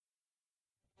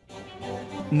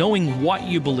Knowing what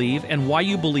you believe and why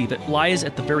you believe it lies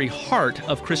at the very heart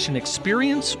of Christian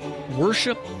experience,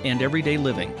 worship, and everyday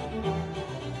living.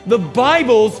 The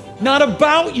Bible's not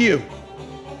about you.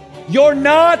 You're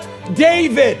not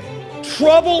David.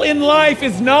 Trouble in life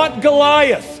is not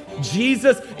Goliath.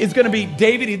 Jesus is going to be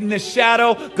David in the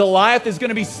shadow. Goliath is going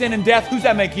to be sin and death. Who's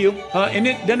that make you? And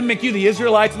it doesn't make you the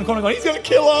Israelites in the corner going, he's going to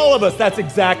kill all of us. That's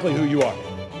exactly who you are.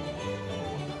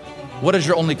 What is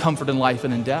your only comfort in life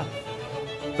and in death?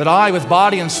 That I, with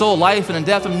body and soul, life and in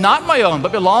death, am not my own,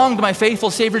 but belong to my faithful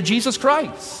Savior, Jesus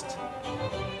Christ.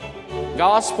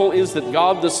 Gospel is that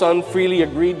God the Son freely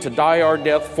agreed to die our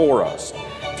death for us,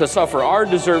 to suffer our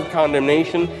deserved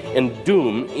condemnation and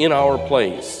doom in our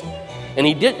place. And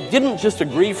he didn't just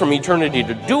agree from eternity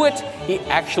to do it, he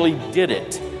actually did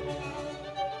it.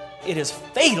 It is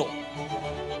fatal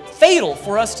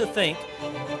for us to think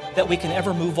that we can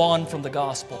ever move on from the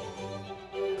gospel.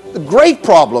 The great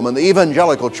problem in the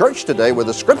evangelical church today where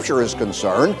the Scripture is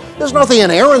concerned is not the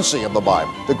inerrancy of the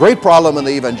Bible. The great problem in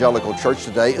the evangelical church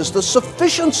today is the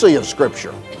sufficiency of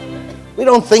Scripture. We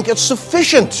don't think it's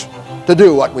sufficient to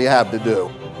do what we have to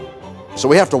do. So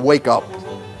we have to wake up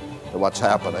to what's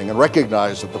happening and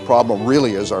recognize that the problem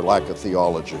really is our lack of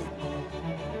theology.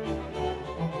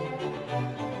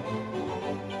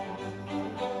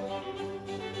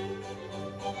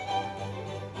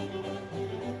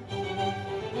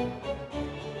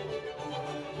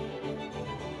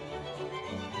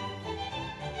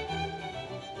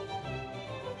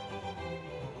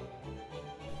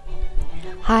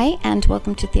 Hi, and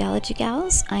welcome to Theology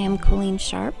Gals. I am Colleen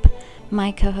Sharp.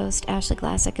 My co-host Ashley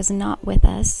Glassick is not with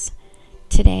us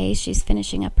today. She's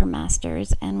finishing up her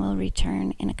master's and will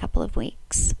return in a couple of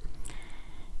weeks.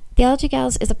 Theology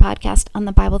Gals is a podcast on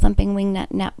the Bible Thumping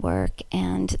Wingnut Network,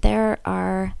 and there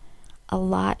are a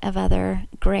lot of other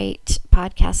great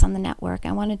podcasts on the network.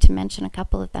 I wanted to mention a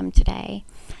couple of them today.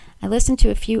 I listened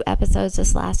to a few episodes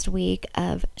this last week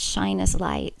of Shine as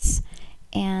Lights,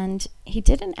 and he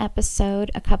did an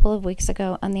episode a couple of weeks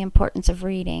ago on the importance of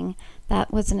reading.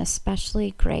 That was an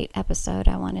especially great episode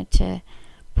I wanted to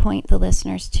point the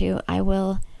listeners to. I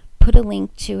will put a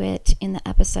link to it in the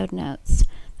episode notes.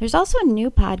 There's also a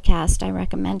new podcast I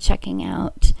recommend checking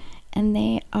out, and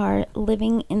they are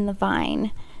Living in the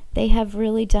Vine. They have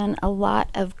really done a lot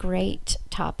of great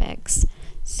topics,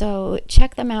 so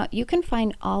check them out. You can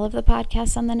find all of the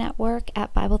podcasts on the network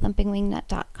at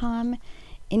BibleThumpingWingnut.com,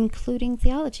 including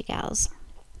Theology Gals.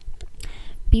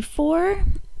 Before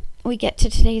we get to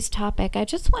today's topic, I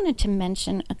just wanted to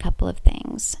mention a couple of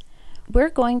things. We're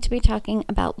going to be talking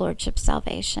about Lordship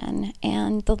Salvation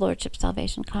and the Lordship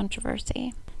Salvation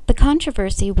controversy. The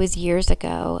controversy was years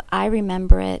ago. I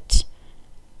remember it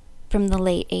from the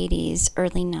late 80s,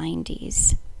 early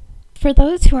 90s. For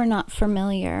those who are not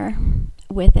familiar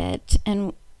with it,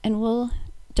 and we'll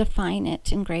define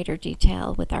it in greater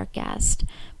detail with our guest,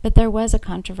 but there was a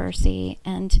controversy,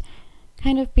 and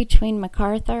kind of between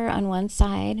MacArthur on one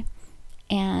side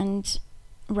and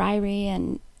Ryrie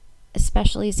and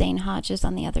especially Zane Hodges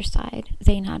on the other side.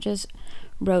 Zane Hodges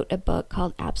wrote a book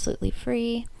called Absolutely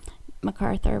Free.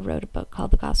 MacArthur wrote a book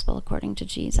called The Gospel According to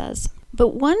Jesus.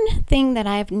 But one thing that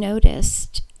I've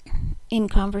noticed in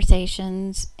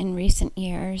conversations in recent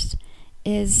years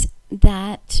is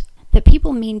that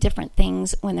people mean different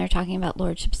things when they're talking about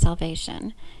Lordship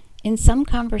Salvation. In some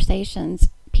conversations,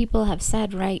 people have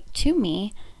said right to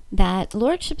me that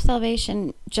Lordship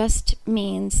Salvation just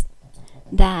means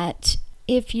that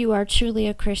if you are truly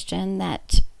a Christian,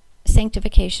 that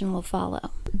sanctification will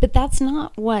follow. But that's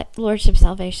not what Lordship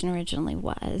Salvation originally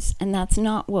was, and that's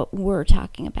not what we're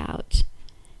talking about.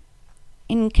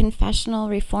 In confessional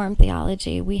Reformed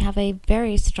theology, we have a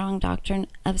very strong doctrine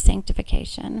of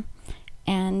sanctification,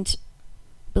 and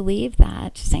believe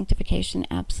that sanctification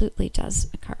absolutely does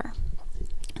occur.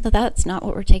 So that's not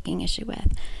what we're taking issue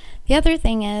with. The other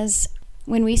thing is,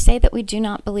 when we say that we do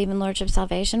not believe in Lordship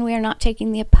Salvation, we are not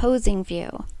taking the opposing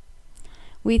view.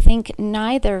 We think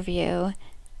neither view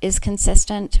is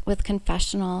consistent with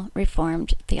confessional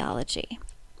Reformed theology.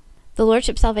 The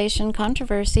Lordship Salvation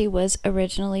controversy was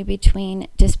originally between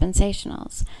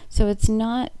dispensationals. So it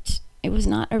was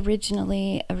not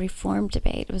originally a Reformed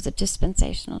debate, it was a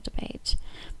dispensational debate.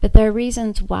 But there are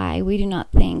reasons why we do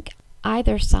not think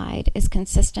either side is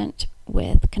consistent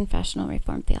with confessional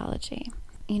Reformed theology.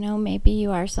 You know, maybe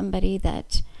you are somebody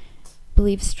that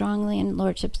believes strongly in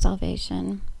Lordship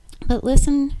Salvation, but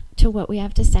listen to what we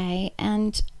have to say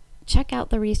and check out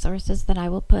the resources that I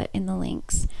will put in the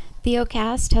links.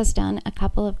 Theocast has done a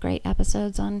couple of great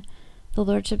episodes on the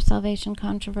Lordship Salvation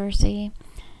controversy.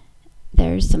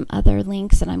 There's some other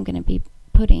links that I'm going to be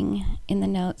putting in the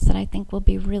notes that I think will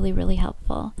be really, really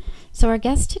helpful. So our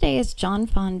guest today is John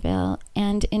Fonville,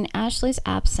 and in Ashley's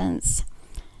absence,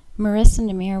 Marissa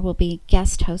Namir will be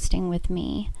guest hosting with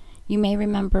me. You may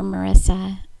remember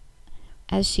Marissa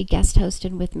as she guest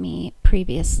hosted with me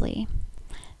previously.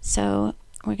 So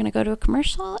we're going to go to a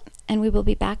commercial, and we will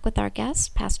be back with our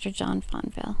guest, Pastor John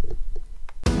Fonville.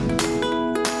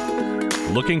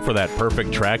 Looking for that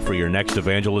perfect track for your next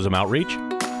evangelism outreach?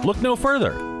 Look no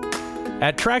further.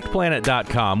 At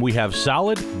TractPlanet.com, we have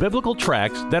solid biblical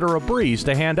tracts that are a breeze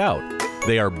to hand out.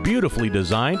 They are beautifully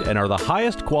designed and are the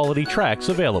highest quality tracts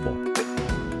available.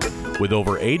 With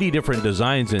over 80 different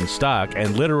designs in stock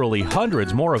and literally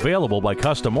hundreds more available by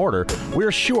custom order,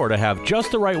 we're sure to have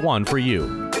just the right one for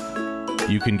you.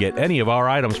 You can get any of our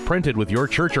items printed with your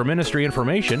church or ministry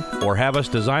information, or have us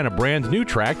design a brand new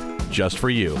tract just for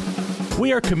you.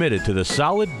 We are committed to the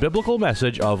solid biblical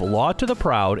message of law to the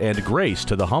proud and grace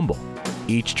to the humble.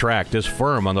 Each tract is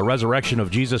firm on the resurrection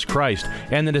of Jesus Christ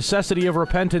and the necessity of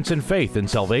repentance and faith in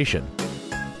salvation.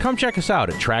 Come check us out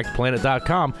at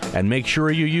TractPlanet.com and make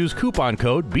sure you use coupon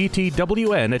code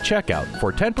BTWN at checkout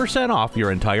for 10% off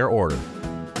your entire order.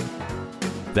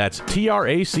 That's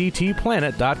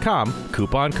TractPlanet.com,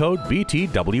 coupon code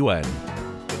BTWN.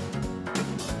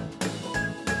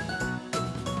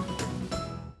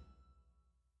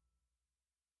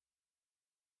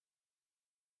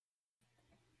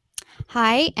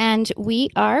 Hi, and we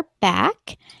are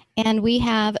back. And we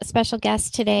have a special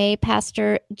guest today,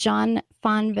 Pastor John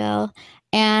Fonville.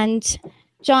 And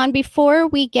John, before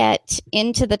we get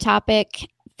into the topic,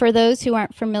 for those who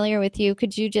aren't familiar with you,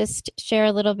 could you just share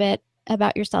a little bit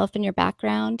about yourself and your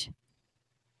background?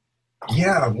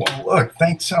 Yeah, well, look,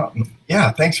 thanks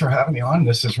for having me on.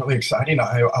 This is really exciting.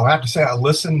 I'll have to say I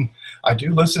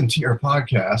do listen to your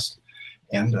podcast,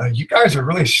 and you guys are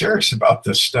really serious about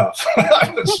this stuff.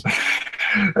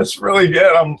 That's really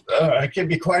good. It can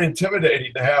be quite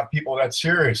intimidating to have people that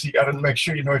serious. You got to make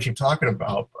sure you know what you're talking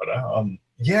about. But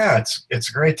yeah, it's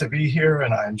great to be here,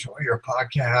 and I enjoy your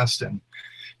podcast, and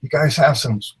you guys have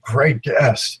some great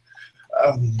guests.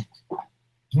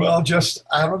 Well, just,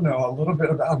 I don't know, a little bit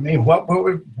about me.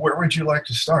 Where would you like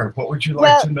to start? What would you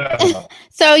like to know?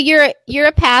 So you're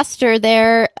a pastor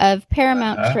there of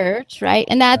Paramount Church, right?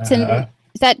 And that's is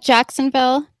that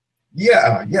Jacksonville?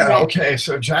 Yeah. Right. Okay.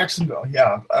 So Jacksonville,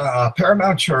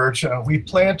 Paramount Church. We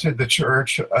planted the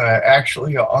church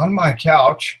actually on my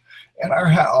couch in our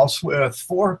house with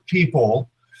 4 people.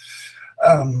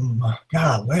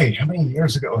 Golly, how many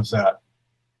years ago was that?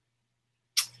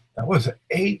 That was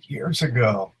 8 years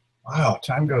ago. Wow,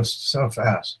 time goes so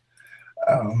fast.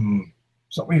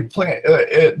 So we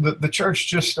the church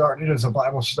just started as a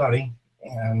Bible study,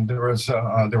 and there were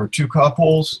 2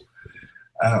 couples.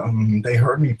 They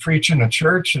heard me preach in a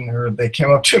church, and they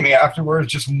came up to me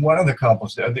afterwards. Just one of the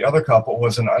couples did. The other couple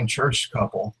was an unchurched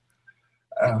couple.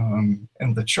 And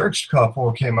the church couple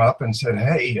came up and said,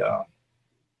 "Hey,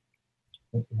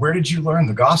 where did you learn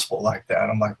the gospel like that?"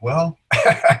 I'm like, "Well,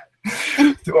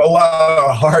 through a lot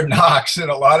of hard knocks and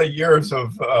a lot of years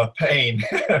of pain."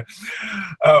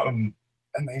 And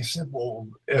they said, "Well,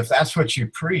 if that's what you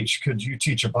preach, could you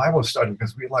teach a Bible study?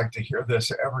 Because we'd like to hear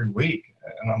this every week."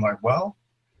 And I'm like, "Well,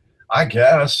 I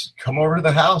guess come over to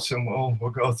the house and we'll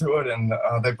go through it." And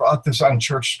they brought this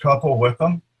unchurched couple with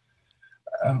them.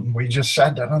 We just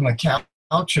sat down on the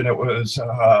couch, and it was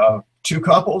 2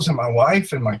 couples and my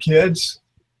wife and my kids.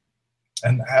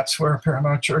 And that's where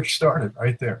Paramount Church started,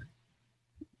 right there.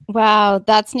 Wow,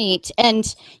 that's neat.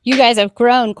 And you guys have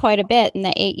grown quite a bit in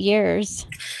the 8 years.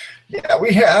 Yeah,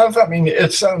 we have. I mean,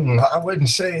 it's I wouldn't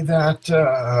say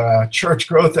that church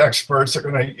growth experts are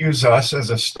going to use us as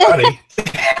a study.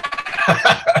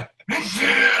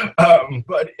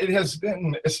 But it's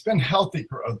been healthy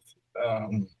growth.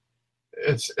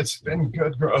 It's been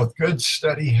good growth, good,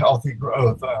 steady, healthy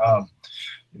growth.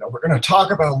 We're going to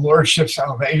talk about Lordship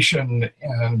Salvation,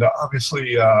 and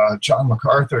obviously John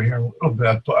MacArthur here in a little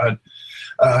bit, but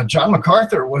John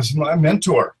MacArthur was my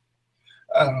mentor.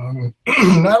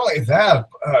 Not only that,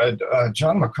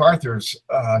 John MacArthur's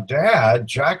dad,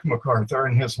 Jack MacArthur,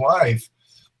 and his wife,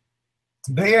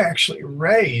 they actually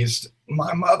raised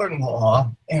my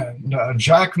mother-in-law, and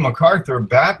Jack MacArthur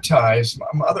baptized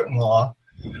my mother-in-law.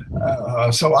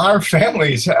 So our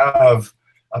families have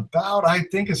I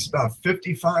think it's about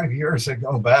 55 years that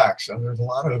go back. So there's a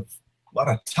lot of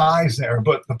ties there.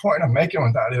 But the point I'm making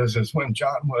with that is when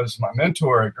John was my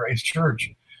mentor at Grace Church,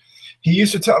 he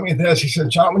used to tell me this. He said,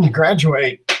 "John, when you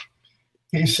graduate,"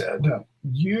 he said,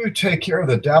 "you take care of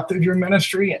the depth of your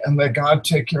ministry and let God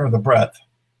take care of the breadth."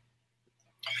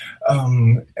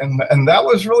 And that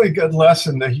was really a good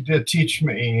lesson that he did teach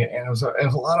me, and it was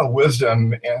a lot of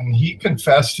wisdom. And he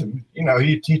confessed,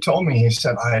 he told me, he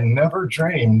said, I had never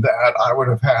dreamed that I would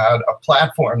have had a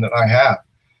platform that I have.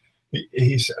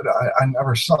 He said, I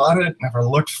never sought it, never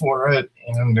looked for it,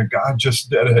 and God just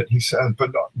did it. He said,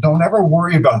 but don't ever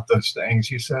worry about those things.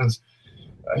 He says,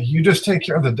 you just take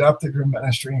care of the depth of your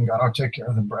ministry, and God will take care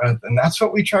of the breadth. And that's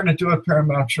what we try to do at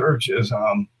Paramount Church is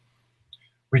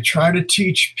we try to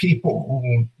teach people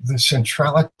the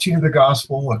centrality of the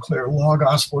gospel, a clear law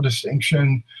gospel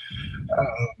distinction,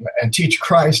 and teach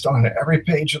Christ on every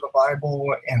page of the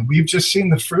Bible. And we've just seen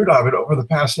the fruit of it over the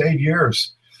past 8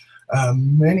 years.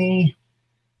 Many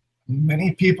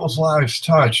people's lives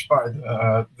touched by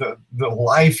the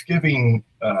life-giving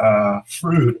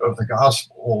fruit of the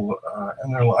gospel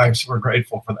in their lives. We're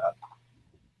grateful for that.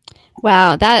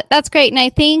 Wow, that's great. And I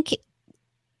think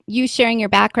you sharing your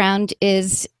background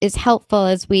is helpful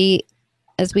as we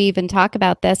even talk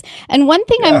about this. And one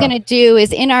thing I'm going to do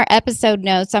is in our episode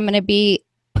notes, I'm going to be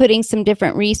putting some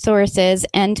different resources.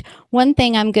 And one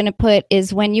thing I'm going to put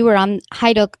is when you were on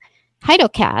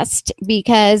Heidelcast,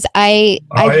 because I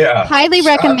highly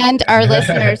recommend our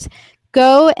listeners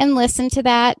go and listen to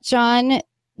that. John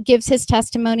gives his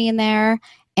testimony in there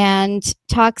and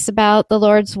talks about the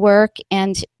Lord's work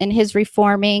and his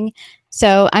reforming.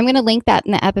 So I'm going to link that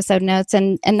in the episode notes,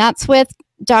 and that's with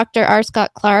Dr. R.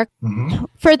 Scott Clark. Mm-hmm.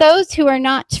 For those who are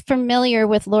not familiar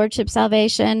with Lordship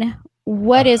Salvation,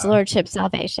 what is Lordship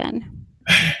Salvation?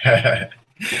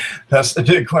 That's the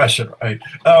big question, right?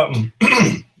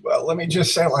 Well, let me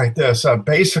just say it like this.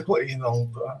 Basically, the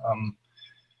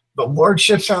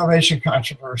Lordship Salvation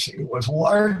controversy was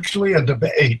largely a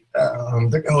debate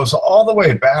that goes all the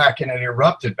way back, and it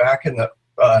erupted back in the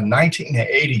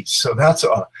 1980s. So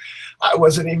I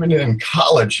wasn't even in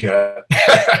college yet.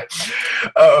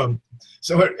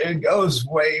 So it goes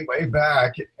way, way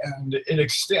back, and it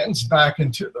extends back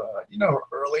into the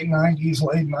early 90s,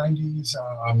 late 90s.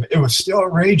 It was still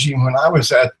raging when I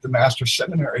was at the Master's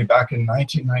Seminary back in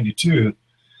 1992.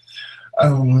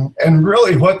 And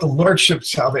really what the Lordship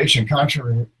Salvation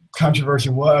controversy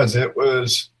was, it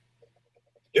was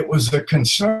the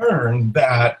concern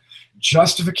that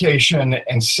justification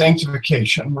and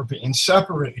sanctification were being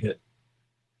separated.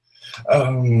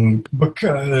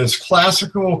 Because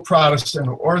classical Protestant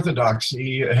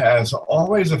orthodoxy has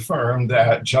always affirmed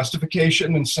that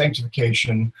justification and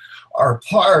sanctification are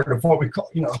part of what we call,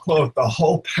 quote, the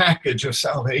whole package of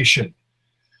salvation.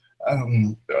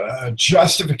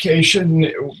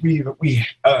 Justification,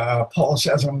 Paul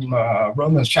says in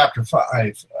Romans chapter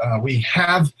 5, we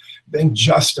have been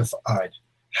justified.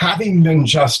 Having been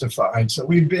justified, so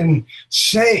we've been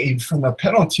saved from the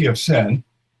penalty of sin.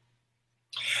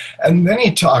 And then he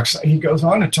goes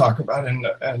on to talk about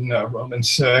in Romans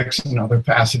 6 and other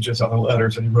passages, other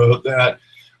letters that he wrote, that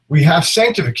we have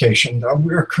sanctification, that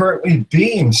we are currently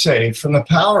being saved from the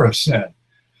power of sin.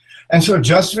 And so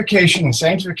justification and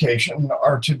sanctification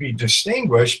are to be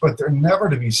distinguished, but they're never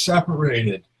to be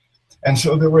separated. And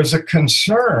so there was a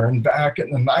concern back in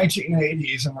the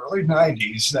 1980s and early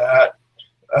 90s that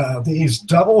these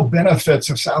double benefits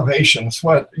of salvation. It's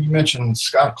what you mentioned,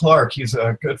 Scott Clark. He's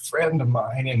a good friend of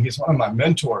mine, and he's one of my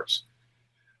mentors.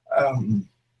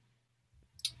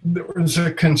 There was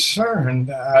a concern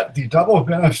that the double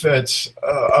benefits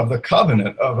of the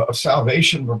covenant of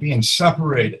salvation were being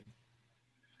separated.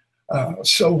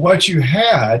 So what you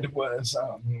had was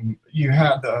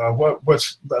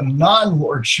what's the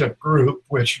non-lordship group,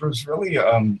 which was really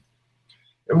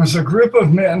it was a group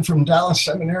of men from Dallas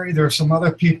Seminary. There are some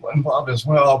other people involved as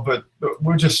well, but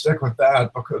we'll just stick with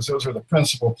that because those are the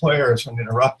principal players when it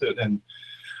erupted. And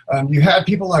you had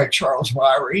people like Charles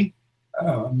Ryrie,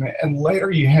 and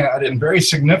later you had, and very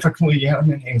significantly, you had a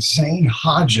man named Zane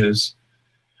Hodges.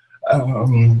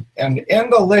 And in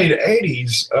the late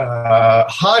 80s,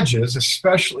 Hodges,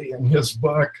 especially in his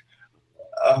book,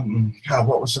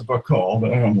 what was the book called?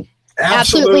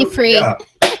 Absolutely Free.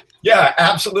 Yeah,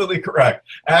 absolutely correct.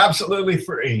 Absolutely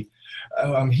free.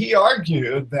 He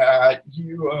argued that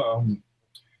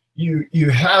you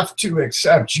have to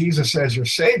accept Jesus as your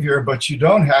Savior, but you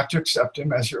don't have to accept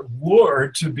Him as your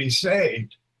Lord to be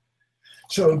saved.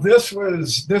 So this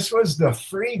was the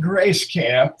free grace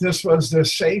camp. This was the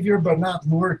Savior but not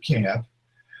Lord camp.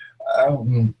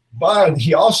 But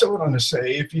he also went on to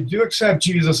say, if you do accept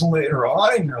Jesus later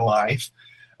on in your life,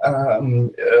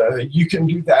 you can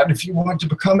do that if you want to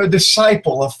become a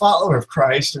disciple, a follower of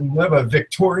Christ, and live a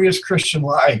victorious Christian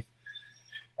life.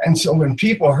 And so when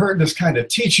people heard this kind of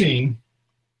teaching,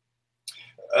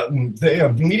 they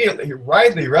immediately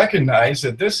rightly recognize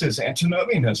that this is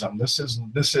antinomianism. This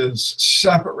is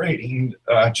separating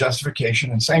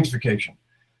justification and sanctification.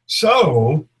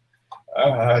 So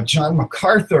John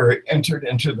MacArthur entered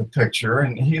into the picture,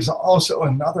 and he's also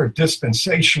another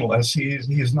dispensationalist.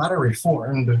 He's not a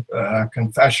Reformed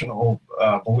confessional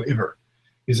believer.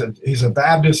 He's a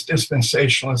Baptist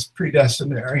dispensationalist,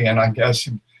 predestinarian, I guess.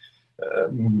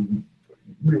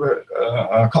 We would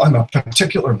call him a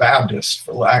particular Baptist,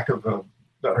 for lack of a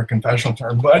better confessional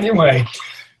term. But anyway,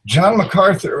 John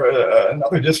MacArthur,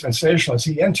 another dispensationalist,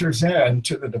 he enters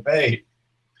into the debate,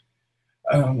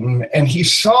 and he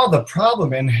saw the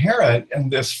problem inherent in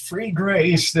this free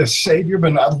grace, this Savior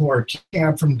but not Lord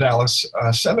camp from Dallas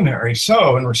Seminary.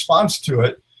 So in response to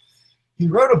it, he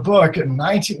wrote a book in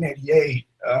 1988.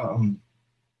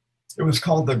 It was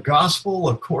called The Gospel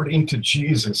According to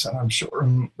Jesus, and I'm sure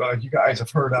you guys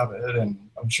have heard of it, and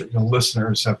I'm sure your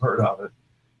listeners have heard of it.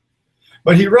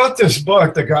 But he wrote this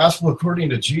book, The Gospel According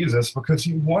to Jesus, because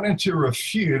he wanted to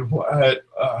refute what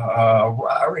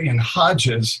Ryrie and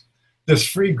Hodges, this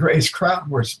free grace crowd,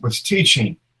 was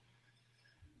teaching.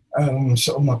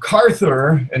 So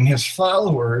MacArthur and his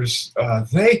followers,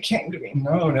 they came to be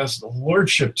known as the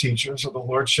Lordship teachers of the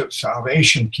Lordship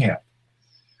Salvation camp.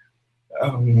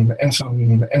 And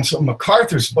so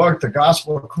MacArthur's book, The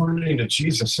Gospel According to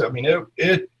Jesus, I mean,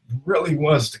 it really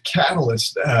was the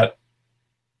catalyst that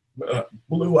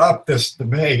blew up this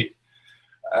debate.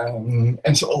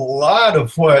 And so a lot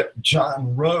of what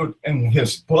John wrote in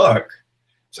his book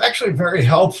is actually very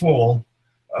helpful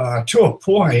to a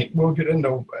point. We'll get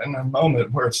into in a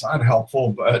moment where it's not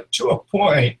helpful, but to a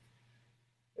point,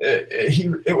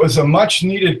 it was a much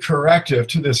needed corrective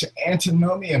to this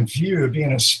antinomian view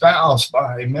being espoused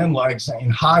by men like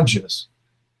Zane Hodges.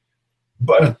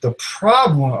 But the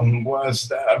problem was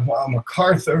that while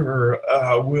MacArthur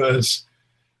was,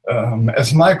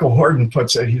 as Michael Horton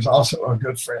puts it, he's also a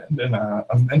good friend and a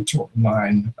mentor of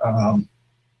mine.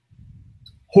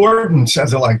 Horton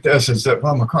says it like this, is that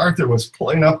while MacArthur was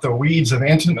pulling up the weeds of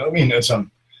antinomianism,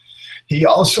 he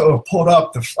also pulled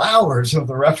up the flowers of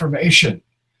the Reformation.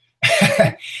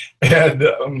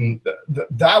 And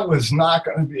that was not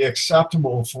going to be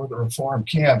acceptable for the Reformed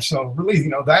camp. So really,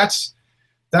 that's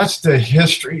the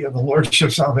history of the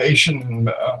Lordship Salvation and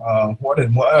what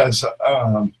it was.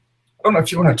 I don't know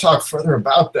if you want to talk further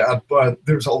about that, but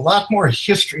there's a lot more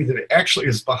history that actually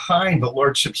is behind the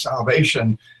Lordship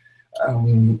Salvation.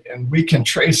 And we can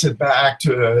trace it back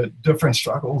to different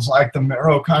struggles like the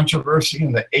Marrow controversy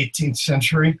in the 18th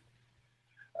century.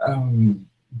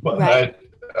 Right.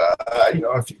 I don't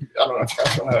know if you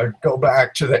guys want to go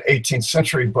back to the 18th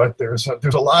century, but there's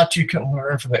a lot you can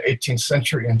learn from the 18th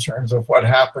century in terms of what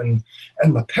happened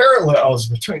and the parallels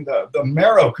between the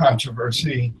Marrow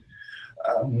controversy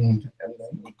and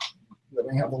then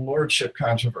we have the Lordship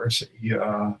controversy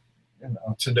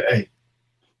today.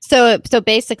 So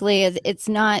basically, it's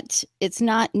not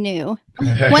new.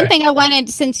 One thing I wanted,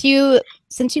 since you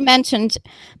mentioned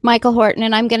Michael Horton,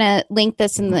 and I'm going to link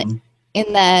this in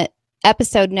the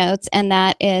episode notes, and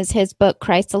that is his book,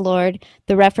 Christ the Lord,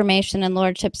 The Reformation and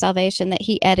Lordship Salvation, that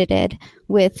he edited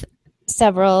with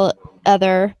several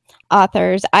other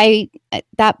authors.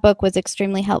 That book was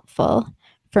extremely helpful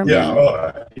for me.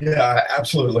 Yeah,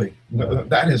 absolutely.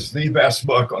 That is the best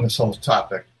book on this whole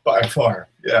topic by far.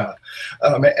 Yeah.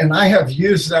 And I have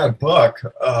used that book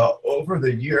over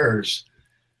the years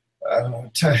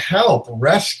to help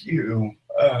rescue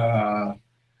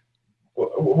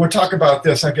we'll talk about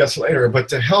this, I guess, later, but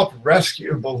to help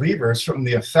rescue believers from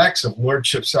the effects of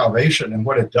Lordship Salvation and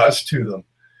what it does to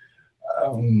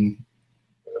them.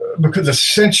 Because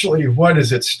essentially what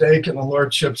is at stake in the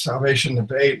Lordship Salvation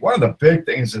debate, one of the big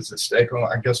things that's at stake, well,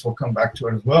 I guess we'll come back to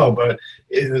it as well, but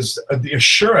is the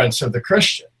assurance of the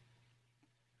Christian.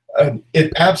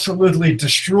 It absolutely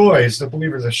destroys the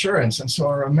believer's assurance. And so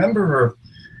I remember,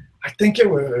 I think it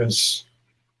was,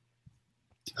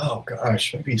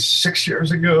 maybe 6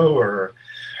 years ago, or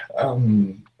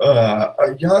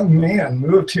a young man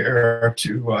moved here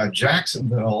to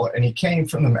Jacksonville, and he came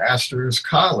from the Master's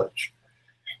College.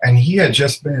 And he had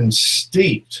just been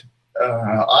steeped,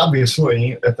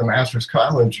 obviously, at the Master's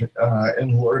College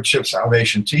in Lordship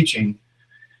Salvation teaching.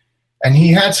 And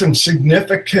he had some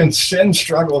significant sin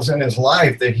struggles in his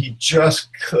life that he just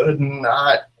could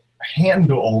not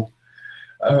handle.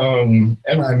 And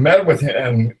I met with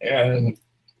him, and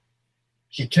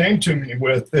he came to me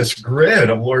with this grid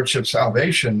of Lordship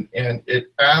Salvation, and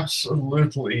it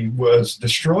absolutely was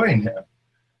destroying him.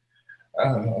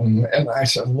 And I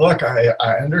said, look, I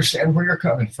understand where you're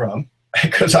coming from,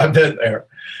 because I've been there.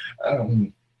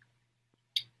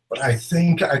 but I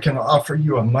think I can offer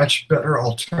you a much better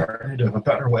alternative, a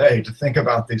better way to think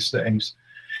about these things.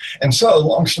 And so,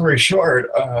 long story short,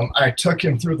 I took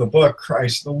him through the book,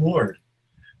 Christ the Lord.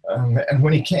 And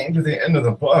when he came to the end of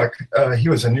the book, he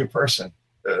was a new person.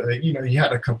 He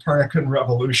had a Copernican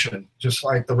revolution, just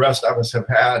like the rest of us have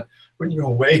had. When you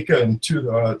awaken to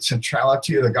the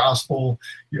centrality of the gospel,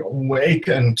 you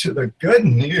awaken to the good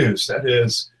news that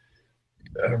is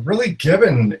really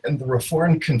given in the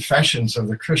Reformed confessions of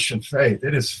the Christian faith.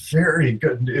 It is very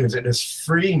good news. It is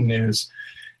free news,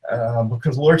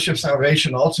 because Lordship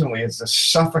salvation ultimately is a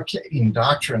suffocating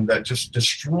doctrine that just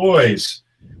destroys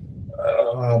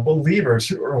believers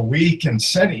who are weak and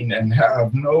sinning and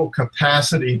have no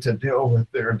capacity to deal with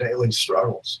their daily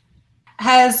struggles.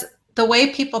 Has the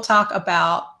way people talk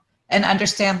about and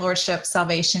understand Lordship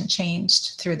salvation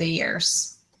changed through the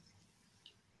years?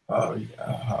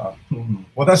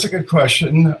 Well, that's a good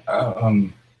question.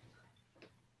 Let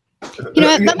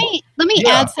me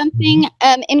add something.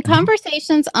 In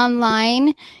conversations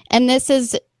online, and this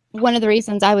is one of the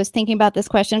reasons I was thinking about this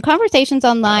question, conversations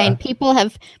online, people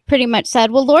have pretty much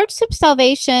said, well, Lordship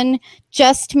salvation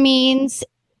just means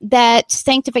that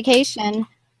sanctification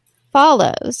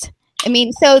follows. I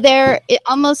mean, so they're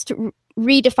almost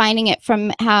redefining it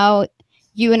from how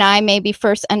you and I maybe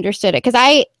first understood it. Because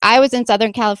I was in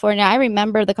Southern California. I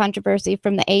remember the controversy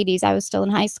from the 80s. I was still in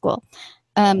high school.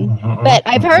 But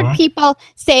I've heard people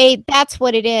say that's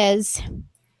what it is.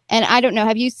 And I don't know.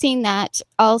 Have you seen that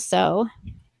also?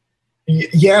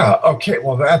 Yeah. Okay.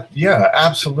 Well,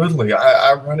 absolutely.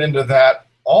 I run into that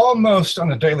almost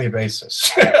on a daily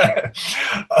basis.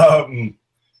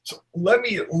 So let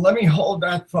me hold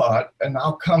that thought, and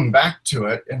I'll come back to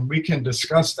it, and we can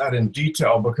discuss that in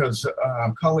detail, because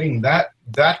Colleen, that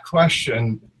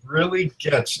question really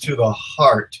gets to the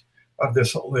heart of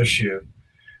this whole issue.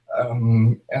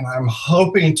 And I'm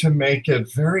hoping to make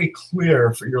it very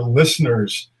clear for your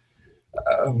listeners,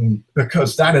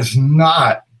 because that is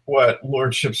not what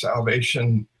Lordship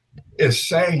salvation is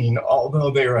saying,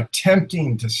 although they're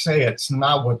attempting to say it's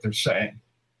not what they're saying.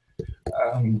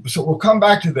 So we'll come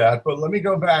back to that, but let me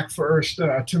go back first to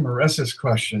Marissa's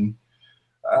question.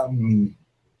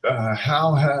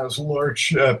 How has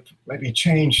Lordship maybe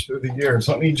changed through the years?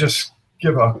 Let me just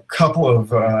give a couple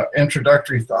of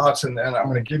introductory thoughts, and then I'm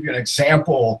going to give you an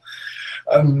example.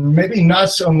 Maybe not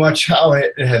so much how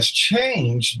it has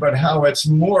changed, but how it's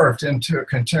morphed into a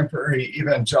contemporary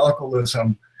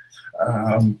evangelicalism.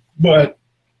 But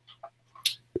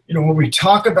when we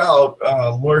talk about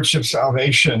Lordship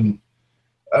salvation,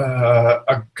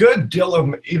 a good deal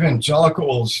of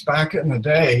evangelicals back in the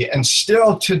day, and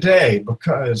still today,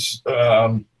 because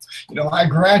I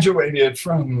graduated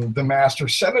from the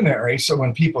Master's Seminary, so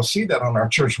when people see that on our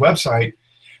church website,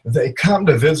 they come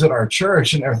to visit our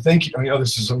church and they're thinking,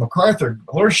 this is a MacArthur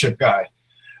Lordship guy.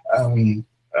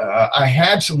 I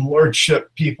had some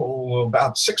Lordship people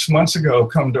about 6 months ago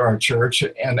come to our church,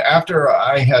 and after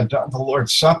I had done the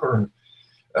Lord's Supper,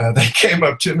 they came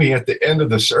up to me at the end of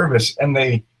the service and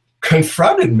they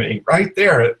confronted me right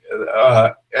there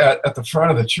at the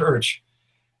front of the church.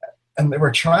 And they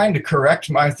were trying to correct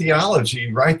my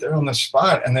theology right there on the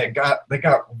spot, and they got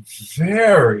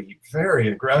very, very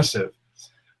aggressive.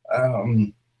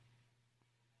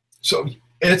 So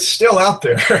it's still out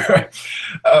there,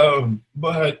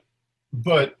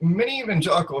 but many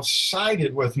evangelicals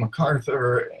sided with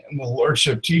MacArthur and the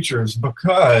Lordship teachers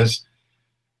because,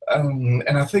 and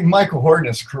I think Michael Horton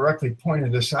has correctly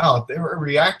pointed this out, they were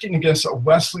reacting against a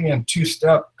Wesleyan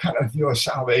two-step kind of view of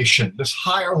salvation, this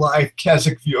higher life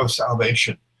Keswick view of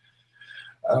salvation.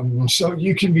 So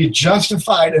you can be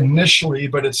justified initially,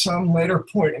 but at some later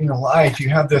point in your life, you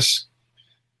have this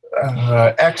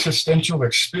existential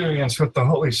experience with the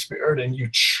Holy Spirit, and you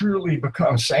truly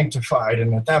become sanctified.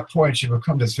 And at that point, you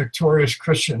become this victorious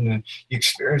Christian, and you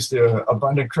experience the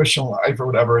abundant Christian life or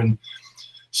whatever. And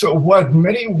so what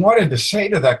many wanted to say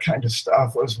to that kind of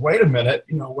stuff was, wait a minute,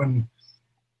 when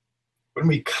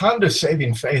we come to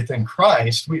saving faith in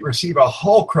Christ, we receive a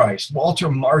whole Christ. Walter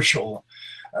Marshall,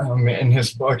 in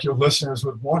his book, your listeners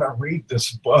would want to read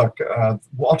this book.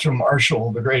 Walter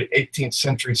Marshall, the great 18th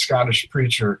century Scottish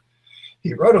preacher,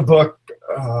 he wrote a book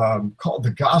called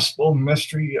The Gospel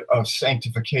Mystery of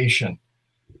Sanctification.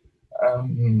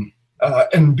 And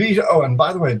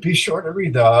by the way, be sure to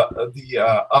read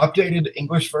the updated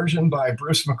English version by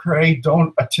Bruce McRae.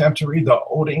 Don't attempt to read the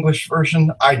Old English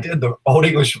version. I did the Old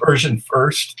English version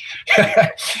first,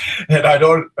 and I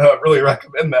don't really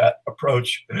recommend that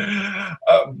approach.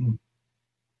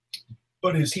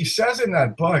 But as he says in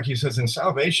that book, he says in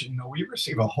salvation, we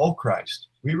receive a whole Christ.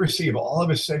 We receive all of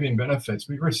his saving benefits.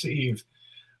 We receive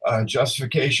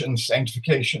justification,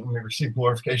 sanctification, we receive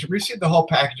glorification, we receive the whole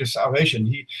package of salvation.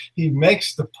 He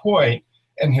makes the point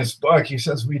in his book, he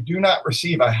says, we do not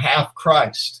receive a half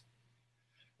Christ.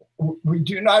 We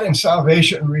do not in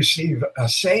salvation receive a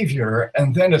Savior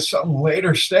and then at some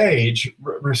later stage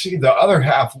receive the other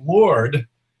half Lord,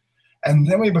 and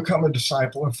then we become a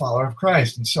disciple and follower of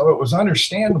Christ. And so it was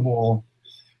understandable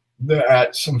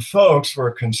that some folks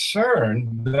were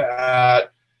concerned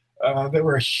that they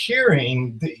were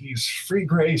hearing these free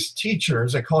grace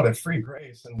teachers. They called it free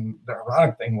grace, and the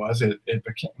ironic thing was it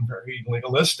became very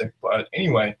legalistic. But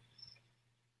anyway,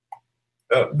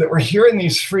 that we're hearing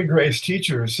these free grace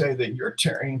teachers say that you're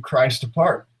tearing Christ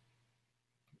apart.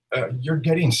 You're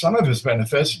getting some of his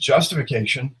benefits,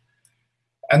 justification,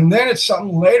 and then at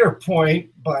some later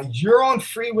point, by your own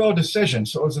free will decision,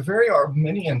 so it's a very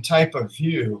Arminian type of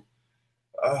view,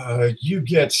 you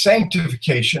get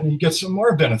sanctification, and you get some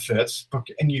more benefits,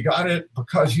 and you got it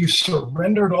because you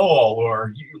surrendered all,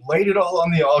 or you laid it all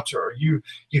on the altar, or you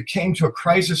came to a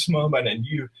crisis moment, and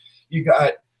you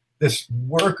got this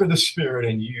work of the Spirit,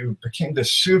 and you became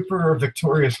this super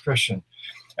victorious Christian.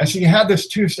 And so you had this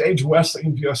two-stage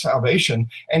Wesleyan view of salvation,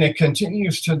 and it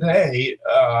continues today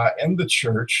in the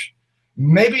church,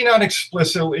 maybe not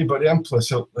explicitly, but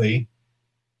implicitly.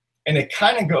 And it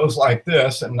kind of goes like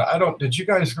this. And did you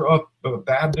guys grow up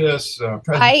Baptist,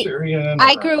 Presbyterian?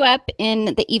 I grew up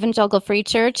in the Evangelical Free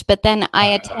Church, but then I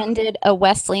attended a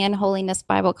Wesleyan Holiness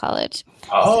Bible College.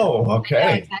 Oh, okay. I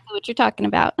know exactly what you're talking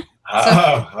about.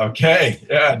 Oh, okay.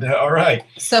 Yeah, all right.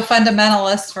 So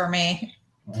fundamentalist for me.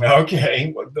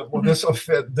 Okay. Well, this will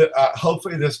fit.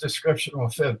 Hopefully this description will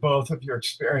fit both of your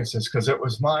experiences, because it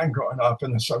was mine growing up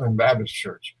in the Southern Baptist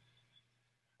Church.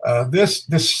 This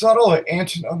subtle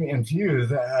antinomian view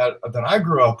that I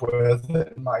grew up with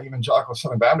in my evangelical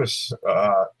Southern Baptist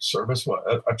service,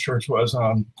 a church was,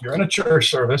 you're in a church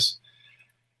service,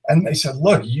 and they said,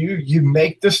 look, you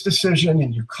make this decision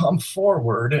and you come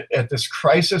forward at this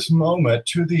crisis moment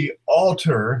to the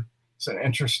altar. It's an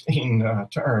interesting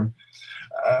term.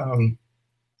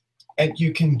 And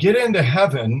you can get into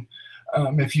heaven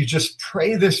if you just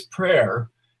pray this prayer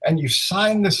and you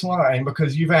sign this line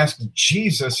because you've asked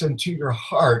Jesus into your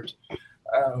heart.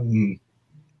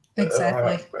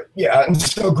 Exactly. Yeah, and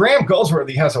so Graham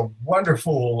Goldsworthy has a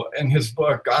wonderful, in his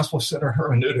book, Gospel Center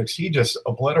Hermeneutics, he just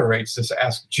obliterates this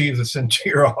ask Jesus into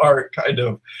your heart kind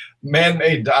of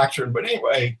man-made doctrine. But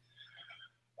anyway,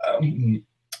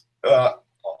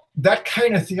 that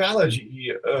kind of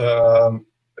theology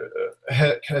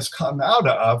has come out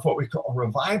of what we call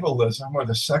revivalism, or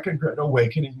the Second Great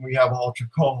Awakening. We have altar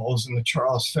calls and the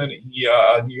Charles Finney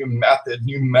new method,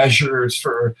 new measures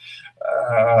for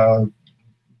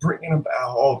bringing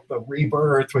about the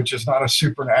rebirth, which is not a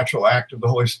supernatural act of the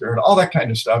Holy Spirit, all that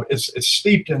kind of stuff. It's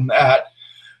steeped in that.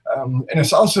 And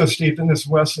it's also steeped in this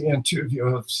Wesleyan view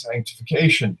of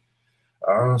sanctification,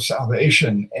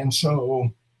 salvation. And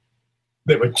so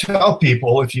they would tell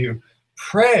people, if you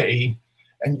pray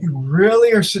and you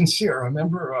really are sincere. I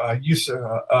remember I used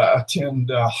to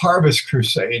attend Harvest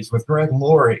Crusades with Greg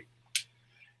Laurie,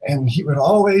 and he would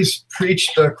always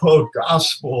preach the, quote,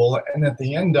 gospel, and at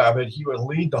the end of it, he would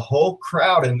lead the whole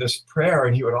crowd in this prayer,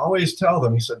 and he would always tell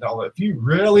them, he said, now, if you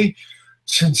really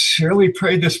sincerely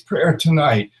prayed this prayer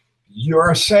tonight,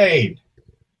 you're saved.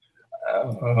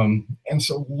 And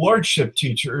so lordship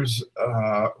teachers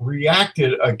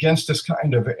reacted against this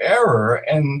kind of error,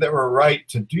 and they were right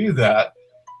to do that.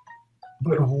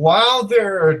 But while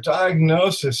their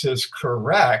diagnosis is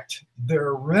correct,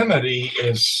 their remedy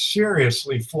is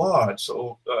seriously flawed.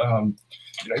 So,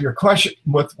 your question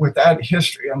with that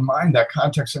history in mind, that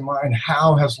context in mind,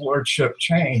 how has lordship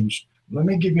changed? Let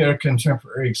me give you a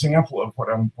contemporary example of what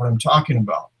I'm talking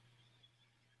about.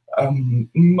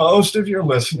 Most of your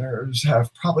listeners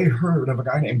have probably heard of a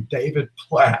guy named David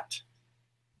Platt.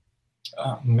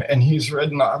 And he's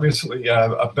written, obviously,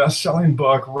 a best-selling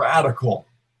book, Radical.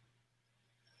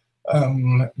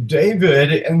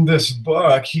 David, in this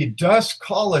book, he does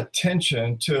call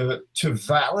attention to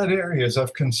valid areas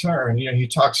of concern. He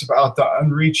talks about the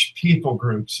unreached people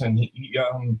groups, and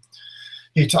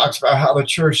he talks about how the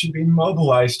church should be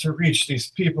mobilized to reach these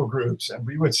people groups, and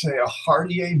we would say a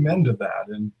hearty amen to that.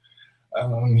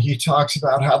 And he talks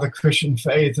about how the Christian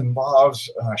faith involves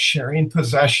sharing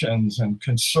possessions and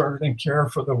concern and care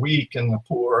for the weak and the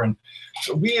poor, and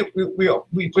so we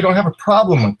don't have a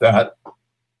problem with that.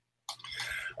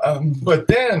 But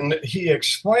then he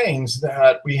explains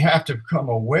that we have to become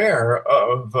aware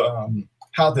of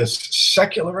how this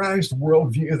secularized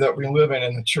worldview that we live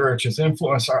in the church has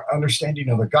influenced our understanding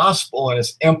of the gospel and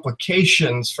its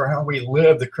implications for how we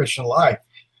live the Christian life.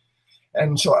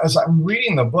 And so as I'm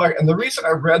reading the book, and the reason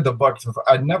I read the book,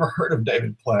 I'd never heard of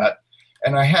David Platt,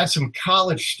 and I had some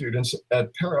college students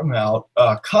at Paramount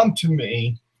come to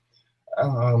me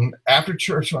after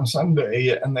church on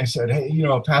Sunday, and they said, "Hey,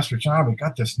 Pastor John, we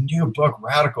got this new book,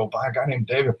 Radical, by a guy named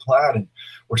David Platt, and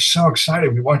we're so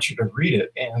excited. We want you to read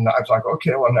it." And I was like,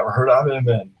 "Okay, well, I've never heard of him,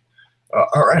 and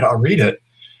all right, I'll read it."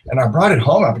 And I brought it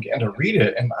home. I began to read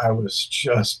it, and I was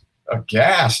just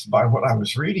aghast by what I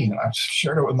was reading. And I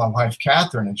shared it with my wife,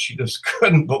 Catherine, and she just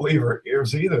couldn't believe her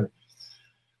ears either.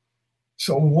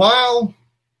 So while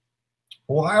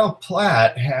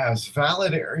Platt has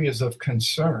valid areas of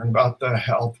concern about the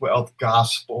health, wealth,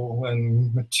 gospel,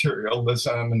 and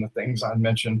materialism and the things I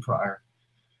mentioned prior,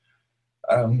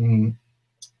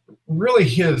 really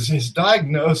his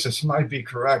diagnosis might be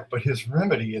correct, but his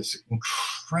remedy is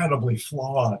incredibly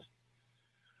flawed.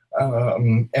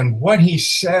 And what he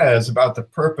says about the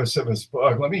purpose of his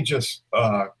book, let me just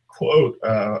quote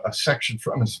a section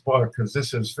from his book, because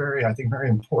this is I think very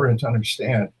important to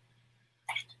understand.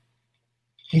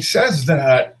 He says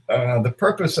that the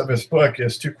purpose of his book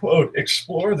is to, quote,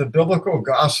 explore the biblical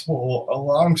gospel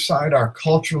alongside our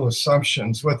cultural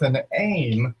assumptions with an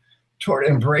aim toward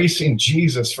embracing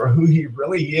Jesus for who he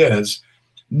really is,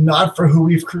 not for who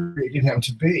we've created him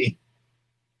to be.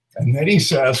 And then he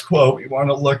says, quote, we want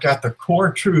to look at the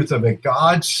core truth of a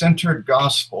God-centered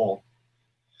gospel.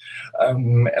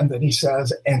 And then he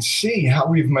says, and see how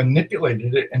we've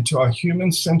manipulated it into a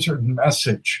human-centered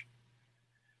message.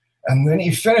 And then he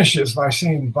finishes by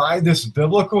saying, by this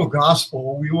biblical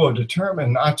gospel, we will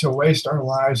determine not to waste our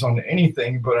lives on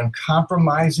anything but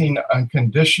uncompromising,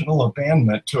 unconditional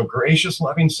abandonment to a gracious,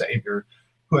 loving Savior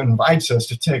who invites us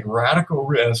to take radical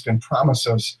risk and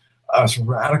promises us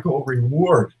radical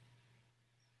reward.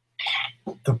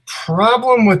 The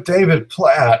problem with David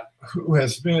Platt, who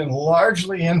has been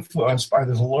largely influenced by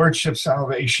this lordship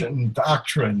salvation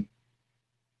doctrine,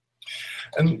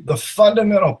 and the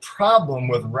fundamental problem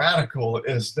with radical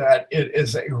is that it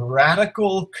is a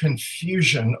radical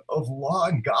confusion of law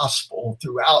and gospel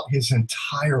throughout his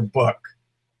entire book.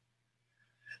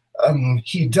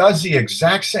 He does the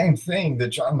exact same thing that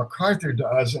John MacArthur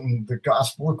does in The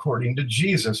Gospel According to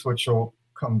Jesus, which we'll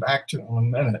come back to in a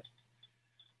minute.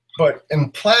 But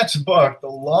in Platt's book, the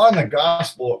law and the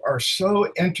gospel are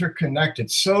so interconnected,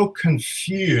 so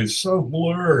confused, so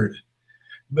blurred,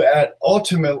 that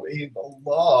ultimately the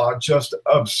law just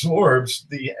absorbs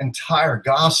the entire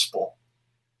gospel.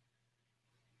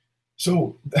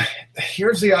 So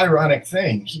here's the ironic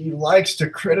thing. He likes to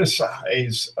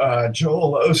criticize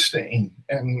Joel Osteen.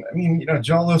 And I mean,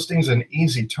 Joel Osteen's an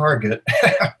easy target.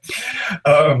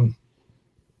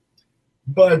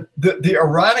 But the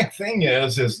ironic thing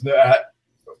is that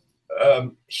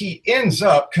he ends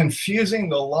up confusing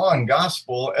the law and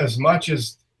gospel as much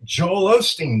as Joel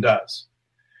Osteen does.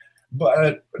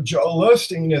 But Joel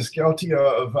Osteen is guilty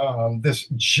of this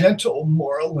gentle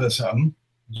moralism,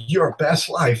 your best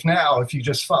life now if you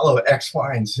just follow X,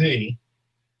 Y, and Z.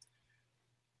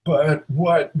 But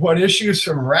what issues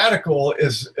from radical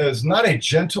is not a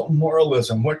gentle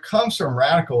moralism. What comes from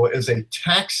radical is a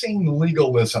taxing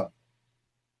legalism.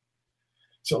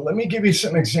 So let me give you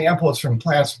some examples from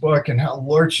Platt's book and how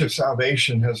lordship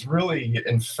salvation has really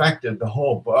infected the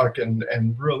whole book and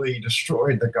really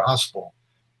destroyed the gospel.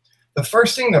 The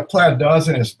first thing that Platt does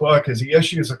in his book is he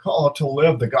issues a call to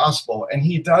live the gospel, and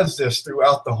he does this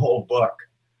throughout the whole book.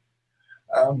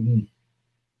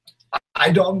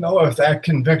 I don't know if that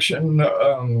conviction,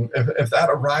 if that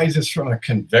arises from a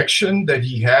conviction that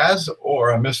he has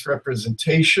or a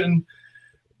misrepresentation,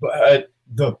 but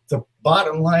the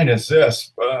bottom line is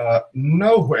this: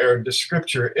 nowhere does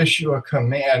Scripture issue a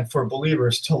command for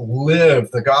believers to live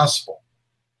the gospel.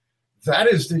 That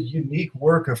is the unique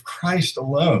work of Christ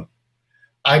alone.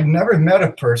 I've never met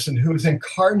a person who has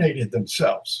incarnated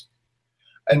themselves.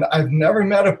 And I've never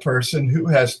met a person who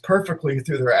has perfectly,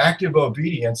 through their active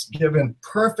obedience, given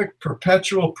perfect,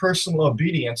 perpetual personal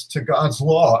obedience to God's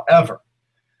law, ever.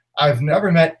 I've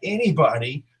never met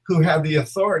anybody who had the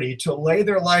authority to lay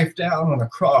their life down on a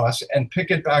cross and pick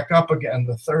it back up again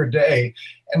the third day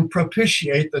and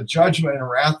propitiate the judgment and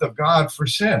wrath of God for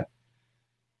sin.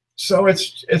 So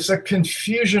it's a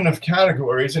confusion of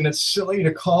categories, and it's silly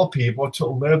to call people to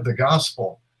live the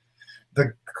gospel.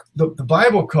 The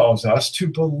Bible calls us to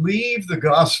believe the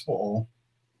gospel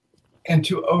and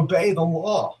to obey the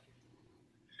law.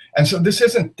 And so this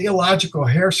isn't theological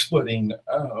hair splitting.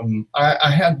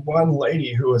 I had one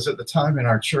lady who was at the time in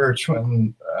our church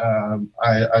when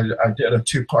I did a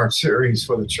 2-part series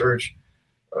for the church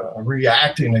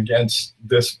reacting against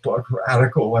this book,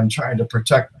 Radical, and trying to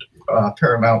protect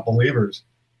Paramount believers,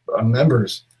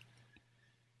 members.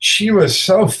 she was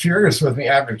so furious with me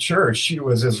after church. She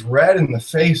was as red in the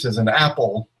face as an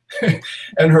apple,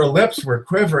 and her lips were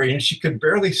quivering, and she could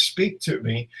barely speak to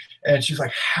me. And she's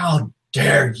like, how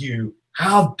dare you?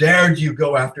 How dare you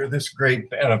go after this great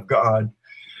man of God?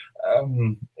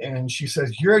 And she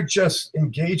says, you're just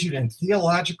engaging in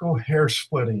theological hair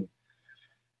splitting.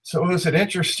 So it was an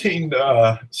interesting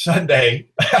Sunday.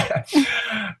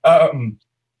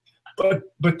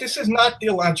 But this is not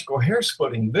theological hair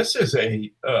splitting. This is a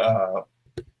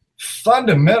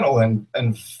fundamental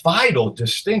and vital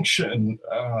distinction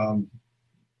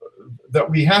that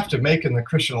we have to make in the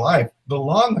Christian life. The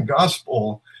law and the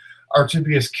gospel are to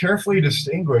be as carefully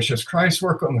distinguished as Christ's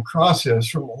work on the cross is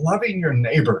from loving your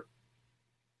neighbor.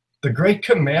 The great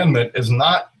commandment is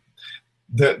not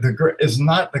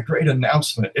the great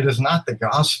announcement. It is not the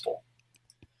gospel.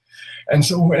 And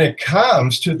so when it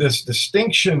comes to this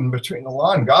distinction between the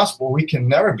law and gospel, we can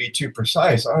never be too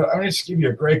precise. I'm going to just give you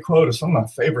a great quote of some of my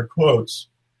favorite quotes.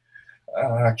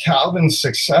 Calvin's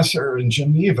successor in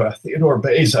Geneva, Theodore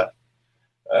Beza.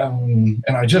 And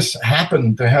I just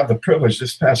happened to have the privilege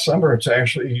this past summer to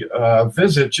actually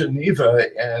visit Geneva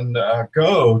and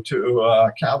go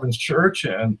to Calvin's church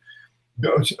and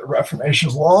go to the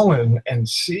Reformation Wall and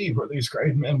see where these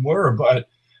great men were. But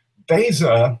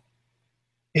Beza,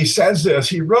 he says this,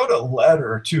 he wrote a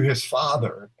letter to his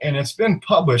father, and it's been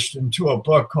published into a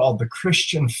book called The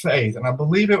Christian Faith. And I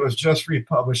believe it was just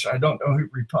republished. I don't know who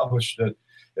republished it.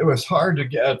 It was hard to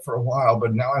get for a while,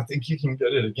 but now I think you can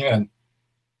get it again.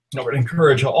 I would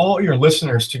encourage all your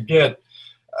listeners to get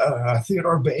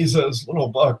Theodore Beza's little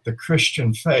book, The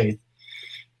Christian Faith.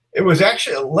 It was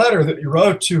actually a letter that he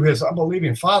wrote to his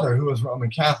unbelieving father, who was Roman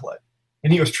Catholic.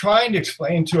 And he was trying to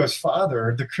explain to his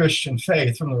father the Christian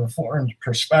faith from the Reformed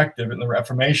perspective in the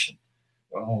Reformation,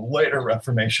 later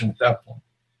Reformation at that point.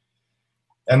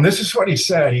 And this is what he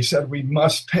said. He said, we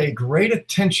must pay great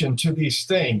attention to these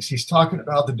things. He's talking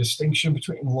about the distinction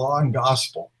between law and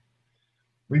gospel.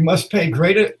 We must pay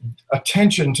great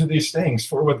attention to these things,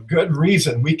 for with good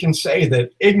reason we can say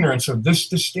that ignorance of this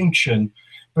distinction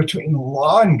between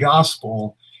law and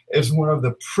gospel is one of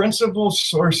the principal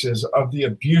sources of the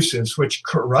abuses which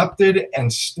corrupted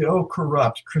and still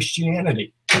corrupt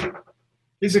Christianity.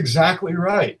 He's exactly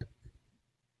right.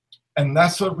 And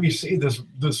that's what we see this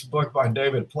book by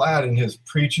David Platt and his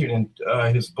preaching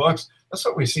and his books. That's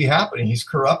what we see happening. He's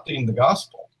corrupting the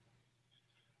gospel.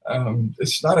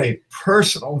 It's not a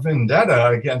personal vendetta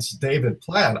against David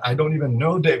Platt. I don't even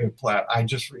know David Platt. I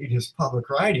just read his public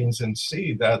writings and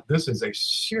see that this is a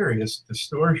serious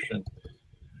distortion.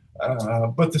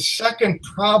 But the second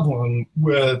problem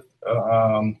with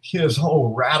his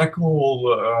whole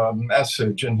radical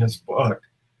message in his book,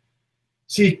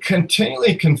 he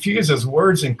continually confuses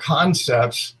words and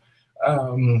concepts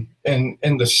in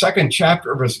the second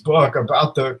chapter of his book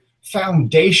about the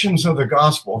foundations of the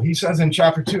gospel. He says in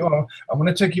chapter 2, I'm going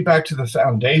to take you back to the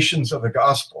foundations of the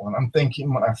gospel. And I'm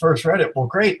thinking when I first read it, well,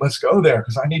 great, let's go there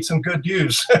because I need some good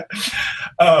news.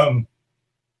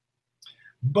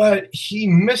 But he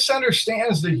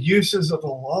misunderstands the uses of the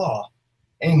law,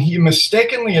 and he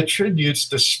mistakenly attributes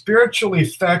the spiritual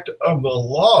effect of the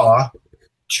law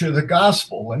to the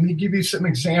gospel. Let me give you some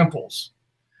examples.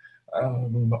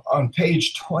 On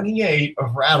page 28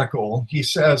 of Radical, he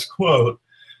says, quote,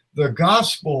 the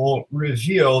gospel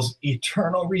reveals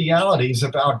eternal realities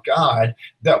about God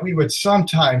that we would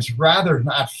sometimes rather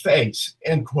not face,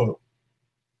 end quote.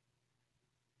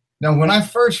 Now, when I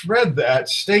first read that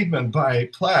statement by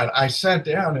Platt, I sat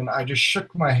down and I just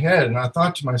shook my head and I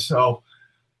thought to myself,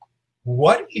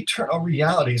 what eternal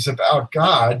realities about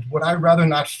God would I rather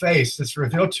not face that's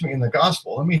revealed to me in the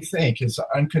gospel? Let me think. His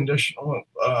unconditional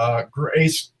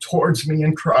grace towards me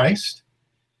in Christ,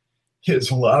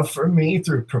 his love for me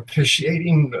through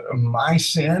propitiating my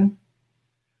sin,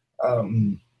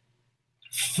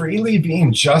 freely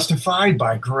being justified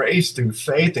by grace through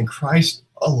faith in Christ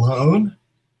alone,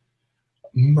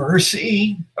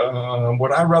 mercy.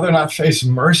 Would I rather not face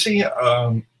mercy?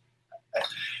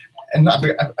 And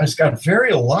I just got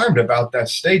very alarmed about that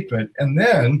statement. And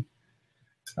then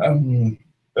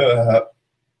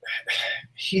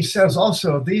he says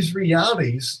also these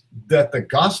realities that the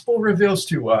gospel reveals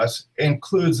to us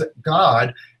includes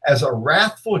God as a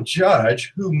wrathful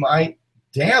judge who might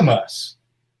damn us.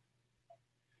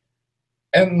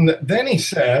 And then he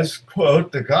says,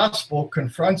 quote, the gospel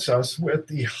confronts us with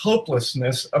the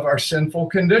hopelessness of our sinful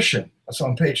condition. That's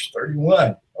on page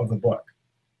 31 of the book.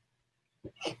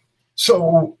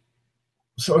 So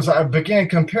as I began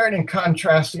comparing and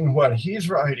contrasting what he's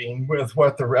writing with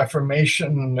what the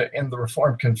Reformation and the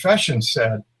Reformed Confession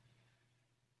said,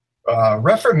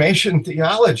 Reformation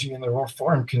theology and the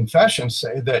Reformed Confession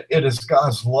say that it is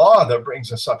God's law that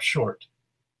brings us up short.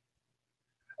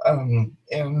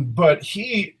 But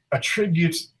he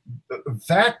attributes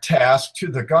that task to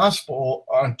the gospel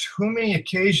on too many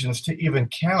occasions to even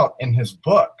count in his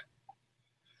book.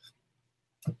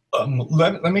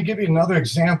 Let me give you another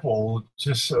example,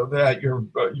 just so that your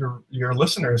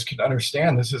listeners can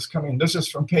understand. This is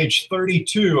from page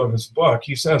 32 of his book.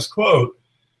 He says, quote,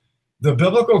 "The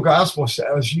biblical gospel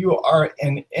says you are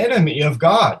an enemy of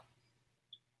God,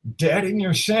 dead in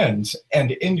your sins,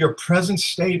 and in your present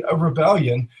state of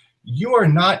rebellion, you are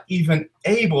not even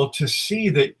able to see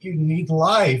that you need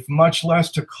life, much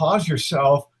less to cause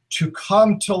yourself to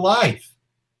come to life."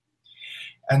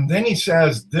 And then he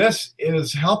says, this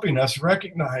is helping us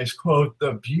recognize, quote,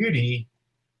 "the beauty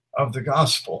of the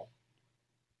gospel."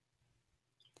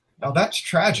 Now that's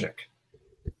tragic.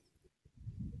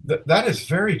 That is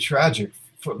very tragic.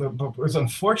 Because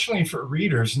unfortunately for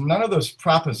readers, none of those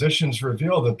propositions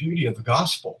reveal the beauty of the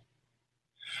gospel.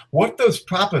 What those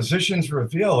propositions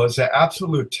reveal is the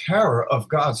absolute terror of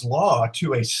God's law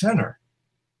to a sinner.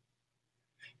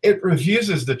 It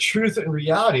refuses the truth and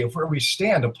reality of where we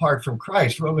stand apart from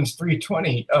Christ. Romans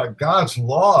 3:20, God's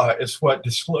law is what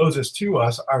discloses to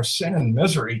us our sin and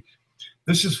misery.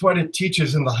 This is what it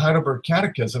teaches in the Heidelberg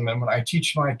Catechism. And when I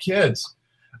teach my kids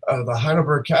the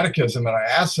Heidelberg Catechism and I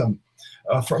ask them,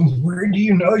 from where do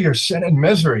you know your sin and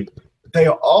misery? They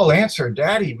all answer,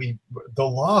 Daddy, the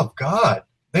law of God.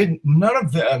 None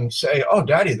of them say, oh,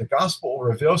 Daddy, the gospel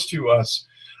reveals to us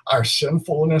our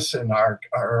sinfulness and our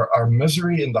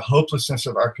misery and the hopelessness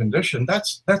of our condition.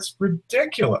 That's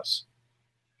ridiculous.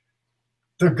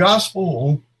 The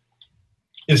gospel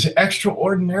is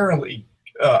extraordinary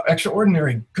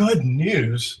good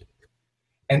news,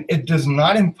 and it does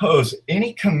not impose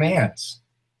any commands.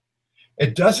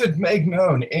 It doesn't make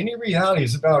known any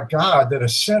realities about God that a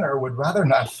sinner would rather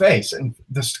not face. And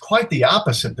this is quite the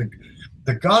opposite.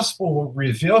 The gospel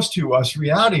reveals to us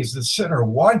realities the sinner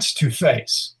wants to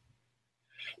face.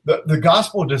 The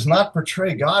gospel does not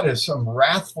portray God as some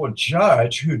wrathful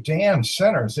judge who damns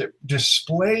sinners. It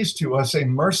displays to us a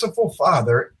merciful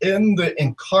Father in the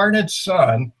incarnate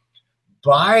Son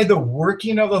by the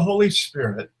working of the Holy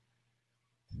Spirit,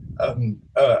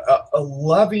 a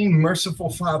loving,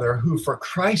 merciful Father who, for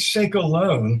Christ's sake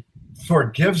alone,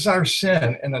 forgives our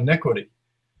sin and iniquity.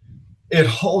 It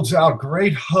holds out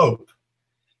great hope.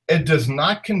 It does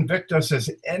not convict us as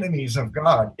enemies of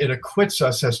God. It acquits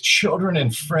us as children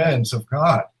and friends of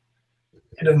God.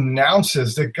 It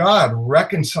announces that God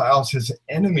reconciles his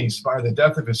enemies by the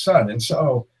death of his Son. And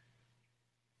so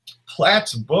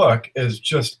Platt's book is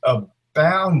just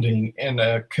abounding in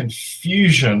a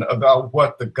confusion about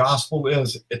what the gospel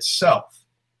is itself.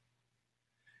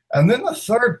 And then the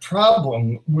third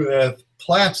problem with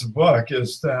Platt's book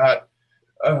is that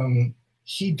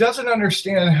he doesn't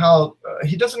understand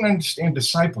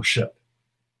discipleship.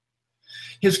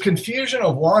 His confusion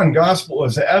of law and gospel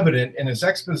is evident in his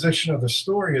exposition of the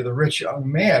story of the rich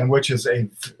young man, which is a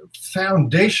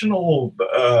foundational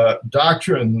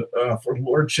doctrine for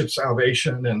lordship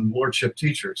salvation and lordship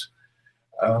teachers.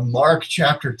 Mark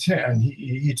chapter 10,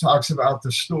 he talks about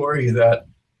the story that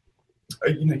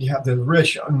you have the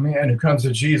rich young man who comes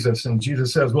to Jesus, and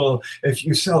Jesus says, well, if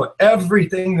you sell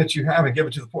everything that you have and give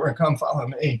it to the poor and come follow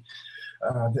me,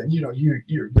 then you'll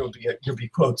be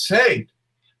quote saved.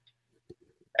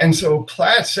 And so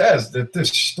Platt says that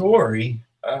this story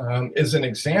is an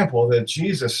example that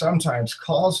Jesus sometimes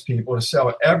calls people to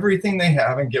sell everything they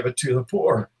have and give it to the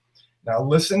poor. Now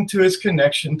listen to his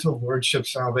connection to lordship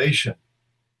salvation.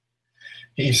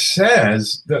 He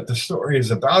says that the story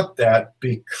is about that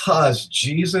because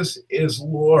Jesus is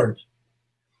Lord.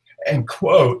 And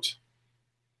quote,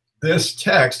 this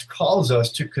text calls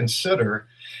us to consider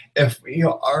if we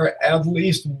are at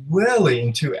least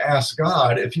willing to ask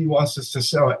God if he wants us to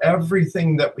sell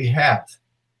everything that we have.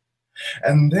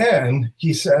 And then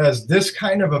he says this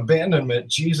kind of abandonment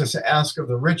Jesus asked of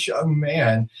the rich young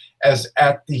man as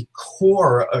at the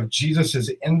core of Jesus's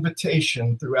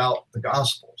invitation throughout the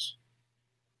Gospels.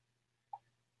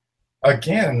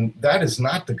 Again, that is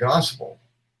not the gospel.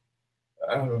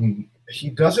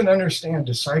 He doesn't understand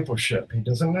discipleship. He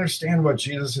doesn't understand what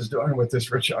Jesus is doing with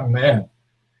this rich young man.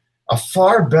 A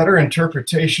far better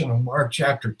interpretation of Mark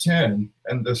chapter 10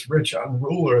 and this rich young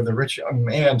ruler, the rich young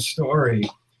man story,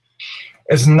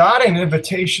 is not an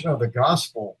invitation of the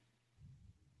gospel.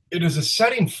 It is a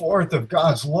setting forth of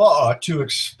God's law to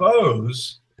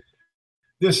expose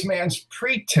this man's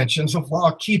pretensions of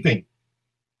law keeping.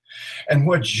 And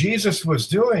what Jesus was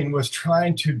doing was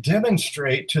trying to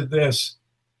demonstrate to this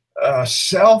a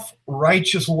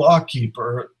self-righteous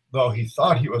lawkeeper, though he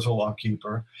thought he was a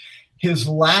lawkeeper, his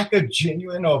lack of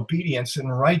genuine obedience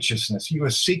and righteousness. He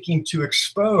was seeking to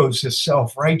expose his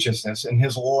self-righteousness and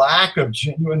his lack of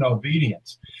genuine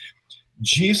obedience.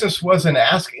 Jesus wasn't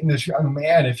asking this young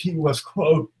man if he was,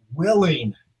 quote,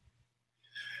 willing.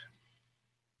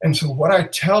 And so what I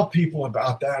tell people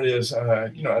about that is,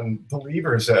 and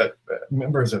believers,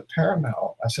 members of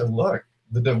Paramount, I said, look,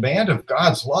 the demand of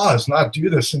God's law is not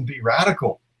do this and be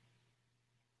radical.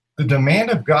 The demand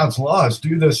of God's law is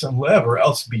do this and live or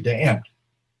else be damned.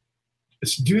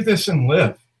 It's do this and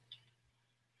live.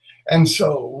 And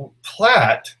so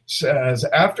Platt says,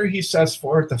 after he sets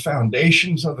forth the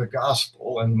foundations of the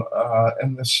gospel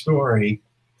and the story,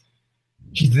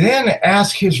 he then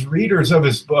asks his readers of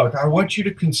his book, I want you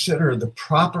to consider the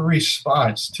proper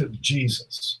response to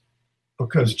Jesus,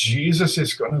 because Jesus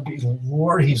is going to be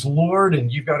Lord. He's Lord,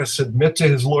 and you've got to submit to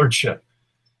his lordship.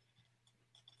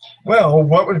 Well,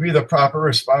 what would be the proper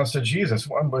response to Jesus?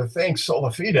 One would think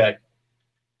sola fide,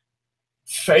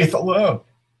 faith alone.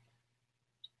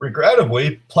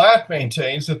 Regrettably, Platt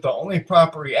maintains that the only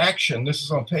proper reaction, this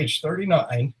is on page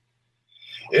 39,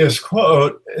 is,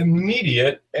 quote,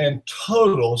 immediate and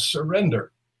total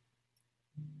surrender.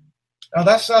 Now,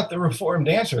 that's not the Reformed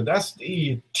answer. That's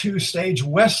the two-stage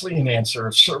Wesleyan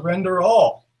answer, surrender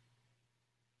all.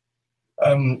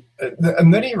 And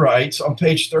then he writes on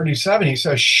page 37, he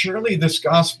says, surely this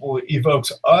gospel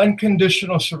evokes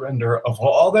unconditional surrender of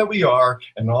all that we are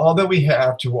and all that we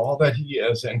have to all that he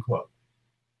is, end quote.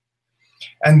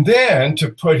 And then to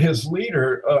put his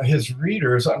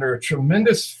readers under a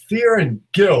tremendous fear and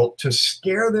guilt to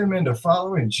scare them into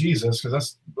following Jesus, because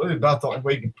that's really about the only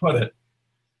way you can put it,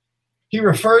 he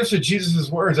refers to Jesus'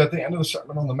 words at the end of the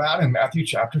Sermon on the Mount in Matthew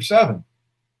chapter 7.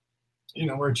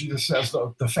 Where Jesus says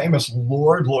the famous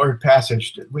Lord, Lord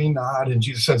passage, did we not? And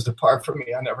Jesus says, depart from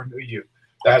me, I never knew you.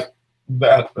 The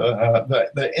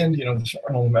ending of the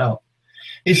Sermon on the Mount.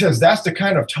 He says that's the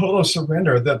kind of total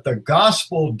surrender that the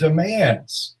gospel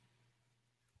demands,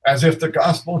 as if the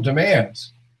gospel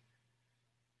demands.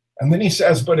 And then he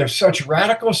says, but if such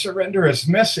radical surrender is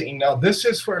missing, now this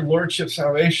is where lordship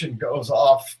salvation goes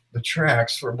off the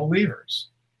tracks for believers.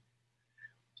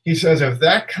 He says, if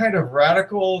that kind of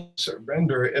radical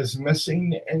surrender is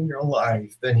missing in your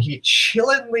life, then he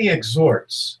chillingly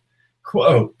exhorts,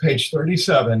 quote, page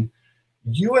 37,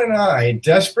 you and I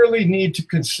desperately need to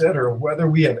consider whether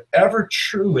we have ever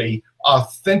truly,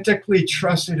 authentically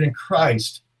trusted in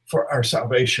Christ for our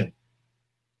salvation.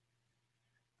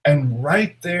 And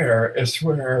right there is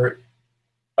where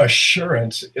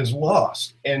assurance is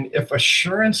lost. And if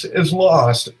assurance is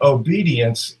lost,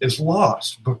 obedience is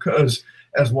lost, because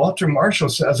as Walter Marshall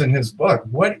says in his book,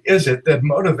 what is it that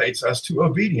motivates us to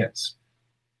obedience?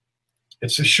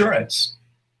 It's assurance.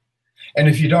 And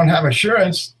if you don't have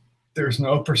assurance, there's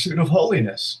no pursuit of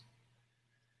holiness.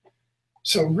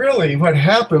 So really what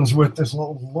happens with this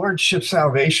lordship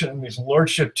salvation, these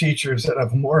lordship teachers that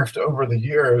have morphed over the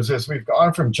years, is we've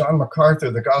gone from John MacArthur,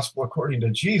 the gospel according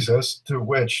to Jesus, to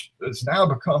which it's now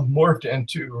become morphed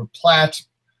into Platt's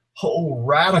whole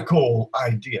radical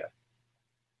idea.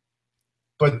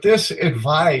 But this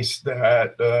advice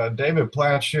that David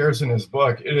Platt shares in his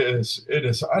book, it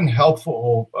is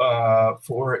unhelpful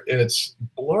for its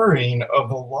blurring of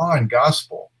the law and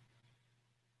gospel.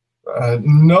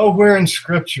 Nowhere in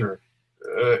Scripture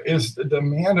is the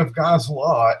demand of God's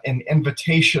law an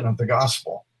invitation of the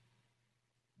gospel.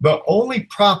 The only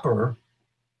proper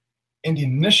and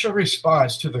initial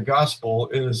response to the gospel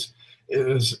is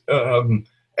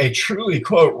a truly,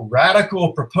 quote,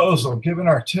 radical proposal, given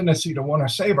our tendency to want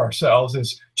to save ourselves,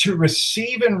 is to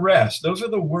receive and rest. Those are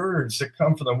the words that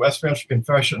come from the Westminster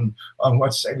Confession on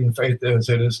what saving faith is.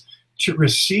 It is to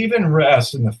receive and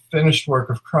rest in the finished work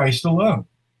of Christ alone.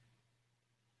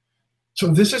 So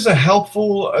this is a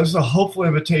hopeful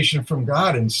invitation from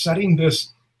God, and setting this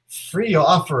free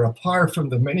offer apart from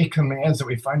the many commands that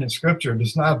we find in Scripture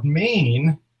does not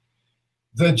mean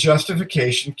that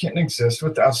justification can exist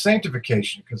without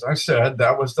sanctification, because I said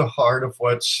that was the heart of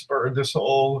what spurred this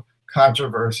whole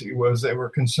controversy. Was they were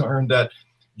concerned that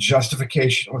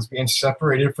justification was being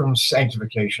separated from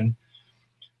sanctification.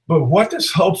 But what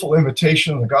this hopeful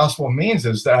invitation of the gospel means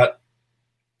is that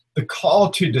the call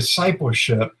to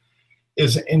discipleship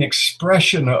is an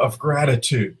expression of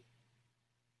gratitude.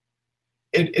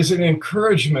 It is an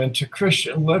encouragement to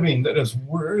Christian living that is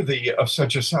worthy of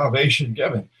such a salvation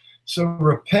given. So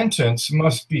repentance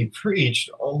must be preached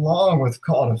along with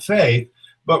call to faith,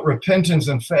 but repentance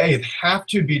and faith have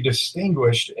to be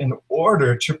distinguished in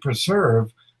order to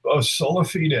preserve both sola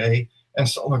fide and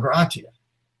sola gratia.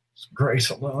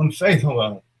 Grace alone, faith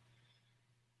alone.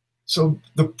 So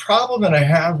the problem that I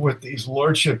have with these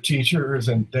lordship teachers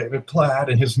and David Platt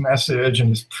and his message and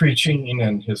his preaching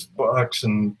and his books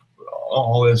and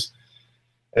all is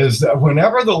that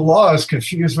whenever the law is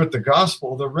confused with the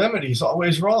gospel, the remedy is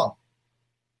always wrong.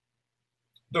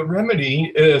 The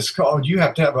remedy is called, you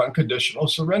have to have unconditional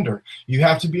surrender. You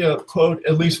have to be, quote,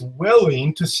 at least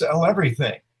willing to sell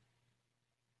everything.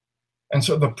 And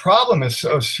so the problem is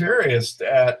so serious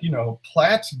that,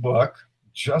 Platt's book,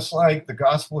 just like the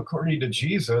Gospel According to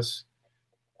Jesus,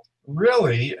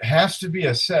 really has to be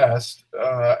assessed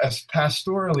as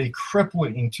pastorally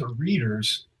crippling to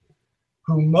readers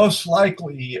who most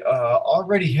likely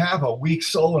already have a weak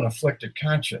soul and afflicted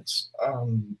conscience.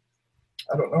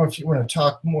 I don't know if you want to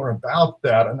talk more about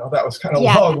that. I know that was kind of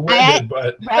long-winded,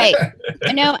 but right.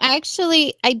 No,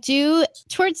 I do.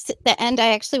 Towards the end, I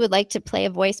actually would like to play a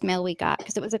voicemail we got,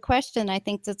 because it was a question I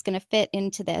think that's going to fit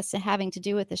into this, having to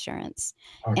do with assurance,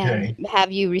 and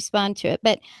have you respond to it.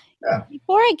 But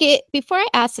before I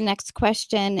ask the next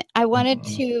question, I wanted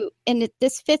to, and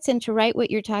this fits into right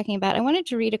what you're talking about. I wanted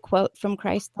to read a quote from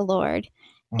Christ the Lord,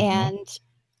 and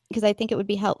because I think it would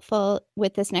be helpful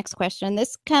with this next question.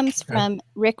 This comes from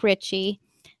Rick Ritchie,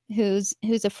 who's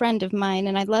a friend of mine,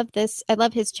 and I love this. I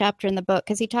love his chapter in the book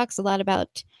because he talks a lot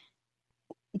about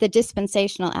the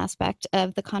dispensational aspect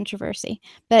of the controversy.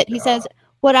 But he says,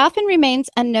 what often remains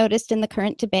unnoticed in the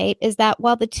current debate is that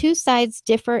while the two sides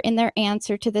differ in their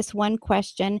answer to this one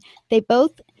question, they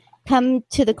both come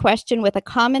to the question with a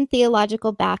common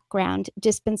theological background,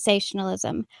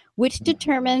 dispensationalism, which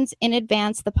determines in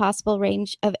advance the possible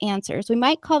range of answers. We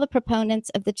might call the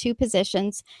proponents of the two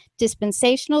positions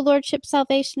dispensational lordship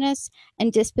salvationists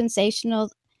and dispensational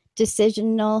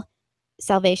decisional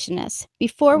salvationists.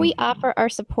 Before we offer our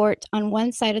support on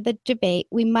one side of the debate,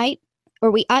 we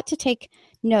ought to take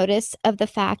notice of the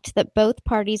fact that both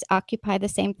parties occupy the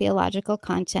same theological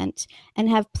content and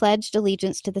have pledged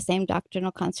allegiance to the same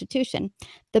doctrinal constitution.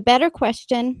 The better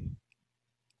question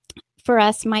for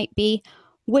us might be,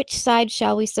 which side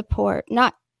shall we support?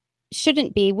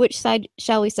 Shouldn't be which side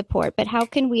shall we support, but how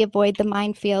can we avoid the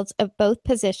minefields of both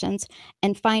positions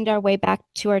and find our way back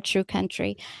to our true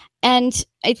country? And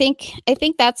I think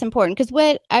that's important, because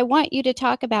what I want you to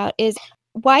talk about is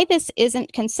why this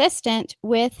isn't consistent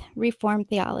with Reformed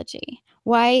theology,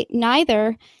 why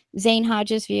neither Zane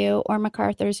Hodge's view or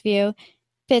MacArthur's view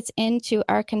fits into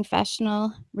our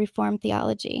confessional Reformed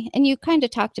theology. And you kind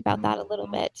of talked about that a little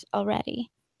bit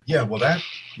already. Yeah, well,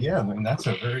 that's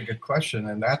a very good question,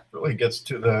 and that really gets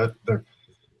to the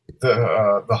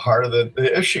heart of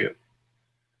the issue.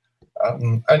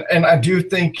 And I do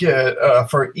think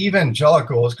for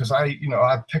evangelicals, because I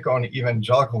pick on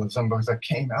evangelicalism because I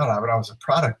came out of it, I was a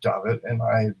product of it, and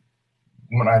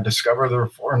when I discovered the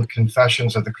Reformed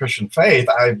confessions of the Christian faith,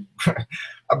 I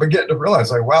began to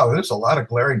realize, like, wow, there's a lot of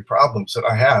glaring problems that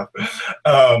I have.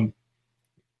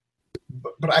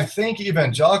 But I think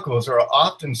evangelicals are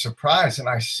often surprised, and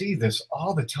I see this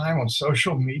all the time on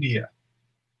social media.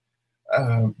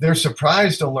 They're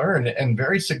surprised to learn in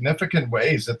very significant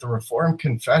ways that the Reformed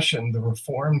confession of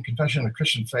the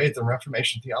Christian faith and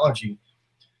Reformation theology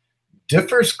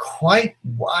differs quite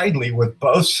widely with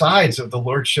both sides of the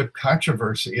lordship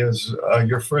controversy, as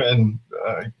your friend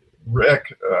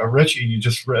Rick Ritchie you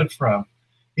just read from.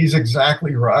 He's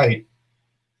exactly right.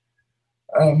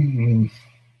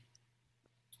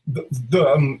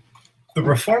 The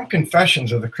Reformed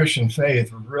confessions of the Christian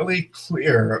faith really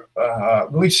steer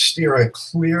a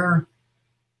clear,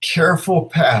 careful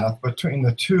path between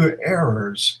the two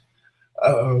errors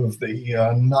of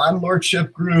the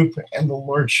non-lordship group and the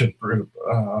lordship group.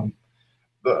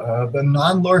 The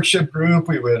non-lordship group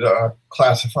we would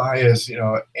classify as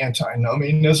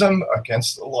antinomianism,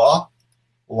 against the law,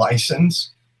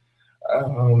 license,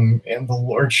 and the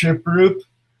lordship group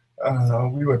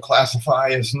we would classify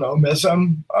as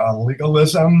nomism,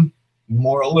 legalism,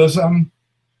 moralism.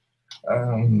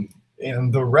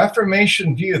 In the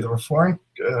Reformation view, the Reformed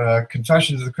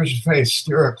confessions of the Christian faith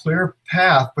steer a clear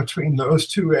path between those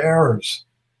two errors.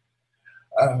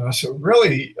 So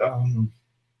really,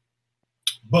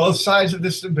 both sides of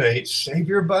this debate,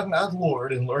 Savior but not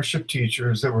Lord, and lordship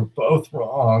teachers, they were both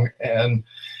wrong. And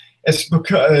it's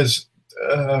because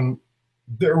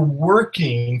they're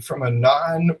working from a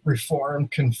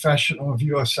non-Reformed confessional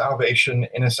view of salvation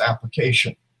in its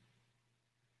application.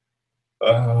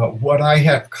 What I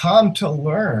have come to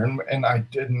learn, and I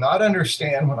did not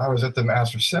understand when I was at the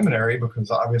Master's Seminary,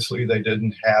 because obviously they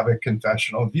didn't have a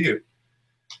confessional view,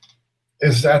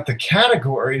 is that the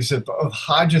categories that both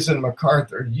Hodges and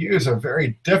MacArthur use are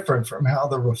very different from how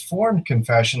the Reformed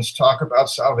confessions talk about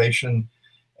salvation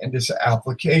and its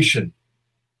application.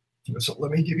 So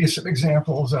let me give you some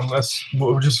examples, and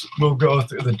we'll go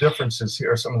through the differences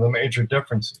here, some of the major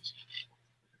differences.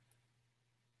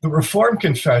 The Reformed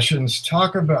confessions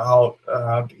talk about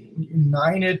being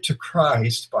united to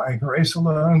Christ by grace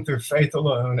alone, through faith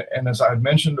alone, and as I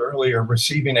mentioned earlier,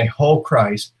 receiving a whole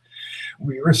Christ.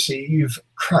 We receive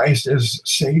Christ as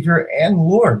Savior and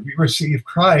Lord. We receive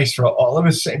Christ for all of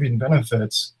his saving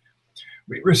benefits.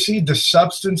 We receive the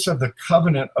substance of the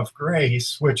covenant of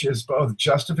grace, which is both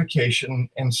justification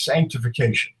and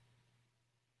sanctification.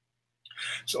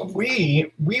 So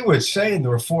we would say in the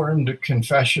Reformed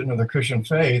confession of the Christian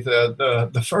faith that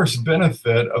the first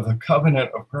benefit of the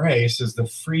covenant of grace is the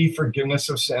free forgiveness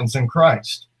of sins in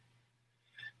Christ.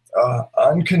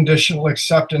 Unconditional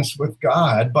acceptance with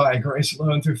God by grace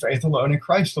alone, through faith alone, in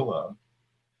Christ alone.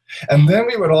 And then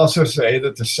we would also say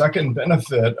that the second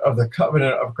benefit of the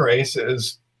covenant of grace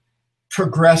is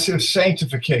progressive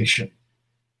sanctification.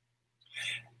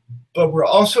 But we're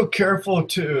also careful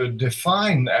to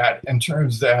define that in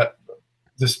terms that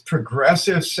this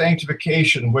progressive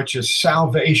sanctification, which is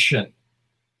salvation,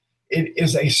 it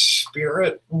is a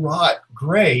spirit-wrought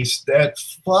grace that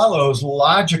follows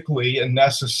logically and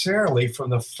necessarily from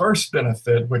the first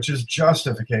benefit, which is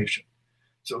justification.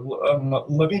 So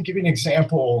let me give you an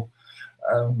example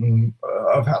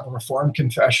of how the Reformed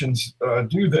confessions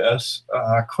do this.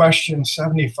 Question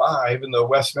 75 in the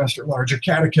Westminster Larger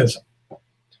Catechism.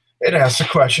 It asks the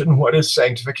question, what is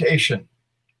sanctification?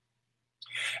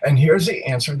 And here's the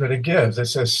answer that it gives. It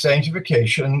says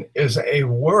sanctification is a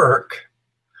work,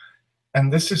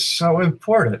 and this is so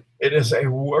important, it is a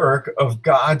work of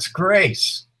God's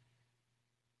grace.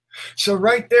 So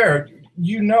right there,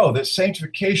 you know that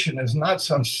sanctification is not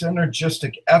some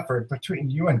synergistic effort between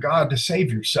you and God to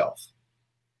save yourself.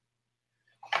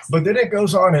 But then it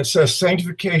goes on, it says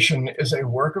sanctification is a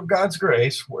work of God's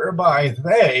grace, whereby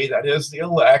they, that is the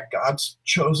elect, God's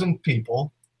chosen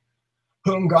people,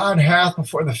 whom God hath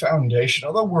before the foundation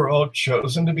of the world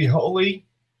chosen to be holy,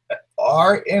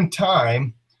 are in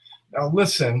time, now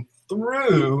listen,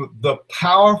 through the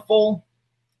powerful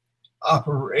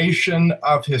operation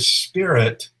of his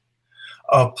Spirit,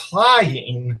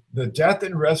 applying the death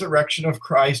and resurrection of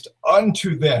Christ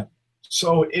unto them.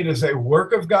 So it is a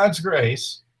work of God's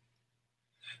grace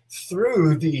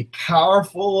through the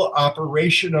powerful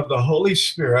operation of the Holy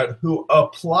Spirit, who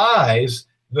applies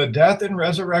the death and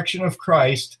resurrection of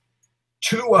Christ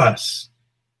to us.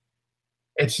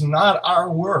 It's not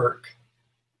our work.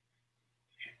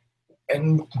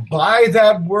 And by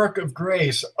that work of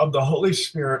grace of the Holy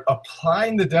Spirit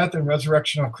applying the death and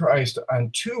resurrection of Christ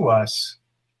unto us,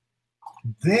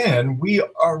 then we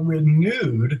are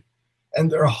renewed in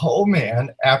their whole man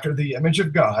after the image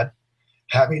of God,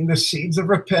 having the seeds of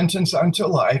repentance unto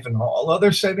life and all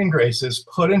other saving graces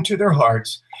put into their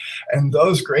hearts, and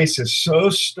those graces so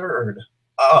stirred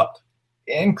up,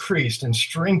 increased, and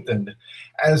strengthened,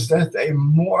 as that they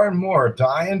more and more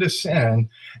die into sin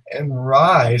and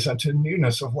rise unto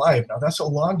newness of life. Now, that's a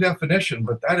long definition,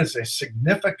 but that is a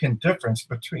significant difference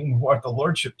between what the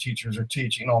Lordship teachers are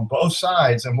teaching on both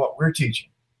sides and what we're teaching.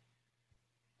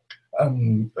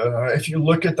 If you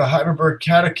look at the Heidelberg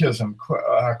Catechism,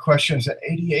 questions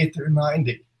 88 through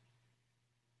 90,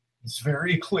 it's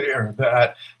very clear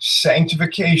that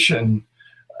sanctification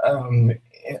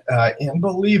in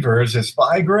believers is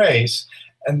by grace,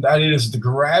 and that it is the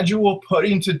gradual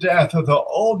putting to death of the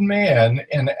old man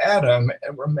in Adam,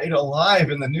 and we're made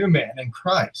alive in the new man in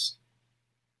Christ.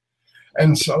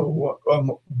 And so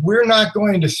we're not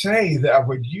going to say that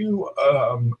when you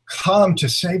come to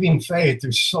saving faith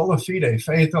through sola fide,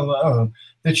 faith alone,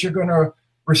 that you're going to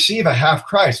receive a half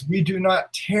Christ. We do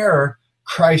not tear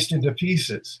Christ into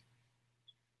pieces.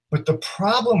 But the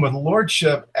problem with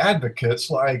Lordship advocates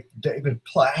like David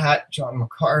Platt, John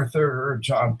MacArthur,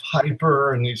 John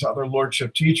Piper, and these other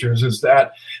Lordship teachers is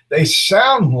that they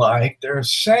sound like they're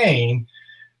saying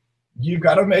you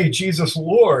got to make Jesus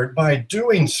Lord by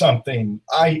doing something,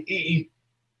 i.e.,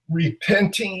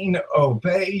 repenting,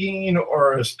 obeying,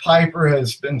 or as Piper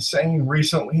has been saying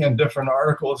recently in different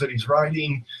articles that he's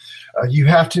writing, you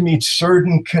have to meet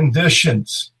certain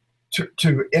conditions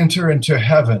to enter into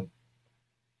heaven.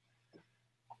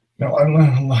 Now,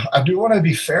 I do want to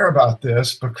be fair about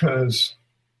this because,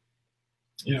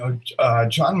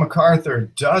 John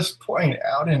MacArthur does point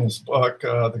out in his book,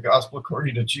 The Gospel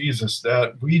According to Jesus,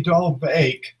 that we don't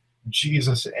make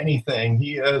Jesus anything.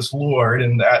 He is Lord,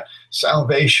 and that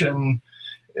salvation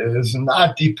is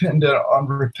not dependent on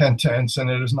repentance, and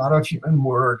it is not of human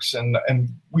works, and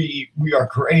we are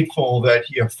grateful that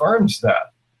he affirms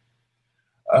that.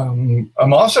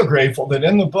 I'm also grateful that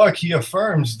in the book he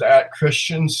affirms that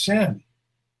Christians sin.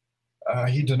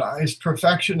 He denies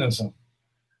perfectionism.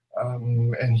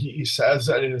 And he says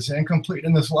that it is incomplete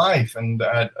in this life, and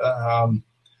that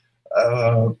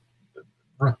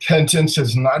repentance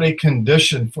is not a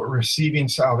condition for receiving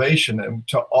salvation. And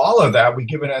to all of that, we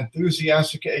give an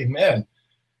enthusiastic amen.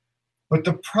 But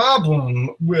the problem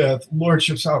with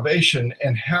Lordship Salvation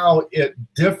and how it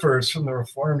differs from the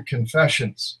Reformed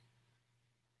confessions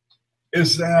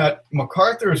is that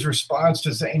MacArthur's response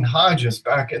to Zane Hodges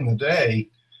back in the day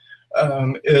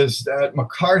is that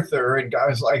MacArthur and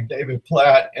guys like David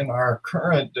Platt in our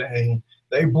current day,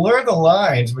 they blur the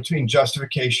lines between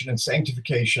justification and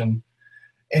sanctification,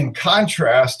 in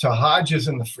contrast to Hodges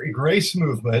and the Free Grace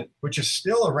movement, which is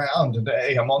still around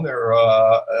today. I'm on their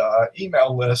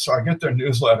email list, so I get their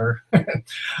newsletter.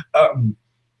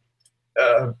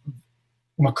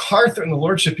 MacArthur and the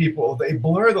Lordship people, they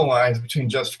blur the lines between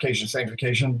justification and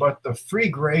sanctification, but the Free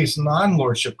Grace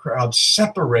non-Lordship crowd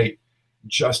separate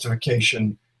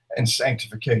justification and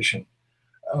sanctification.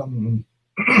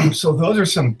 So those are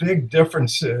some big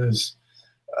differences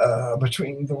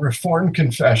between the Reformed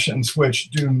confessions,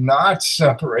 which do not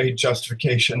separate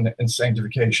justification and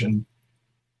sanctification,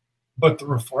 but the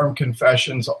Reformed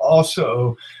confessions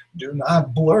also do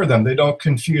not blur them. They don't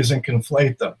confuse and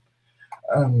conflate them.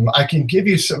 I can give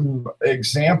you some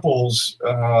examples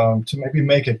to maybe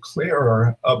make it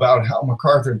clearer about how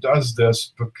MacArthur does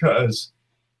this, because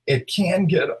it can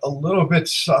get a little bit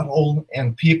subtle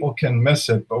and people can miss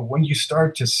it. But when you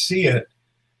start to see it,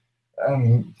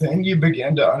 then you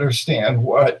begin to understand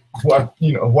what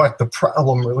the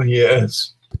problem really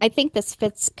is. I think this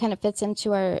kind of fits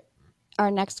into our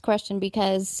next question,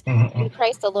 because in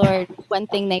Christ the Lord, one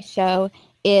thing they show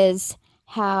is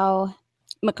how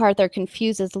MacArthur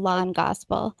confuses law and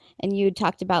gospel. And you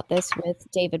talked about this with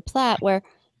David Platt, where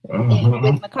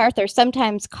with MacArthur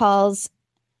sometimes calls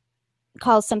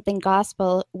something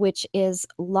gospel, which is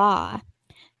law.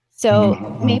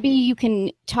 So maybe you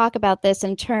can talk about this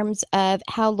in terms of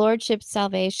how Lordship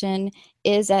salvation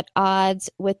is at odds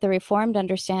with the Reformed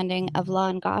understanding of law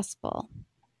and gospel.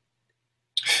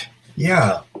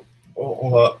 Yeah.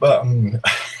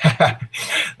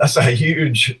 That's a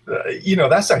huge,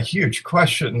 that's a huge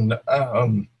question.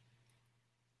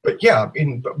 But yeah,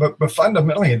 but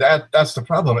fundamentally that's the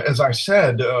problem. As I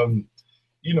said,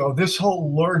 this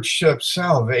whole Lordship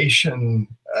salvation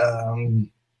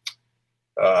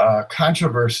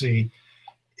controversy,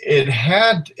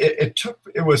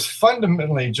 it was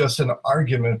fundamentally just an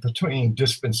argument between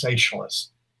dispensationalists.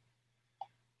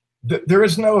 There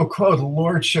is no, quote,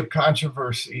 Lordship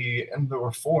controversy in the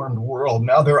Reformed world.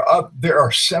 Now, there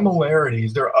are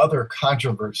similarities, there are other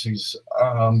controversies,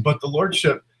 but the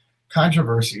Lordship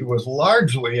controversy was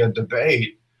largely a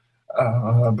debate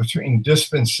between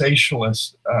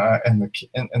dispensationalists and the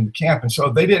camp. And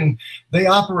so they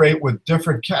operate with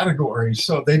different categories.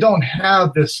 So they don't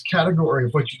have this category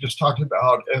of what you just talked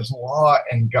about as law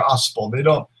and gospel. They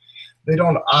don't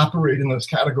operate in those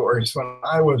categories. When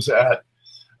I was at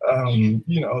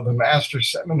the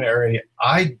Master's Seminary,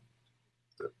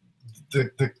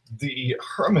 the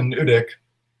hermeneutic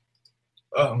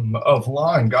of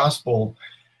law and gospel,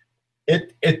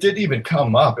 it didn't even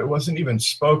come up. It wasn't even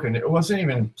spoken. It wasn't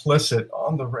even implicit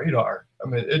on the radar. I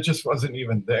mean, it just wasn't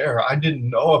even there. I didn't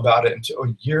know about it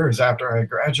until years after I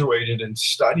graduated and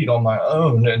studied on my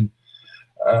own and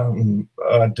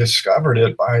discovered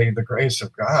it by the grace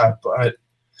of God. But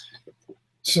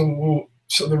so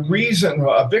the reason,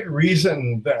 a big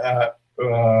reason that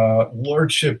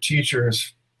Lordship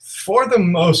teachers, for the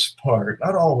most part,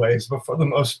 not always, but for the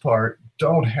most part,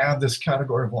 don't have this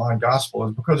category of law and gospel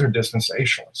is because they're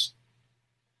dispensationalists.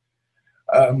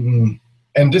 And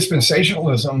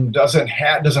dispensationalism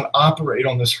doesn't operate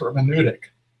on this hermeneutic.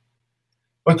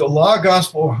 But the law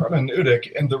gospel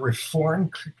hermeneutic in the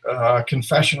Reformed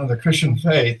confession of the Christian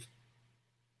faith,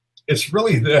 it's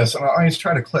really this, and I always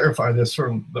try to clarify this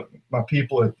for my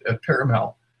people at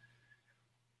Paramount.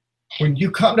 When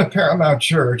you come to Paramount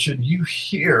Church and you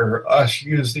hear us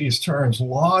use these terms,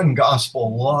 law and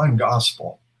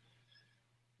gospel,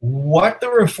 what the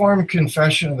Reformed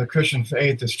confession of the Christian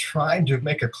faith is trying to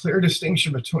make a clear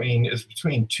distinction between is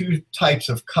between two types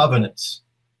of covenants.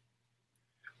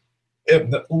 If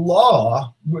the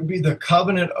law would be the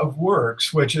covenant of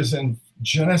works, which is in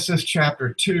Genesis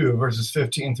chapter 2, verses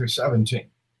 15 through 17.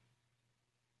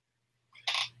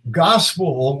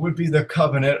 Gospel would be the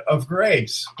covenant of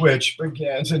grace, which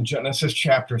begins in Genesis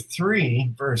chapter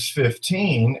 3, verse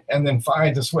 15, and then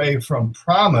finds its way from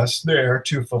promise there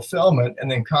to fulfillment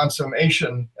and then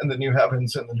consummation in the new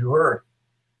heavens and the new earth.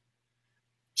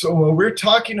 So when we're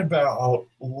talking about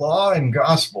law and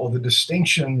gospel, the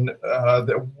distinction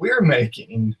that we're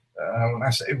making when I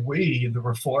say we, the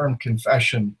Reformed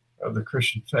confession of the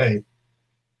Christian faith,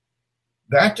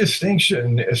 that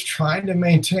distinction is trying to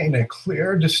maintain a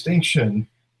clear distinction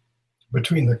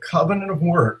between the covenant of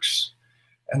works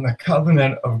and the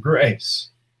covenant of grace.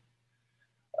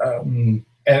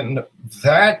 And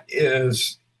that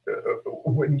is,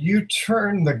 when you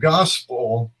turn the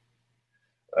gospel,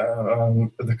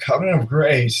 the covenant of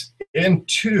grace,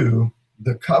 into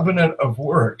the covenant of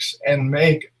works and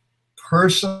make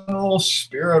personal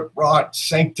spirit-wrought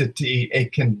sanctity a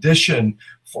condition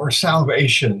for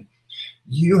salvation,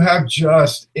 you have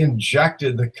just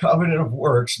injected the covenant of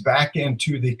works back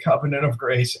into the covenant of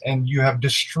grace, and you have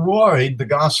destroyed the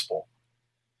gospel.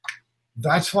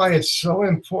 That's why it's so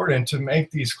important to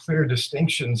make these clear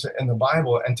distinctions in the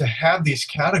Bible and to have these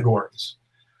categories.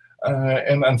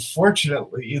 And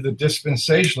unfortunately, the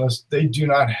dispensationalists, they do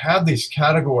not have these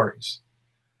categories.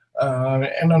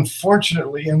 And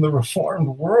unfortunately, in the Reformed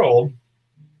world,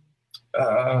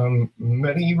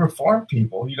 many Reformed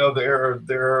people,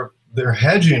 they're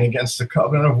hedging against the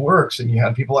covenant of works. And you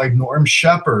have people like Norm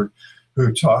Shepherd,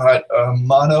 who taught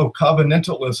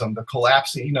mono-covenantalism, the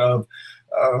collapsing of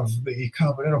the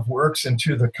covenant of works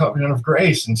into the covenant of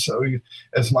grace. And so,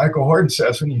 as Michael Horton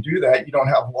says, when you do that, you don't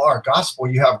have law or gospel,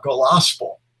 you have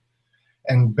gospel.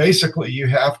 And basically, you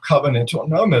have covenantal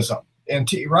nomism.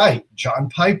 N.T. Wright, John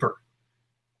Piper.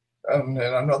 And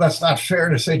I know that's not fair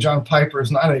to say John Piper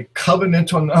is not a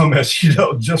covenantal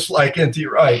nomist, just like N.T.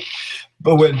 Wright.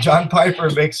 But when John Piper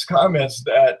makes comments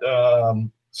that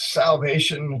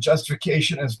salvation,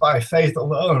 justification is by faith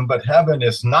alone, but heaven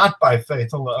is not by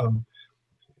faith alone,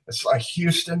 it's like,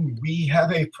 Houston, we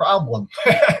have a problem.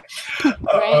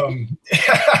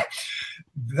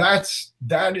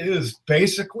 That is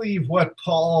basically what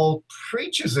Paul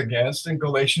preaches against in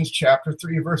Galatians chapter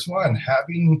 3, verse 1.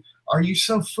 Are you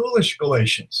so foolish,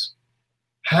 Galatians?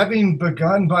 Having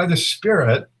begun by the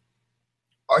Spirit,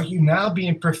 are you now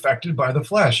being perfected by the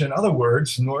flesh? In other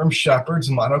words, Norm Shepherd's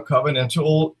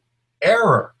monocovenantal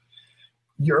error.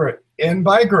 You're in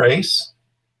by grace,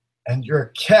 and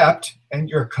you're kept and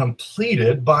you're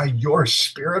completed by your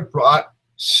spirit-brought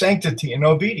sanctity and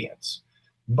obedience,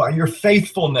 by your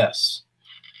faithfulness.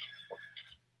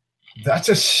 That's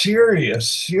a serious,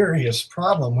 serious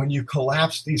problem when you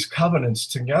collapse these covenants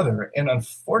together. And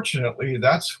unfortunately,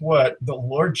 that's what the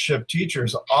Lordship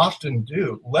teachers often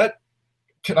do.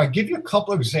 Can I give you a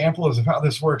couple of examples of how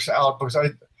this works out? Because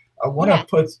I want to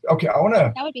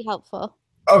that would be helpful.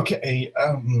 Okay.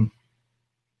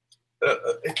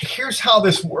 Here's how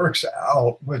this works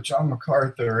out with John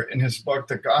MacArthur in his book,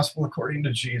 The Gospel According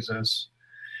to Jesus.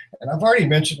 And I've already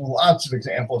mentioned lots of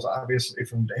examples, obviously,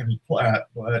 from David Platt.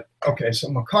 But, okay, so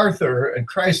MacArthur and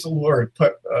Christ the Lord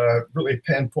really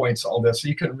pinpoints all this. So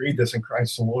you can read this in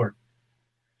Christ the Lord.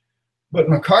 But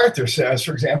MacArthur says,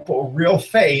 for example, real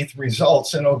faith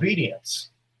results in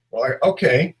obedience. Well,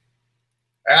 okay,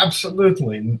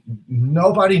 absolutely.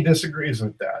 Nobody disagrees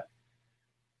with that.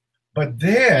 But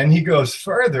then he goes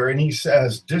further and he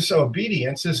says,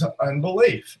 disobedience is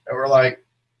unbelief. And we're like,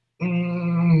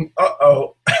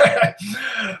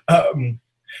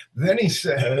 then he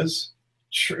says,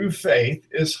 true faith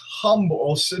is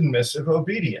humble, submissive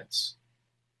obedience.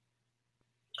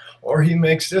 Or he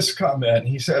makes this comment.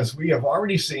 He says, we have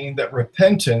already seen that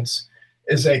repentance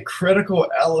is a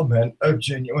critical element of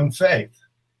genuine faith.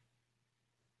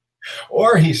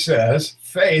 Or he says,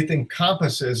 faith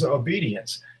encompasses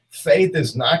obedience. Faith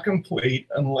is not complete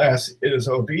unless it is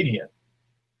obedient.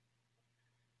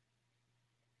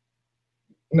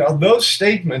 Now, those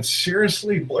statements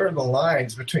seriously blur the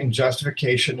lines between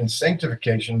justification and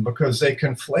sanctification because they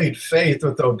conflate faith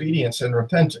with obedience and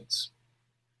repentance.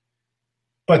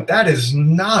 But that is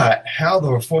not how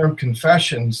the Reformed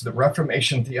confessions, the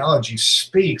Reformation theology,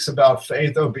 speaks about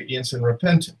faith, obedience, and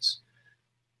repentance.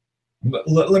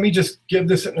 Let me just give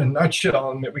this in a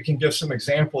nutshell, and we can give some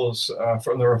examples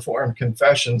from the Reformed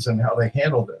confessions and how they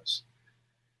handle this.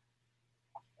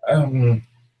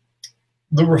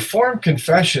 The Reformed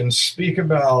confessions speak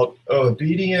about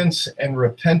obedience and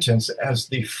repentance as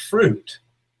the fruit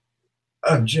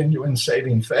of genuine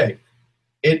saving faith.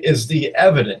 It is the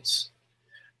evidence.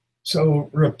 So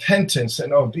repentance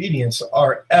and obedience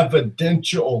are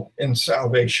evidential in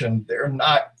salvation. They're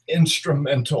not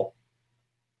instrumental.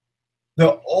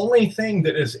 The only thing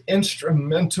that is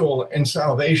instrumental in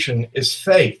salvation is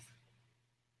faith.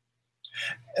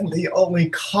 And the only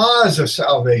cause of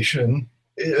salvation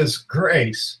is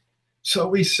grace. So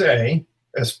we say,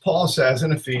 as Paul says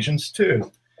in Ephesians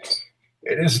 2,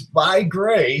 it is by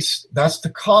grace, that's the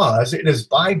cause, it is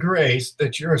by grace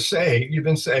that you're saved, you've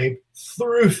been saved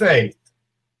through faith,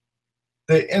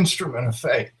 the instrument of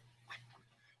faith.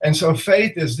 And so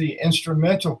faith is the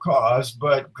instrumental cause,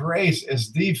 but grace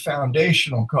is the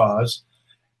foundational cause.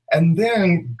 And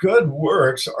then good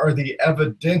works are the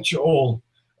evidential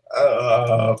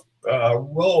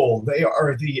role. They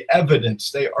are the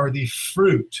evidence. They are the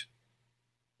fruit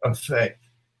of faith.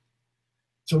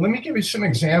 So let me give you some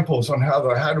examples on how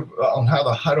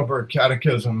the Heidelberg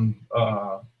Catechism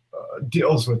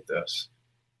deals with this.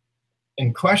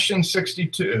 In question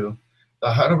 62,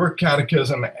 the Heidelberg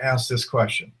Catechism asks this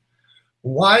question: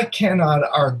 why cannot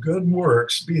our good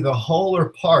works be the whole or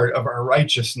part of our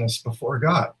righteousness before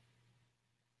God?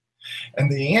 And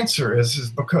the answer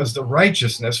is because the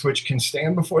righteousness which can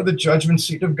stand before the judgment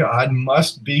seat of God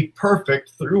must be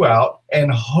perfect throughout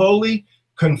and wholly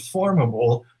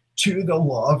conformable to the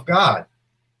law of God.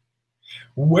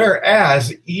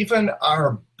 Whereas even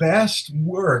our best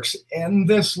works in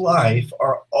this life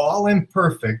are all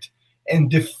imperfect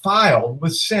and defiled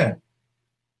with sin.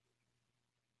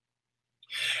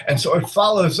 And so it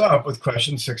follows up with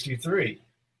question 63.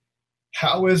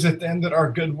 How is it then that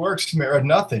our good works merit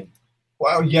nothing,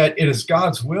 while yet it is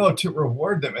God's will to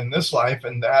reward them in this life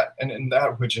and in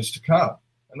that which is to come?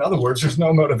 In other words, there's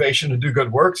no motivation to do good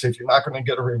works if you're not going to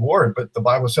get a reward, but the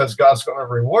Bible says God's going to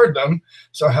reward them.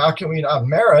 So how can we not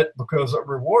merit? Because of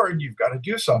reward, you've got to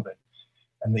do something.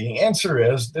 And the answer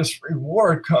is this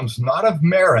reward comes not of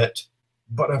merit,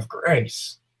 but of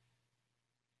grace.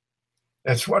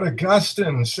 That's what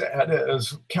Augustine said,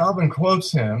 as Calvin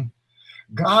quotes him: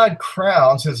 God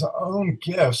crowns his own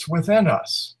gifts within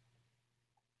us.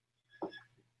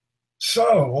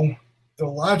 So the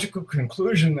logical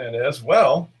conclusion then is,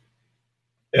 well,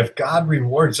 if God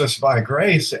rewards us by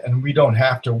grace and we don't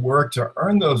have to work to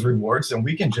earn those rewards, then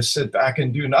we can just sit back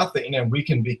and do nothing, and we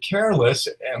can be careless,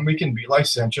 and we can be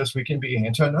licentious, we can be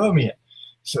antinomian.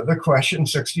 So the question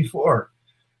 64,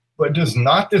 but does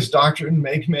not this doctrine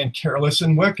make men careless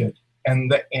and wicked?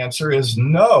 And the answer is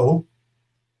no.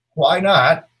 Why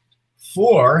not?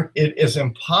 For it is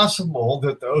impossible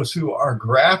that those who are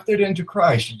grafted into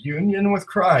Christ, union with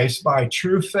Christ by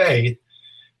true faith,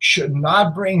 should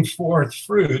not bring forth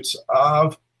fruits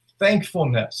of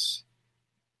thankfulness.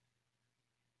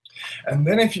 And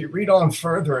then if you read on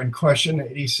further in question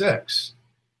 86,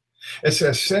 it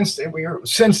says, since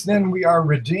then we are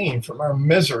redeemed from our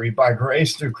misery by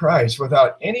grace through Christ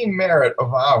without any merit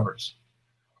of ours.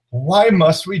 Why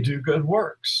must we do good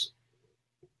works?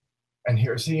 And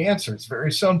here's the answer. It's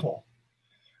very simple.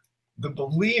 The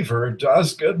believer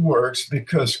does good works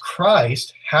because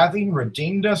Christ, having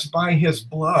redeemed us by his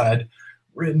blood,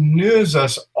 renews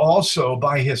us also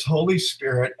by his Holy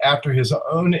Spirit after his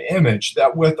own image,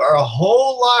 that with our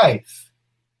whole life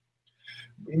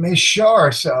we may show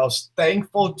ourselves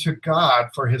thankful to God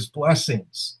for his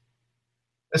blessings.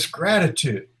 That's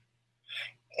gratitude.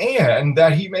 And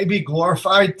that he may be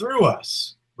glorified through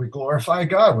us. We glorify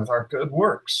God with our good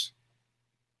works.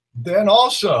 Then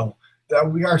also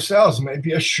that we ourselves may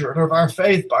be assured of our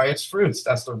faith by its fruits.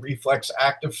 That's the reflex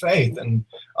act of faith. And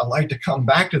I'd like to come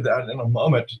back to that in a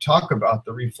moment to talk about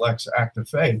the reflex act of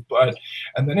faith.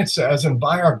 And then it says, and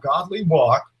by our godly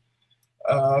walk,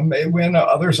 may win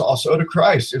others also to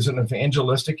Christ. Is an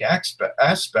evangelistic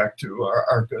aspect to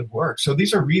our good works. So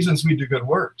these are reasons we do good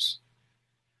works.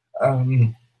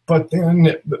 But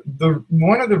then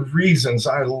one of the reasons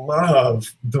I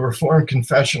love the Reformed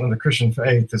Confession of the Christian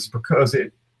Faith is because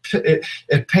it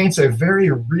paints a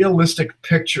very realistic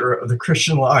picture of the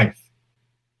Christian life.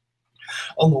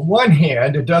 On the one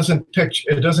hand, it doesn't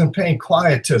paint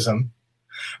quietism.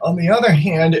 On the other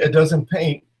hand, it doesn't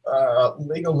paint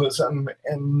legalism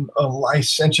and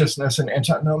licentiousness and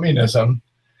antinomianism.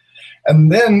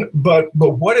 And then, but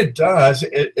what it does,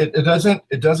 it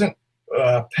doesn't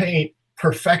paint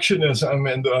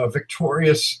perfectionism and the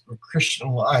victorious Christian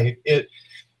life.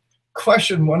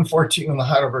 Question 114 in the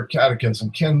Heidelberg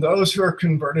Catechism: can those who are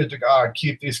converted to God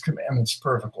keep these commandments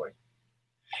perfectly?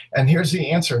 And here's the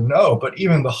answer: no, but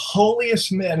even the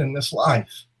holiest men in this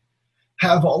life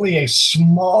have only a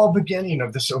small beginning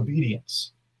of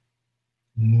disobedience.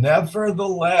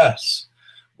 Nevertheless,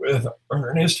 with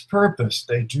earnest purpose,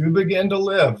 they do begin to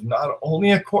live, not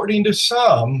only according to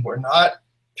some. We're not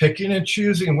picking and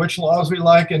choosing which laws we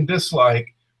like and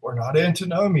dislike. We're not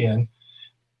antinomian.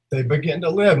 They begin to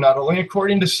live not only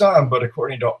according to some, but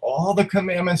according to all the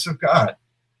commandments of God.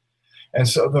 And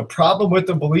so the problem with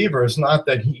the believer is not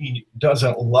that he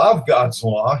doesn't love God's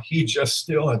law. He just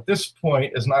still at this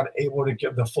point is not able to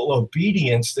give the full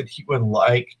obedience that he would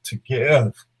like to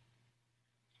give.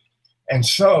 And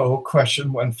so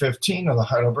question 115 of the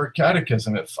Heidelberg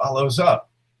Catechism, it follows up.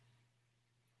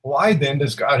 Why then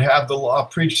does God have the law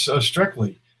preached so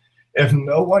strictly? if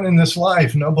no one in this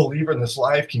life, no believer in this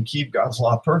life can keep God's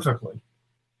law perfectly?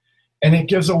 And it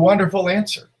gives a wonderful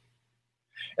answer.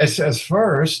 It says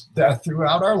first that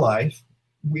throughout our life,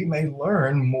 we may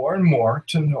learn more and more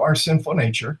to know our sinful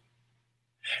nature,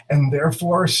 and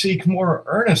therefore seek more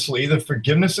earnestly the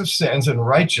forgiveness of sins and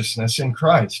righteousness in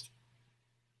Christ.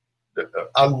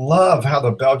 I love how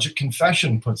the Belgic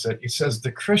Confession puts it. It says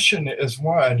the Christian is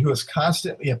one who is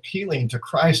constantly appealing to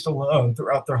Christ alone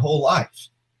throughout their whole life.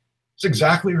 It's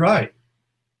exactly right.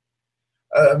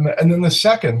 And then the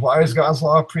second, why is God's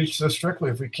law preached so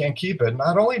strictly if we can't keep it?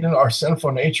 Not only to our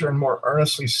sinful nature and more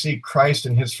earnestly seek Christ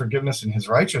and his forgiveness and his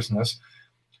righteousness,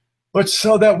 but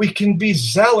so that we can be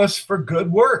zealous for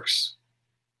good works.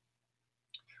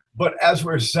 But as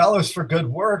we're zealous for good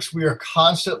works, we are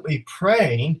constantly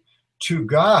praying to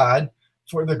God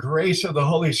for the grace of the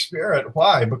Holy Spirit.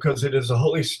 Why? Because it is the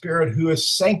Holy Spirit who is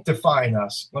sanctifying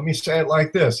us. Let me say it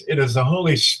like this. It is the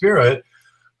Holy Spirit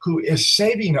who is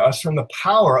saving us from the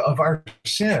power of our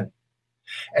sin,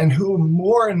 and who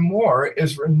more and more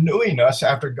is renewing us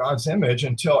after God's image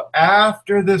until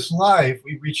after this life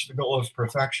we reach the goal of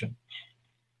perfection.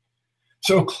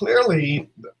 So clearly,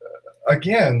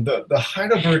 again, the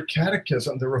Heidelberg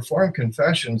Catechism, the Reformed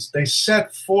Confessions, they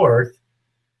set forth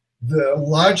the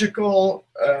logical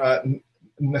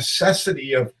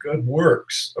necessity of good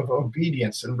works, of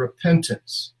obedience and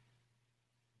repentance,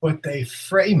 but they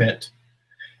frame it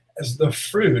as the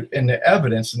fruit and the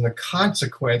evidence and the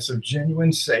consequence of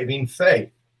genuine saving faith.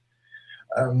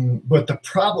 But the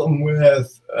problem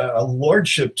with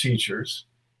lordship teachers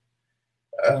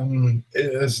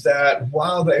is that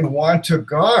while they want to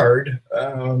guard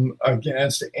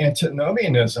against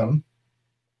antinomianism,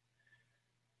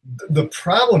 the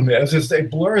problem is they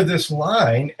blur this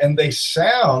line and they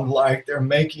sound like they're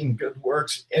making good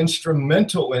works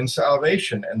instrumental in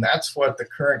salvation. And that's what the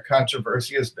current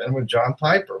controversy has been with John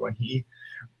Piper when he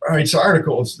writes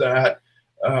articles that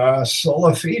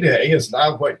sola fide is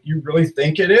not what you really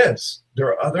think it is. There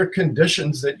are other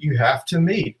conditions that you have to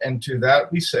meet. And to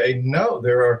that we say, no,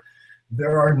 there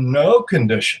are no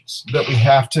conditions that we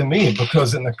have to meet,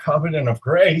 because in the covenant of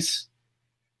grace,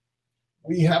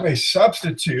 we have a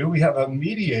substitute, we have a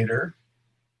mediator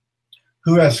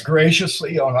who has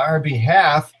graciously on our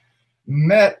behalf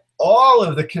met all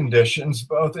of the conditions,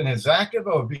 both in his active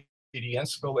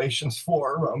obedience, Galatians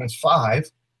 4, Romans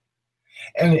 5,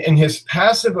 and in his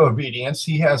passive obedience,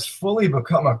 he has fully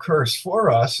become a curse for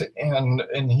us,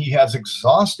 and he has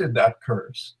exhausted that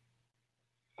curse.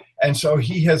 And so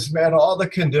he has met all the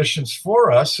conditions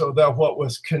for us, so that what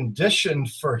was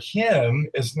conditioned for him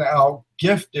is now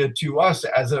gifted to us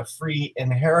as a free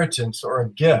inheritance or a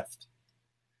gift.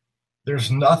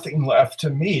 There's nothing left to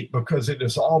meet because it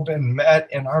has all been met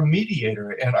in our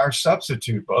mediator and our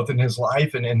substitute, both in his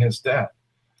life and in his death.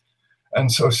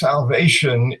 And so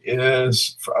salvation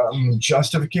is from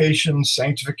justification,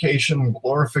 sanctification,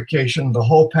 glorification. The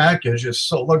whole package is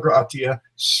sola gratia,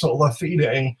 sola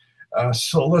fide,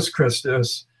 solus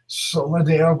Christus, sola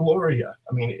Deo Gloria.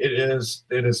 I mean, it is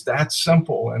that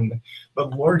simple. And the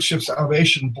Lordship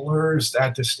salvation blurs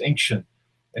that distinction,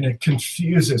 and it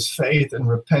confuses faith and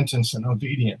repentance and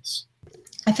obedience.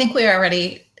 I think we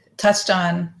already touched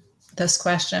on this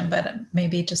question, but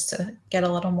maybe just to get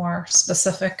a little more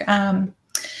specific.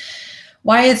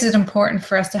 Why is it important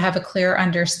for us to have a clear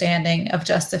understanding of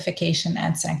justification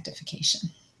and sanctification?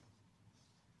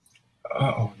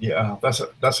 Oh, yeah, that's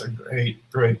a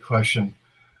great question.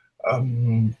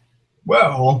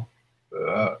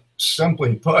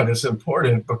 Simply put, it's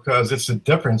important because it's the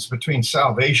difference between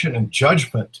salvation and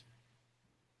judgment.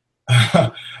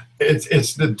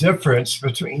 It's the difference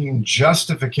between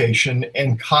justification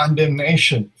and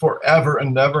condemnation forever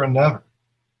and never and never.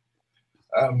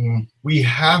 We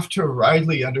have to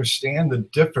rightly understand the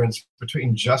difference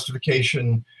between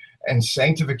justification and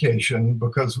sanctification,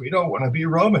 because we don't want to be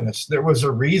Romanists. There was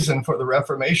a reason for the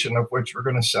Reformation, of which we're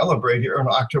going to celebrate here on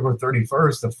October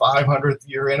 31st, the 500th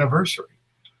year anniversary.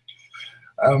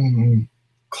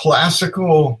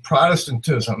 Classical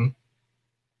Protestantism,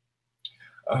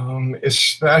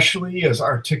 especially as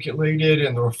articulated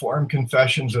in the Reformed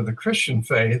confessions of the Christian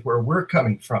faith, where we're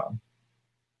coming from,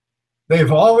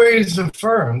 they've always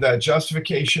affirmed that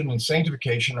justification and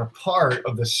sanctification are part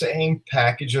of the same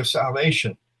package of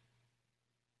salvation.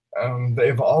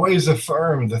 They've always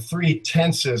affirmed the three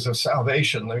tenses of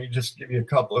salvation. Let me just give you a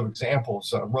couple of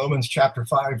examples. Romans chapter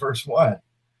 5, verse 1.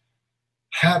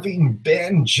 Having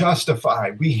been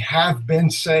justified, we have been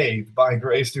saved by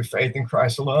grace through faith in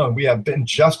Christ alone. We have been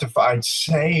justified,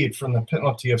 saved from the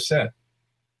penalty of sin.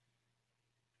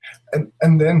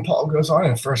 And then Paul goes on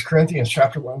in 1 Corinthians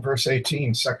chapter 1, verse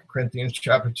 18, 2 Corinthians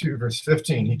chapter 2, verse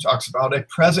 15. He talks about a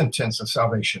present tense of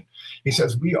salvation. He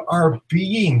says, we are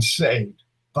being saved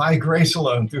by grace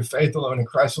alone, through faith alone, in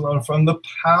Christ alone, from the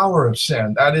power of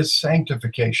sin. That is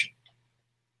sanctification.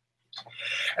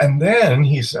 And then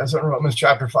he says in Romans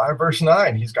chapter 5, verse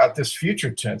 9, he's got this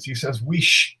future tense. He says, we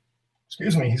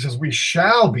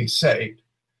shall be saved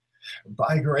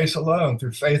by grace alone,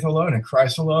 through faith alone, in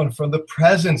Christ alone, from the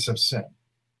presence of sin.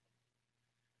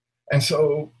 And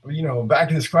so, back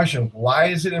to this question, why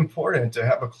is it important to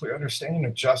have a clear understanding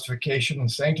of justification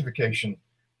and sanctification?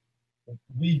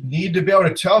 We need to be able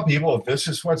to tell people this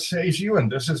is what saves you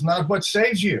and this is not what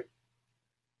saves you.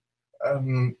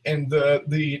 And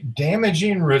the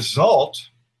damaging result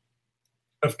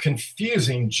of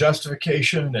confusing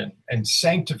justification and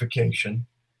sanctification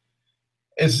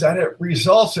is that it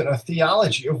results in a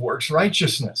theology of works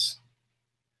righteousness.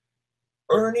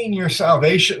 Earning your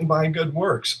salvation by good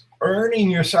works,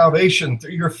 earning your salvation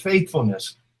through your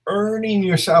faithfulness, earning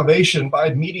your salvation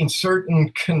by meeting certain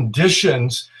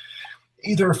conditions,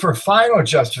 either for final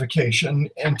justification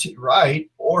and right,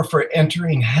 or for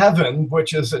entering heaven,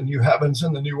 which is the new heavens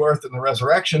and the new earth and the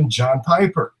resurrection, John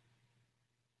Piper.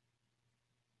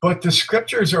 But the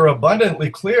scriptures are abundantly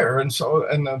clear, and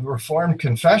the Reformed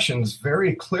confessions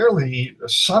very clearly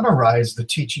summarize the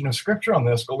teaching of Scripture on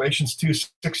this, Galatians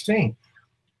 2:16.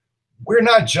 We're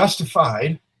not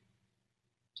justified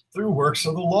through works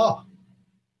of the law.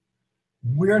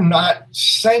 We're not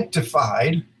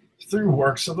sanctified through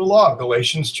works of the law,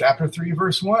 Galatians chapter 3,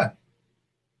 verse 1.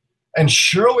 And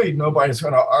surely nobody's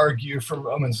going to argue from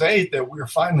Romans 8 that we're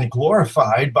finally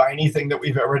glorified by anything that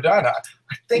we've ever done.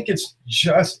 I think it's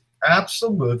just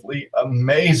absolutely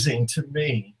amazing to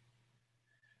me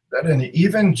that an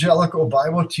evangelical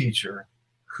Bible teacher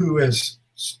who is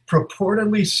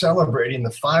purportedly celebrating the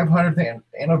 500th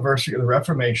anniversary of the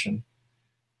Reformation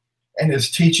and is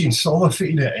teaching sola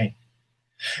fide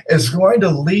is going to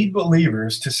lead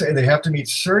believers to say they have to meet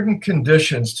certain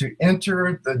conditions to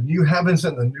enter the new heavens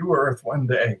and the new earth one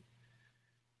day.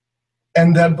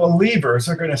 And then believers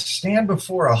are going to stand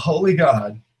before a holy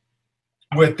God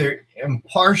with their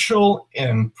impartial,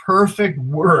 imperfect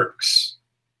works,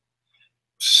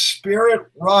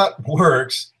 spirit-wrought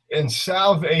works in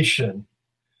salvation,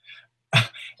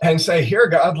 and say, here,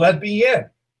 God, let me in.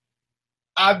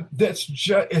 It's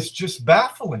just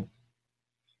baffling.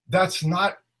 That's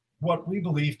not what we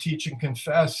believe, teach, and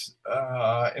confess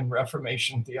in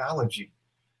Reformation theology.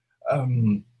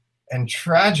 And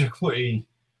tragically,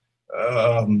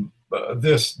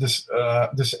 this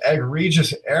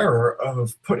egregious error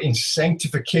of putting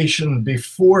sanctification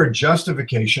before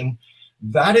justification,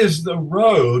 that is the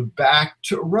road back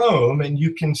to Rome, and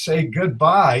you can say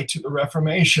goodbye to the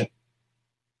Reformation.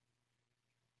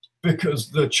 Because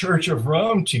the Church of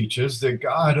Rome teaches that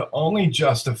God only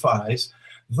justifies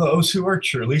those who are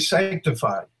truly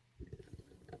sanctified.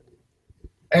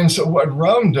 And so what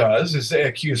Rome does is they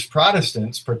accuse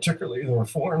Protestants, particularly the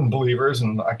Reformed believers,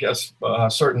 and I guess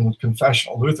certain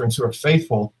confessional Lutherans who are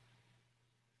faithful,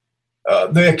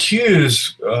 they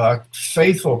accuse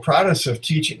faithful Protestants of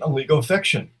teaching a legal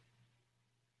fiction.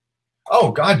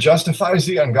 Oh, God justifies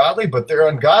the ungodly, but they're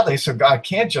ungodly, so God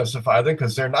can't justify them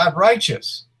because they're not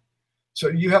righteous. So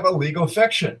you have a legal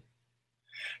fiction.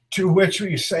 To which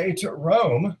we say to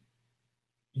Rome,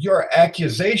 your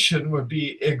accusation would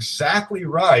be exactly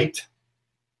right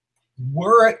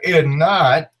were it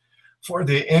not for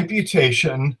the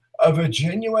imputation of a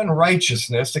genuine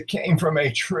righteousness that came from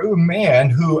a true man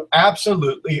who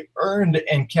absolutely earned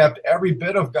and kept every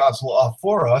bit of God's law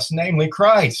for us, namely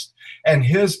Christ, and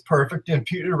his perfect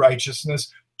imputed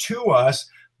righteousness to us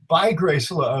by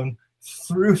grace alone,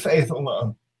 through faith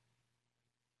alone.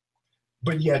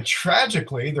 But yet,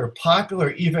 tragically, there are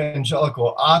popular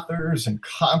evangelical authors and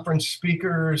conference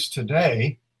speakers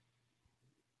today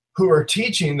who are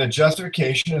teaching that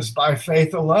justification is by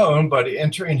faith alone, but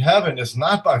entering heaven is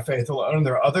not by faith alone.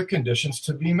 There are other conditions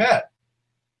to be met.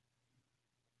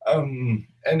 And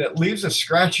it leaves us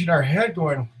scratching our head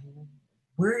going,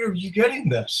 where are you getting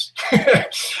this?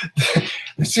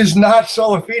 This is not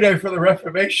sola fide for the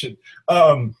Reformation.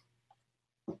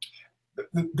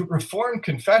 The Reformed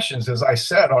confessions, as I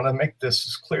said, I want to make this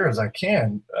as clear as I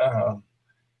can,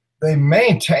 they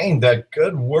maintain that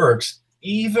good works,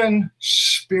 even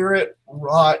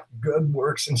spirit-wrought good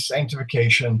works in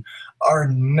sanctification, are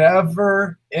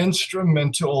never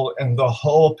instrumental in the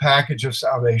whole package of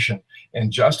salvation. In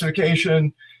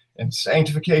justification, in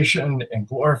sanctification, in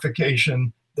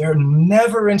glorification, they're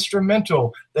never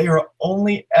instrumental. They are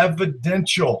only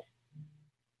evidential.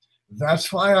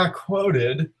 That's why I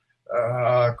quoted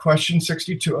Question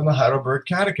 62 in the Heidelberg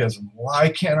Catechism. Why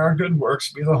can't our good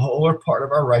works be the whole or part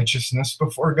of our righteousness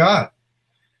before God?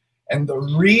 And the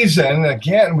reason,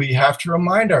 again, we have to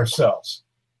remind ourselves,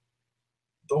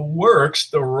 the works,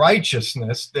 the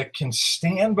righteousness that can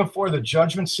stand before the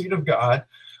judgment seat of God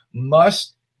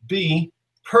must be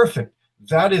perfect.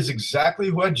 That is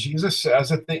exactly what Jesus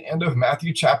says at the end of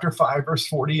Matthew chapter 5, verse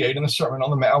 48 in the Sermon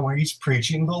on the Mount, where he's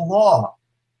preaching the law.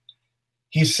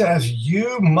 He says,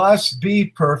 you must be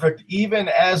perfect, even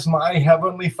as my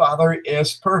heavenly Father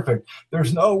is perfect.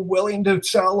 There's no willing to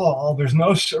sell all. There's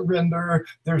no surrender.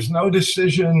 There's no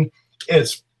decision.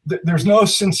 There's no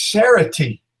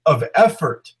sincerity of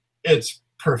effort. It's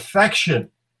perfection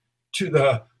to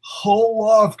the whole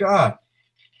law of God.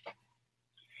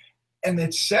 And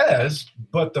it says,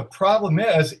 but the problem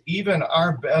is, even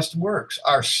our best works,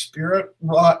 our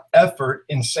spirit-wrought effort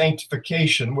in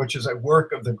sanctification, which is a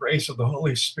work of the grace of the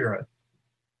Holy Spirit,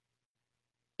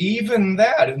 even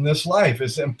that in this life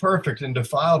is imperfect and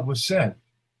defiled with sin.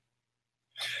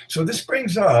 So this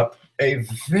brings up a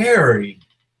very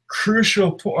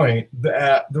crucial point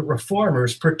that the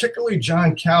reformers, particularly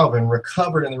John Calvin,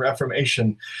 recovered in the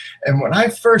Reformation. And when I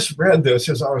first read this,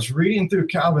 as I was reading through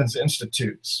Calvin's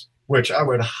Institutes, which I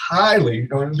would highly,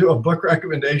 do a book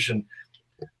recommendation,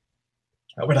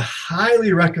 I would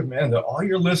highly recommend that all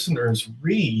your listeners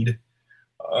read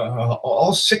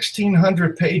all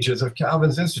 1,600 pages of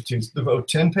Calvin's Institutes. Devote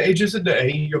 10 pages a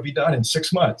day, you'll be done in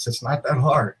 6 months. It's not that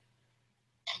hard.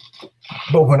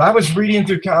 But when I was reading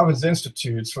through Calvin's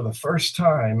Institutes for the first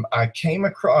time, I came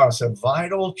across a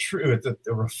vital truth that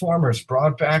the reformers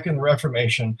brought back in the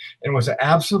Reformation, and was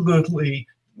absolutely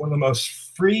one of the most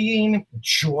freeing,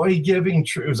 joy-giving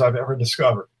truths I've ever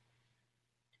discovered.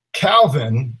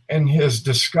 Calvin, in his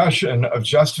discussion of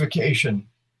justification,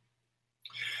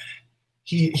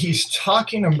 he's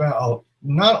talking about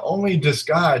not only does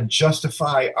God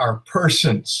justify our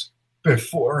persons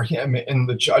before him in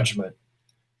the judgment,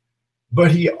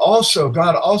 but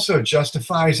God also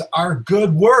justifies our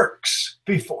good works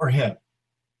before him.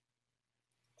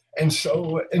 And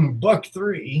so in book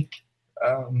 3,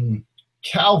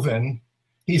 Calvin,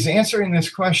 he's answering this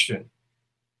question.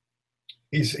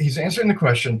 He's answering the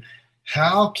question,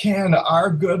 how can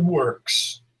our good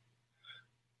works,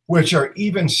 which are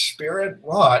even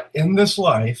spirit-wrought in this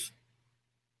life,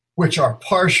 which are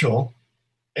partial,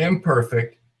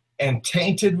 imperfect, and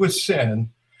tainted with sin,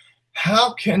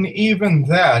 how can even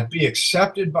that be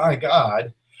accepted by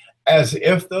God as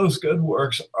if those good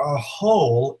works are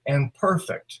whole and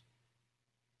perfect?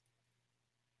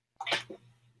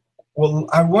 Well,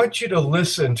 I want you to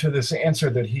listen to this answer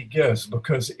that he gives,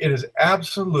 because it is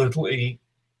absolutely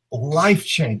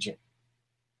life-changing.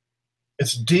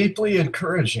 It's deeply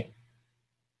encouraging,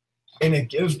 and it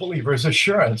gives believers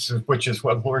assurance, which is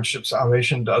what Lordship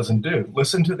Salvation doesn't do.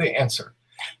 Listen to the answer.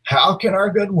 How can our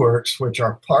good works, which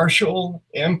are partial,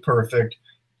 imperfect,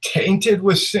 tainted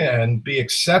with sin, be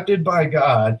accepted by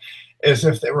God as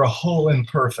if they were whole and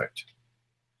perfect?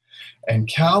 And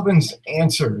Calvin's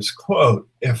answer is, quote,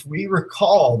 if we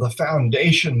recall the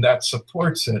foundation that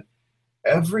supports it,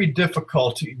 every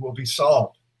difficulty will be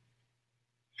solved.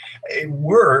 A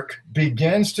work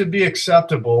begins to be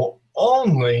acceptable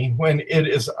only when it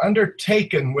is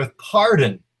undertaken with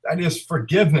pardon, that is,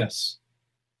 forgiveness.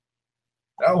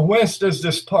 Now, whence does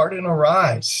this pardon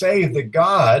arise? Save that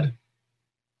God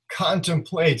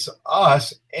contemplates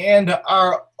us and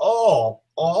all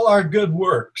our good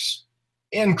works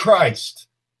in Christ.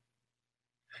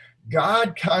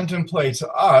 God contemplates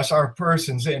us, our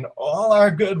persons, in all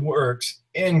our good works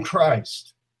in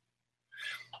Christ.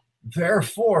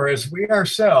 Therefore, as we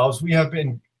ourselves, we have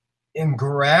been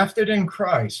engrafted in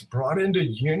Christ, brought into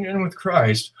union with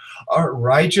Christ, are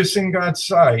righteous in God's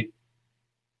sight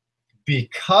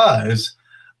because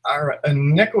our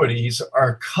iniquities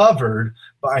are covered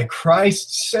by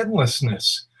Christ's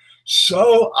sinlessness.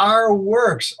 So our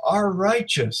works are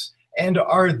righteous and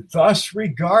are thus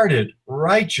regarded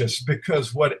righteous,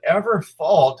 because whatever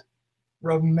fault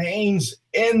remains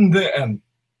in them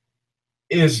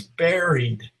is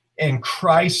buried in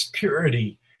Christ's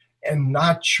purity and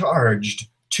not charged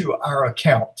to our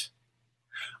account.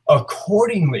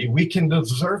 Accordingly, we can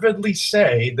deservedly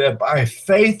say that by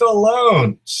faith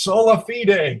alone, sola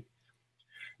fide,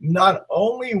 not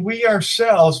only we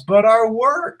ourselves, but our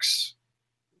works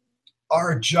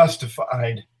are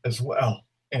justified as well.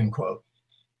 End quote.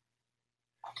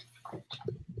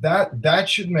 That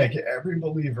should make every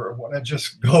believer want to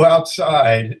just go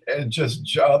outside and just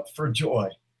jump for joy.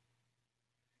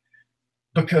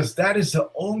 Because that is the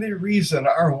only reason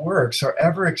our works are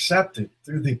ever accepted,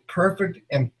 through the perfect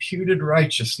imputed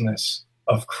righteousness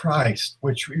of Christ,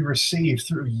 which we receive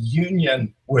through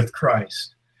union with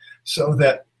Christ, so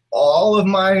that all of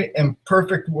my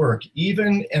imperfect work,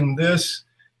 even in this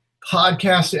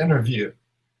podcast interview,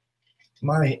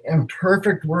 my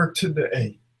imperfect work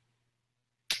today,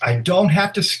 I don't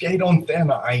have to skate on thin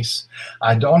ice.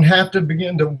 I don't have to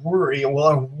begin to worry. Well,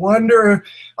 I wonder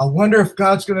if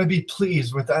God's going to be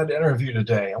pleased with that interview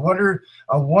today. I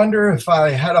wonder if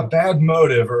I had a bad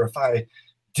motive, or if I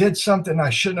did something I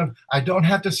shouldn't have. I don't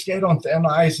have to skate on thin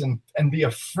ice and be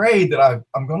afraid that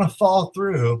I'm going to fall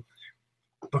through,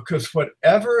 because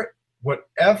whatever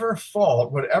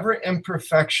fault, whatever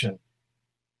imperfection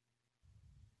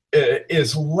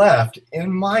is left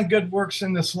in my good works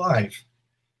in this life,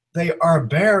 they are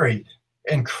buried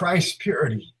in Christ's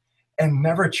purity and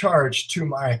never charged to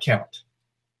my account.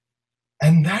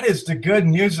 And that is the good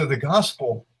news of the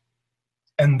gospel.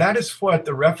 And that is what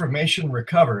the Reformation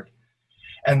recovered.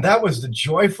 And that was the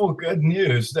joyful good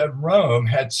news that Rome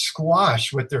had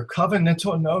squashed with their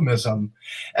covenantal nomism.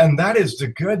 And that is the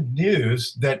good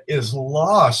news that is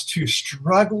lost to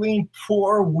struggling,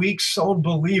 poor, weak-souled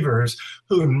believers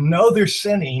who know they're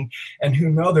sinning and who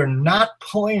know they're not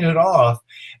pulling it off.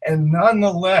 And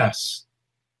nonetheless,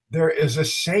 there is a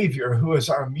Savior who is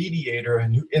our mediator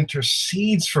and who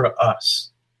intercedes for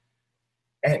us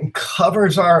and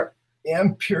covers our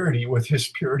impurity with his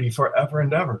purity forever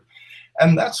and ever.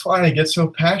 And that's why I get so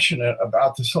passionate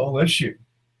about this whole issue,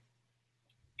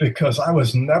 because I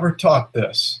was never taught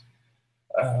this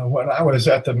when I was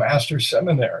at the Master's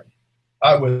Seminary.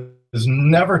 I was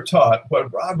never taught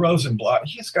what Rod Rosenblatt,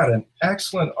 he's got an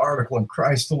excellent article in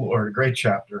Christ the Lord, a great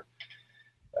chapter,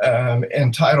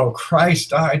 entitled Christ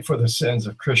Died for the Sins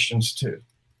of Christians Too.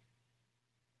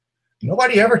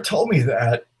 Nobody ever told me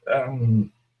that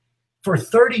for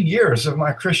 30 years of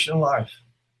my Christian life.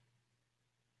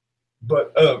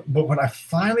 But when I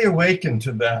finally awakened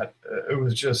to that,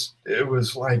 it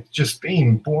was like just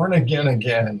being born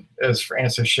again, as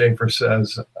Francis Schaeffer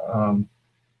says. And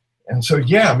so,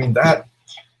 yeah, I mean,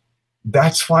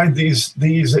 that's why these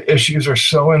issues are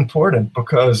so important,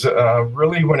 because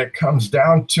really when it comes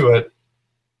down to it,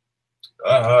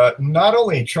 not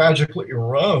only tragically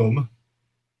Rome,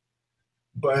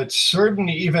 but certain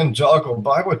evangelical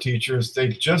Bible teachers, they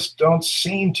just don't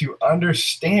seem to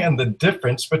understand the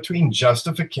difference between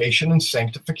justification and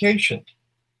sanctification.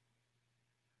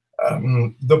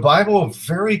 The Bible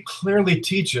very clearly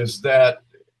teaches that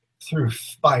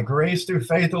by grace through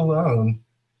faith alone,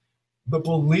 the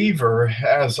believer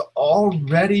has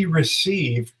already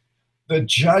received the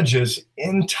judge's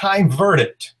end-time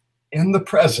verdict in the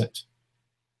present.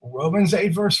 Romans 8,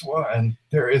 verse 1,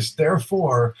 there is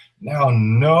therefore now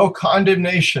no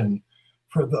condemnation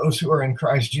for those who are in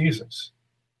Christ Jesus.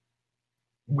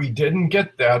 We didn't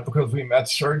get that because we met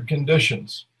certain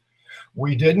conditions.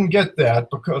 We didn't get that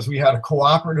because we had a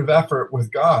cooperative effort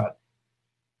with God.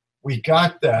 We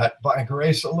got that by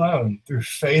grace alone, through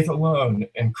faith alone,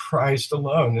 in Christ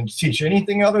alone. And to teach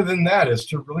anything other than that is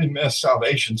to really miss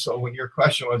salvation. So when your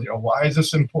question was, why is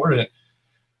this important?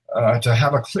 To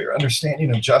have a clear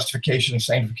understanding of justification and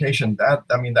sanctification,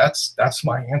 that's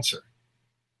my answer.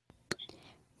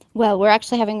 Well, we're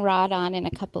actually having Rod on in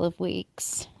a couple of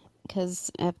weeks because,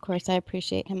 of course, I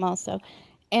appreciate him also.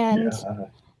 And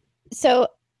so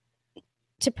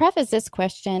to preface this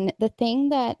question, the thing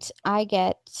that I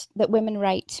get that women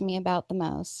write to me about the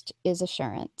most is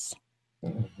assurance.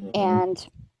 Mm-hmm. And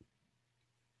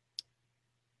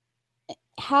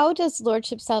how does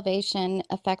Lordship salvation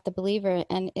affect the believer,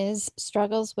 and is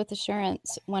struggles with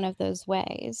assurance one of those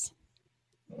ways?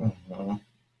 Mm-hmm.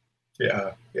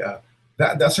 Yeah.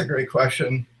 That's a great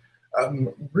question.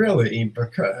 Really,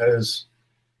 because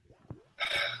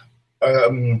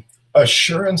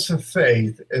assurance of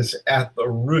faith is at the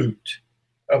root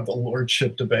of the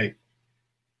Lordship debate.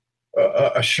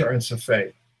 Assurance of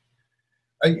faith.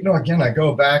 Again, I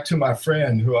go back to my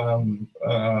friend who I'm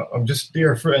just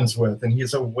dear friends with, and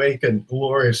he's awakened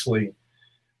gloriously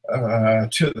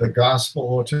to the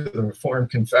gospel, to the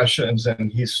Reformed confessions,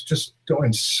 and he's just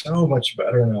doing so much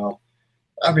better now.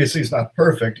 Obviously, he's not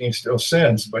perfect, and he still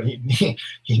sins, but he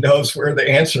knows where the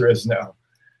answer is now.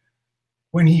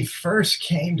 When he first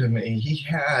came to me, he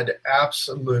had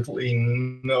absolutely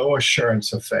no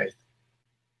assurance of faith.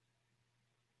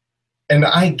 And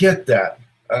I get that.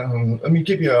 Let me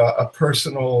give you a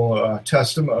personal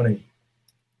testimony.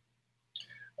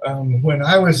 When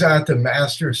I was at the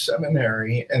Master's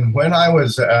Seminary, and when I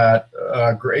was at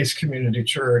Grace Community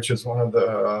Church as one of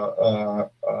the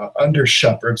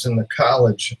under-shepherds in the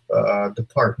college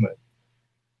department,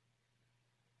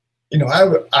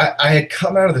 I had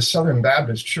come out of the Southern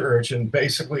Baptist Church and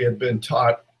basically had been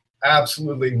taught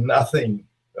absolutely nothing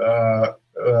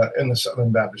in the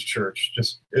Southern Baptist Church.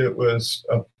 It was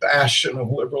a bastion of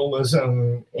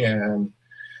liberalism, and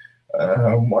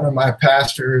one of my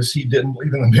pastors, he didn't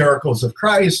believe in the miracles of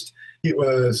Christ. He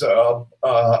was a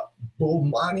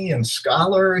Bulmanian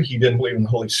scholar. He didn't believe in the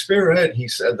Holy Spirit. He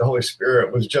said the Holy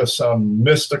Spirit was just some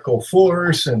mystical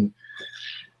force. And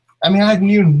I mean, I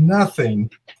knew nothing.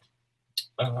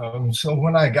 So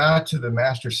when I got to the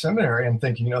Master's Seminary, I'm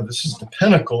thinking, this is the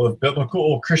pinnacle of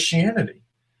biblical Christianity.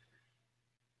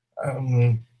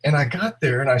 And I got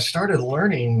there and I started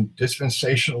learning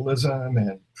dispensationalism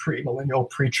and premillennial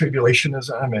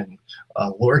pre-tribulationism and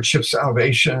lordship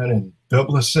salvation and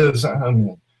biblicism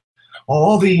and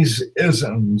all these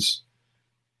isms.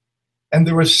 And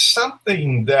there was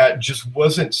something that just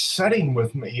wasn't setting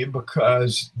with me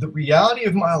because the reality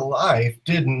of my life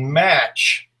didn't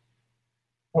match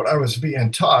what I was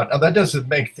being taught. Now, that doesn't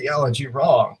make theology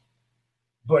wrong,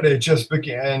 but it just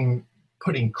began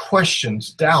putting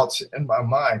questions, doubts in my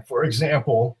mind. For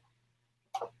example,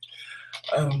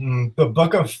 the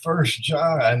book of 1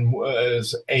 John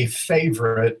was a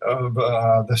favorite of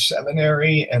the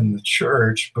seminary and the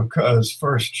church because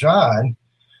 1 John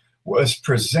was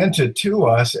presented to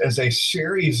us as a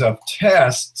series of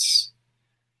tests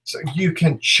so you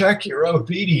can check your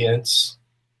obedience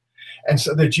and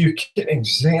so that you can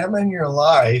examine your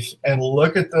life and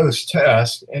look at those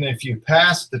tests. And if you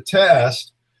pass the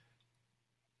test,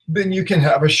 then you can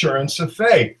have assurance of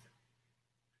faith.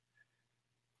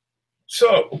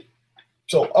 So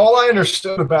all I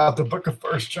understood about the book of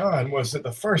 1 John was that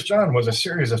the 1 John was a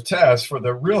series of tests for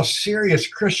the real serious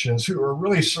Christians who were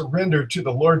really surrendered to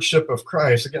the lordship of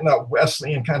Christ. Again, that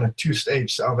Wesleyan kind of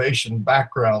two-stage salvation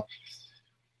background.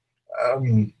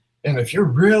 And if you're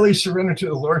really surrendered to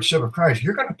the lordship of Christ,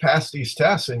 you're going to pass these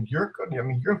tests, and you're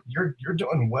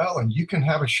doing well, and you can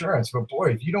have assurance. But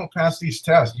boy, if you don't pass these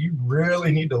tests, you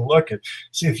really need to look at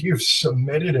see if you've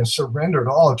submitted and surrendered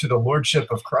all to the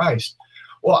lordship of Christ.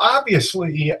 Well,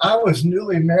 obviously, I was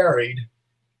newly married,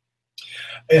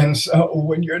 and so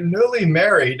when you're newly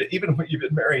married, even when you've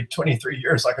been married 23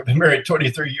 years, like I've been married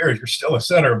 23 years, you're still a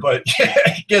sinner, but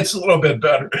it gets a little bit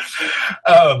better.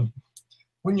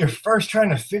 When you're first trying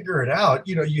to figure it out,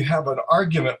 you have an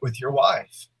argument with your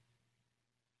wife.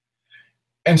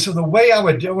 And so the way I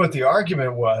would deal with the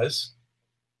argument was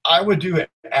I would do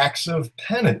acts of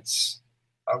penance.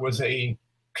 I was a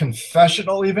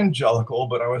confessional evangelical,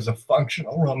 but I was a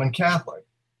functional Roman Catholic.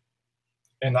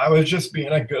 And I was just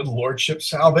being a good lordship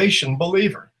salvation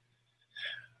believer.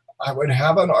 I would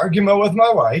have an argument with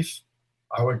my wife.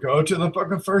 I would go to the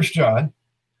book of 1 John.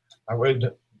 I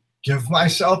would give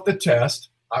myself the test.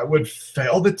 I would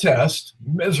fail the test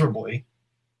miserably.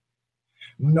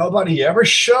 Nobody ever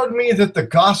showed me that the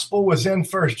gospel was in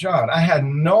 1 John. I had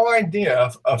no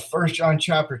idea of 1 John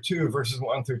chapter 2, verses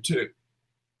 1 through 2.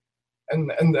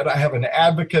 And that I have an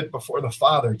advocate before the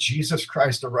Father, Jesus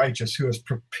Christ the righteous, who has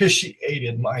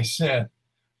propitiated my sin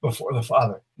before the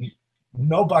Father.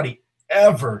 Nobody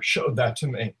ever showed that to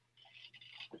me.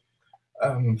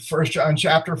 1 John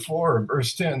chapter 4,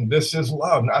 verse 10, this is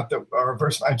love, or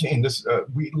verse 19,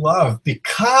 we love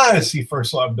because he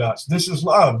first loved us. This is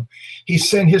love. He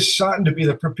sent his son to be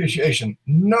the propitiation.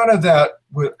 None of that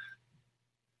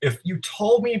if you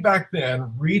told me back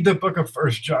then, read the book of 1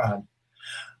 John,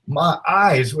 my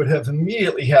eyes would have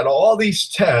immediately had all these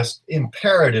tests,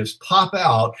 imperatives pop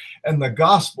out, and the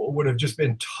gospel would have just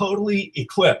been totally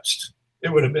eclipsed.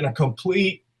 It would have been a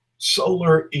complete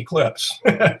solar eclipse.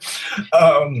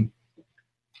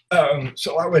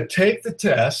 So I would take the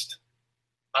test.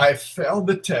 I failed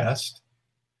the test.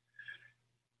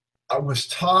 I was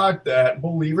taught that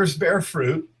believers bear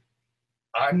fruit.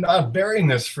 I'm not bearing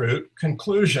this fruit.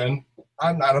 Conclusion,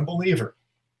 I'm not a believer.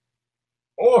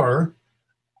 Or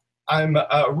I'm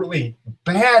a really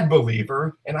bad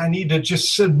believer and I need to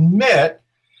just submit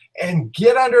and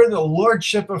get under the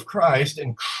lordship of Christ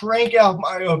and crank out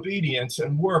my obedience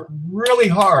and work really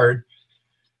hard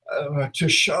to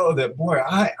show that, boy,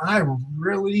 I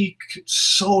really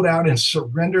sold out and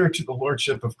surrendered to the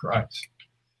lordship of Christ.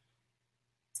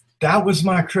 That was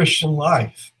my Christian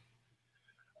life.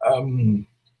 And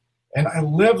I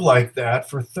lived like that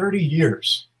for 30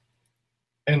 years.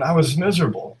 And I was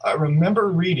miserable. I remember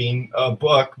reading a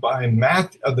book by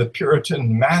the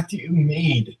Puritan Matthew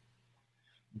Mead.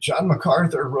 John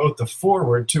MacArthur wrote the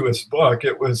foreword to his book.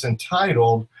 It was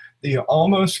entitled The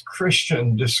Almost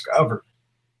Christian Discovered.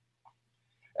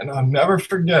 And I'll never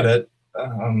forget it.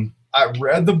 I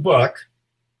read the book.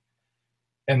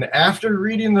 And after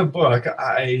reading the book,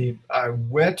 I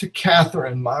went to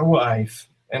Catherine, my wife,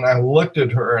 and I looked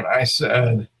at her and I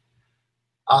said,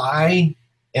 I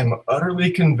am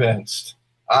utterly convinced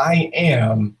I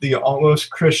am the almost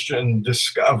Christian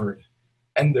discovered,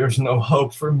 and there's no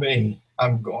hope for me,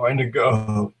 I'm going to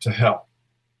go to hell.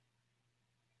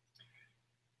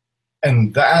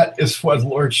 And that is what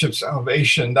Lordship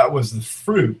Salvation, that was the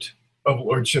fruit of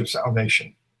Lordship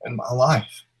Salvation in my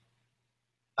life.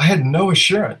 I had no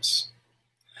assurance.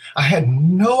 I had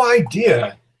no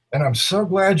idea, and I'm so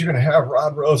glad you're going to have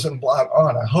Rod Rosenblatt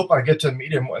on. I hope I get to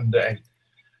meet him one day.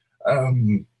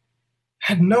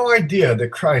 Had no idea that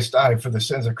Christ died for the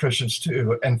sins of Christians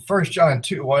too. And 1 John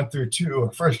 2, 1-2,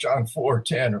 or 1 John 4,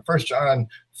 10, or 1 John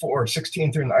 4,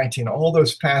 16-19, all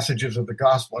those passages of the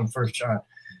gospel in 1 John.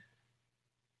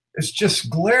 It's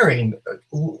just glaring.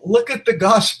 Look at the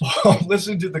gospel.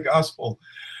 Listen to the gospel.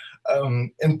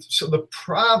 And so the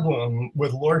problem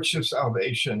with Lordship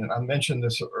Salvation, and I mentioned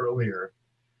this earlier,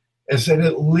 is that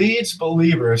it leads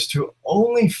believers to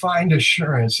only find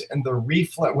assurance in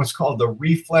what's called the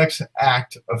reflex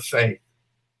act of faith.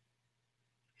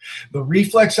 The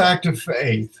reflex act of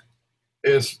faith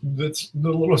is the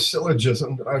little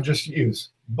syllogism that I just used.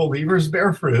 Believers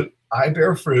bear fruit. I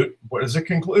bear fruit. What is the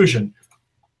conclusion?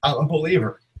 I'm a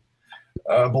believer.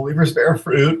 Believers bear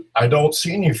fruit. I don't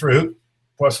see any fruit.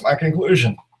 What's my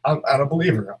conclusion? I'm not a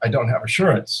believer. I don't have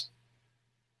assurance.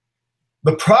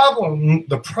 The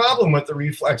problem with the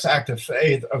reflex act of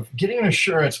faith, of getting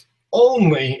assurance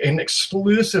only and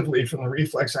exclusively from the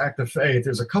reflex act of faith,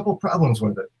 there's a couple problems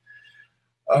with it.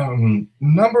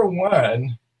 Number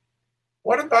one,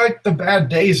 what about the bad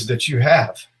days that you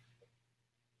have?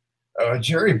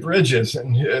 Jerry Bridges,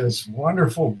 in his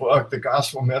wonderful book, The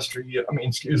Gospel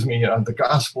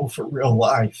for Real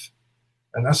Life.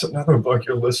 And that's another book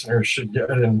your listeners should get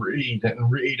and read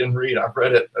and read and read. I've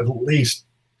read it at least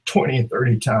 20,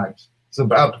 30 times. It's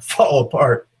about to fall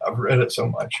apart. I've read it so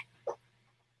much.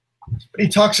 But he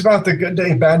talks about the good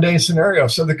day, bad day scenario.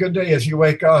 So the good day is you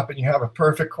wake up and you have a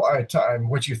perfect quiet time,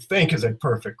 what you think is a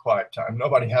perfect quiet time.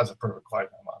 Nobody has a perfect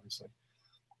quiet time, obviously.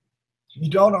 You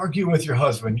don't argue with your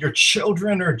husband. Your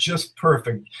children are just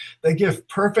perfect. They give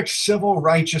perfect civil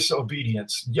righteous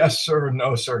obedience. Yes, sir,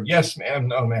 no, sir. Yes, ma'am,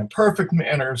 no, ma'am. Perfect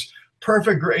manners,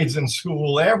 perfect grades in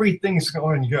school. Everything's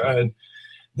going good.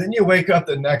 Then you wake up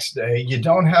the next day. You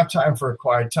don't have time for a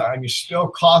quiet time. You spill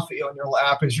coffee on your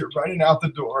lap as you're running out the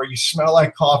door. You smell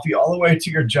like coffee all the way to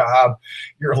your job.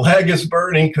 Your leg is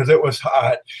burning because it was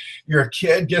hot. Your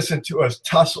kid gets into a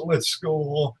tussle at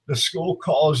school. The school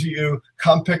calls you,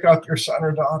 come pick up your son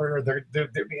or daughter. They're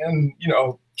being,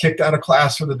 kicked out of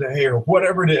class for the day or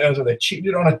whatever it is, or they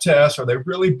cheated on a test, or they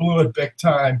really blew it big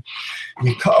time.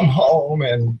 You come home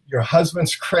and your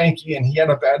husband's cranky and he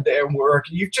had a bad day at work.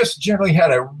 You've just generally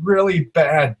had a really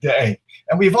bad day.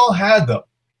 And we've all had them.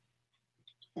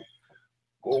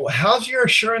 Well, how's your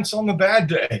assurance on the bad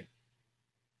day?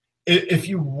 If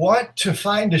you want to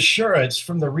find assurance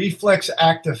from the reflex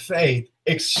act of faith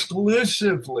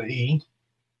exclusively,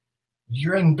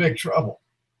 you're in big trouble.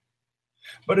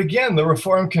 But again, the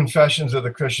Reformed Confessions of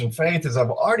the Christian Faith, as I've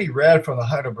already read from the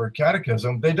Heidelberg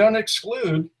Catechism, they don't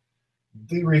exclude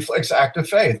the reflex act of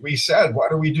faith. We said, why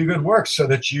do we do good works? So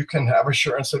that you can have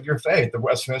assurance of your faith. The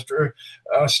Westminster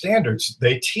Standards,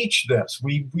 they teach this.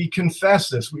 We confess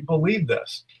this. We believe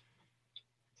this.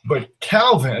 But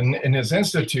Calvin, in his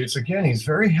Institutes, again, he's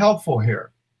very helpful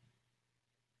here.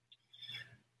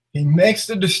 He makes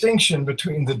the distinction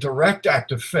between the direct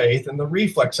act of faith and the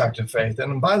reflex act of faith.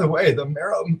 And by the way, the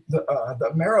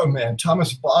Marrow men,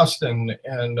 Thomas Boston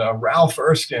and Ralph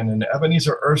Erskine and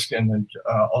Ebenezer Erskine and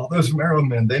all those Marrow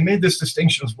men, they made this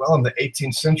distinction as well in the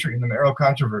 18th century in the Marrow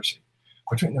controversy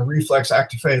between the reflex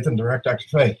act of faith and direct act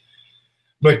of faith.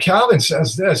 But Calvin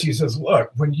says this, he says,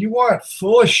 look, when you want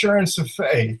full assurance of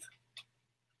faith,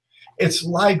 it's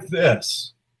like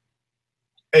this.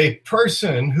 A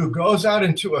person who goes out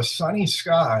into a sunny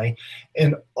sky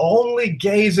and only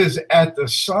gazes at the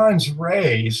sun's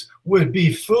rays would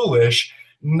be foolish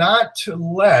not to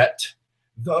let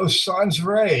those sun's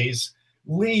rays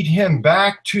lead him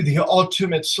back to the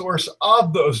ultimate source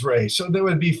of those rays. So they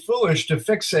would be foolish to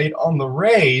fixate on the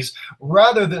rays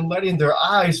rather than letting their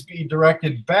eyes be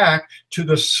directed back to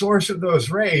the source of those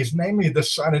rays, namely the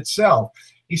sun itself.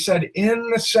 He said, in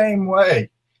the same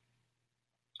way,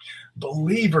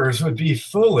 believers would be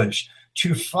foolish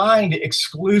to find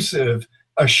exclusive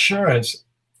assurance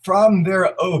from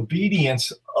their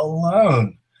obedience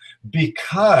alone,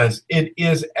 because it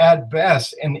is at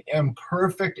best an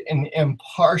imperfect and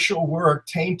impartial work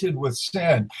tainted with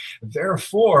sin.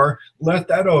 Therefore, let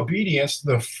that obedience,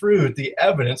 the fruit, the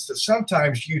evidence that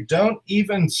sometimes you don't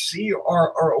even see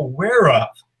or are aware of,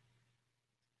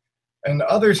 And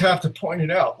others have to point it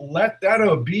out. Let that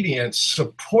obedience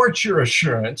support your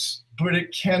assurance, but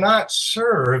it cannot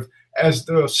serve as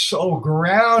the sole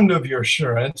ground of your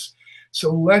assurance.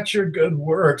 So let your good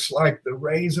works, like the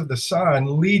rays of the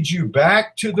sun, lead you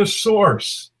back to the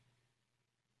source.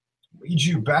 Lead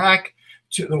you back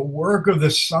to the work of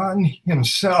the Son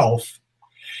himself,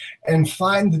 and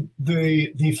find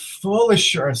the full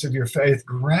assurance of your faith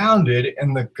grounded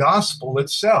in the gospel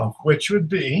itself, which would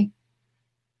be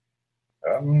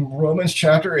Romans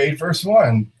chapter 8, verse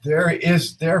 1. There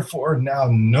is therefore now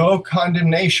no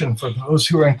condemnation for those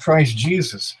who are in Christ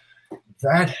Jesus.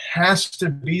 That has to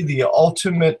be the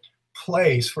ultimate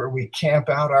place where we camp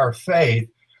out our faith,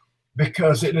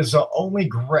 because it is the only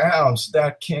grounds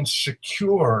that can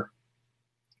secure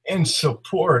and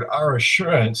support our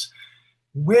assurance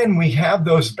when we have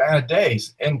those bad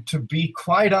days. And to be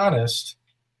quite honest,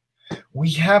 we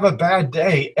have a bad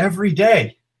day every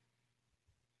day.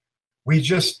 We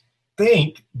just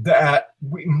think that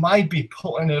we might be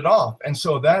pulling it off. And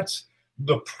so that's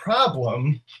the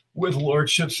problem with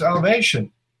Lordship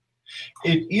salvation.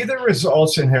 It either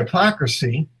results in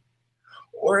hypocrisy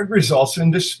or it results in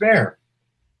despair.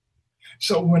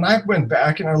 So when I went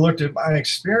back and I looked at my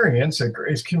experience at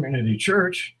Grace Community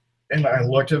Church, and I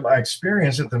looked at my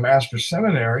experience at the Master's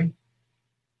Seminary,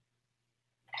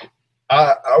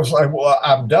 I was like, well,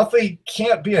 I definitely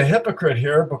can't be a hypocrite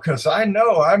here, because I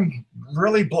know I'm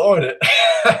really blowing it.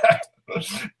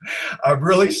 I'm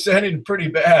really sinning pretty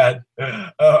bad.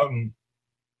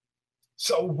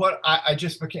 So what I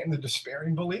just became the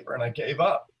despairing believer, and I gave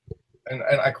up, and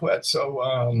I quit. So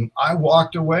I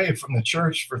walked away from the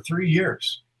church for 3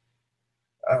 years.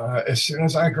 As soon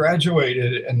as I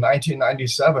graduated in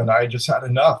 1997, I just had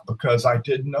enough, because I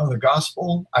didn't know the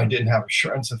gospel. I didn't have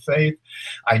assurance of faith.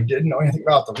 I didn't know anything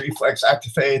about the reflex act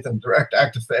of faith and direct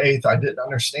act of faith. I didn't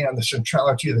understand the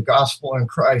centrality of the gospel in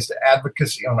Christ, the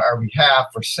advocacy on our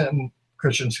behalf for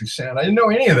Christians who sin. I didn't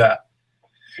know any of that,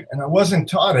 and I wasn't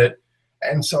taught it.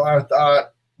 And so I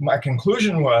thought, my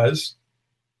conclusion was,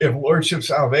 if Lordship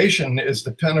salvation is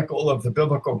the pinnacle of the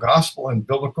biblical gospel and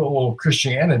biblical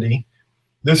Christianity,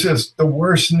 this is the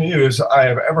worst news I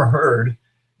have ever heard.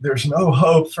 There's no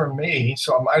hope for me,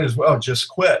 so I might as well just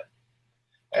quit.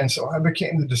 And so I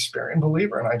became the despairing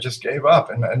believer, and I just gave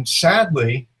up. And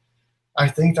sadly, I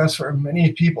think that's where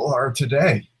many people are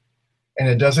today. And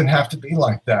it doesn't have to be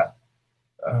like that.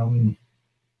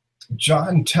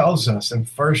 John tells us in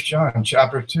 1 John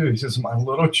chapter 2, he says, "My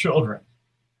little children,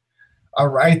 I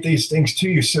write these things to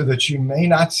you so that you may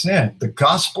not sin." The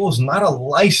gospel is not a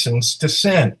license to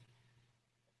sin.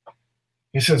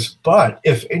 He says, but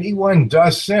if anyone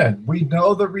does sin, we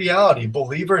know the reality.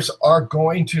 Believers are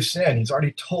going to sin. He's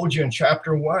already told you in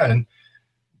chapter 1,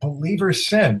 believers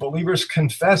sin. Believers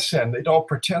confess sin. They don't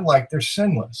pretend like they're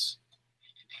sinless.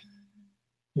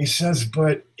 He says,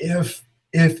 but if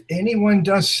anyone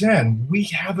does sin, we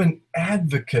have an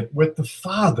advocate with the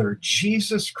Father,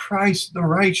 Jesus Christ the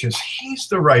righteous. He's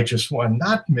the righteous one,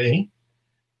 not me.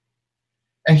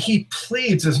 And he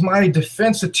pleads as my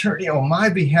defense attorney on my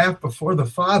behalf before the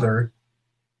Father.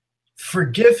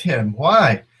 Forgive him.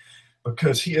 Why?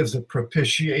 Because he is a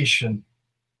propitiation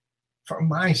for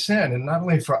my sin, and not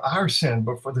only for our sin,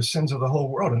 but for the sins of the whole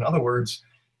world. In other words,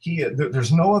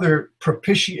 there's no other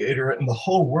propitiator in the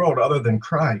whole world other than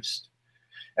Christ.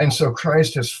 And so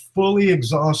Christ has fully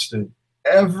exhausted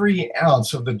every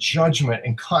ounce of the judgment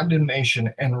and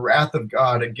condemnation and wrath of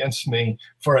God against me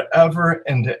forever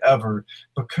and ever,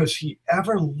 because he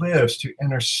ever lives to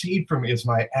intercede for me as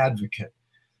my advocate.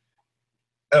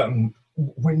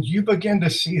 When you begin to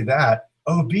see that,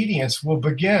 obedience will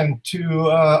begin to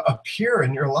appear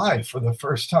in your life for the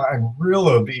first time, real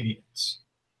obedience.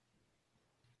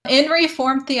 In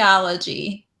Reformed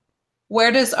theology,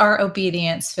 where does our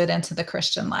obedience fit into the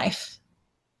Christian life?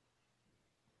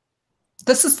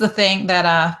 This is the thing that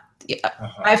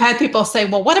I've had people say,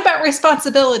 well, what about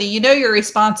responsibility? You know you're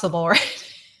responsible, right?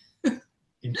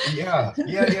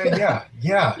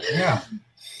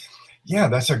 Yeah,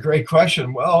 that's a great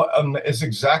question. Well, it's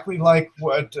exactly like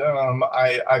what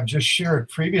I've just shared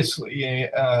previously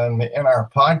in our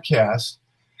podcast.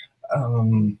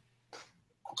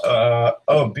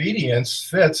 Obedience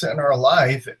fits in our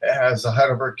life, as the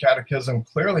Heidelberg Catechism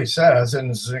clearly says,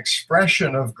 and is an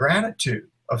expression of gratitude,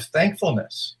 of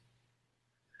thankfulness.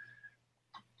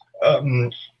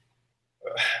 And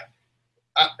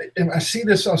I see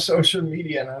this on social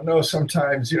media, and I know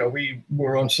sometimes,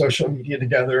 we're on social media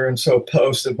together, and so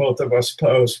posts that both of us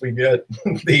post, we get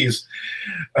these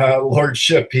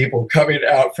Lordship people coming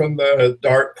out from the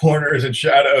dark corners and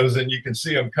shadows, and you can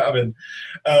see them coming.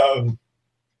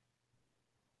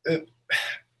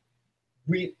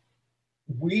 we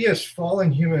as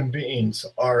fallen human beings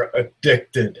are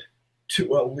addicted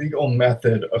to a legal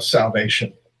method of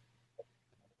salvation.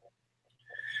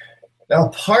 Now,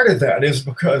 part of that is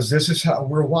because this is how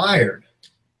we're wired.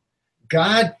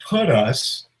 God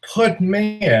put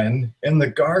man in the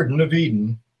Garden of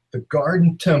Eden, the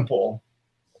garden temple,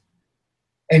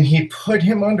 and he put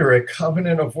him under a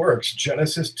covenant of works,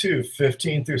 Genesis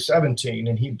 2:15 through 17.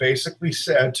 And he basically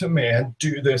said to man,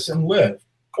 do this and live.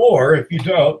 Or if you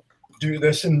don't, do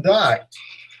this and die.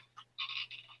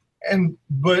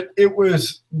 But it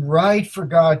was right for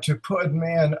God to put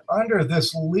man under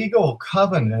this legal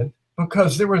covenant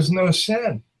because there was no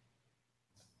sin.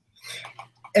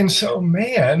 And so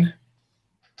man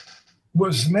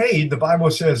was made, the Bible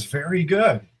says, very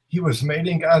good. He was made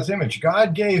in God's image.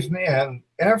 God gave man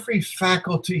every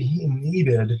faculty he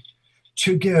needed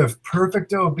to give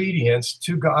perfect obedience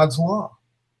to God's law.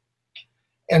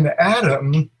 And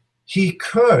Adam, he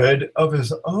could, of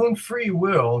his own free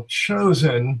will,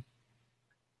 chosen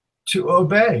to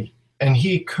obey. And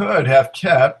he could have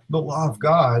kept the law of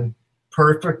God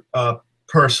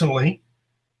personally,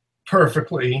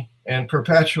 perfectly, and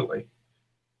perpetually.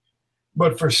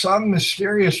 But for some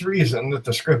mysterious reason that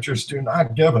the scriptures do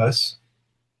not give us,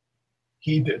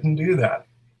 he didn't do that.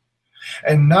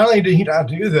 And not only did he not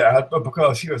do that, but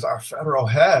because he was our federal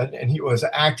head and he was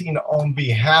acting on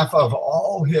behalf of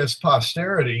all his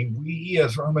posterity, we,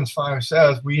 as Romans 5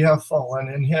 says, we have fallen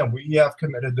in him. We have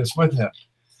committed this with him.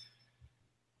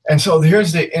 And so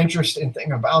here's the interesting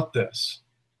thing about this.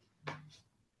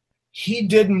 He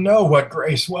didn't know what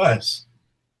grace was.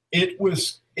 It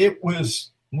was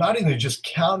not even just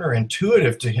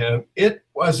counterintuitive to him, it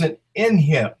wasn't in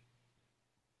him.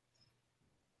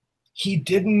 He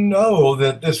didn't know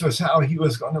that this was how he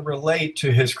was going to relate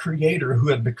to his creator who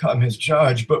had become his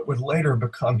judge, but would later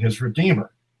become his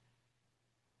redeemer.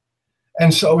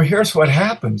 And so here's what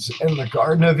happens in the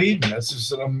Garden of Eden. This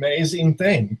is an amazing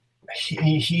thing.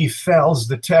 He fails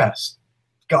the test.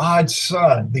 God's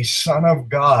son, the Son of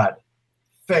God,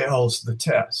 fails the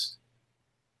test.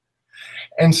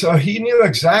 And so he knew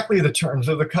exactly the terms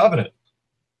of the covenant.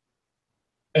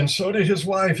 And so did his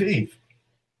wife Eve.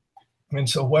 And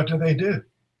so what do?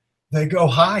 They go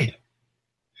hide.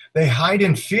 They hide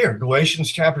in fear.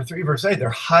 Galatians chapter 3, verse 8, they're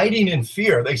hiding in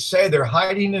fear. They say they're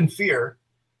hiding in fear.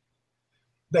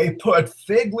 They put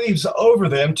fig leaves over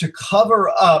them to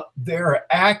cover up their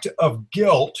act of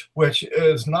guilt, which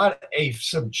is not a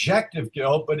subjective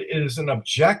guilt, but it is an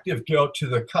objective guilt to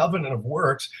the covenant of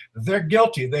works. They're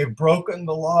guilty. They've broken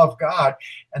the law of God,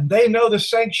 and they know the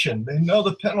sanction. They know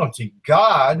the penalty.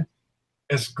 God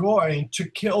is going to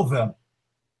kill them.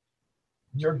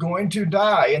 You're going to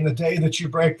die in the day that you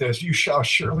break this. You shall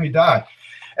surely die.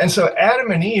 And so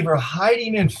Adam and Eve are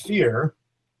hiding in fear,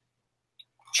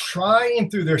 trying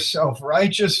through their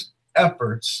self-righteous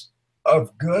efforts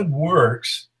of good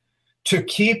works to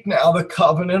keep now the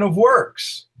covenant of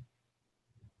works.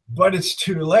 But it's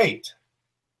too late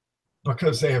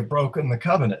because they have broken the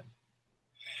covenant.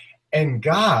 And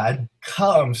God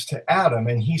comes to Adam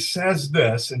and he says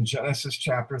this in Genesis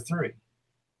chapter 3.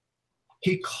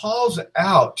 He calls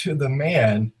out to the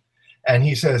man and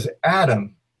he says,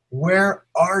 Adam, where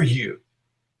are you?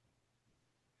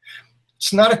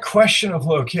 It's not a question of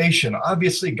location.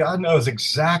 Obviously, God knows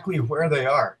exactly where they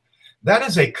are. That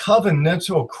is a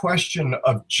covenantal question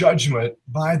of judgment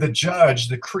by the judge,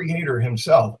 the creator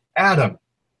himself. Adam,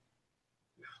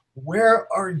 where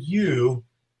are you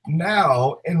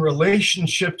now in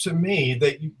relationship to me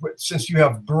since you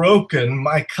have broken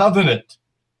my covenant?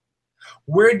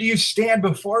 Where do you stand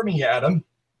before me, Adam?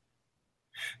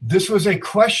 This was a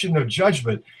question of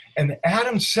judgment. And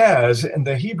Adam says, in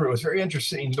the Hebrew, it's very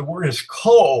interesting, the word is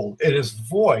kol, it is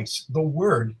voice, the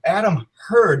word. Adam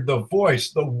heard the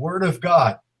voice, the word of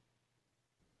God.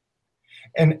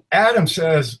 And Adam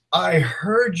says, I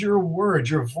heard your word,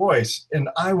 your voice, and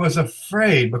I was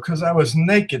afraid because I was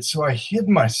naked, so I hid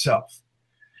myself.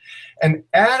 And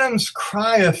Adam's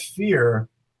cry of fear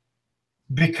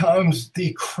becomes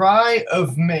the cry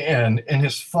of man in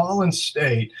his fallen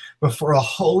state before a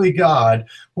holy God,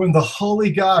 when the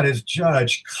holy God, as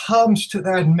judge, comes to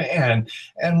that man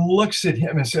and looks at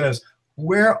him and says,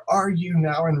 where are you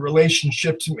now in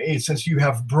relationship to me since you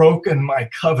have broken my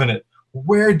covenant?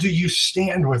 Where do you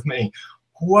stand with me?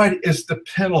 What is the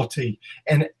penalty?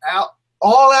 And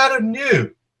all Adam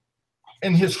knew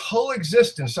in his whole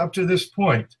existence up to this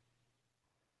point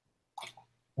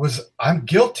was, I'm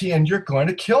guilty and you're going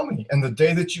to kill me. And the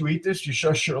day that you eat this, you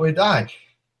shall surely die.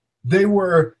 They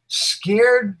were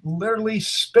scared, literally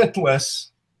spitless,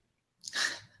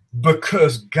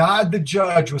 because God the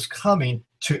judge was coming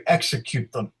to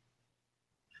execute them.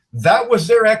 That was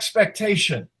their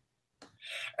expectation.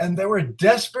 And they were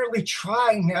desperately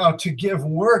trying now to give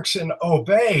works and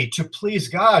obey, to please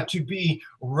God, to be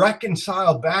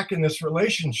reconciled back in this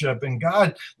relationship. And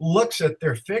God looks at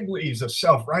their fig leaves of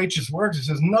self-righteous works and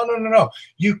says, no.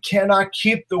 You cannot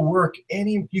keep the work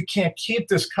you can't keep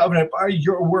this covenant by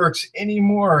your works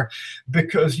anymore,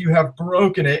 because you have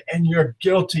broken it and you're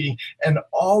guilty. And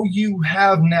all you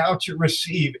have now to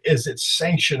receive is its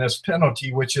sanction as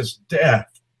penalty, which is death.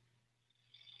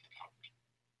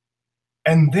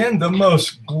 And then the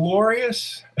most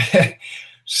glorious,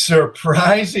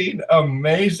 surprising,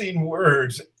 amazing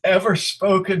words ever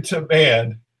spoken to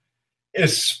man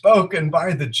is spoken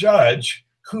by the judge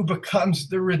who becomes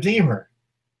the Redeemer.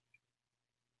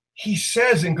 He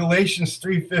says in Galatians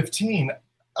 3:15,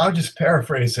 I'll just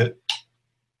paraphrase it,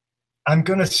 I'm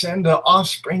going to send the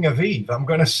offspring of Eve. I'm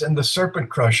going to send the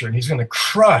serpent crusher, and he's going to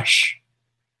crush,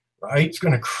 right? He's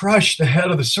going to crush the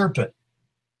head of the serpent.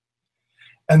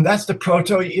 And that's the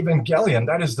proto-evangelium.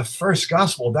 That is the first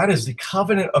gospel. That is the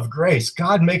covenant of grace.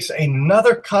 God makes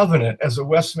another covenant, as the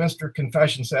Westminster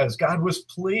Confession says. God was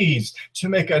pleased to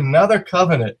make another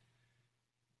covenant.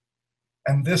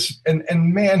 And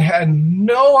man had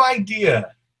no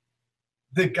idea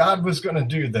that God was going to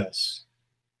do this.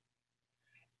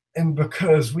 And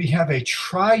because we have a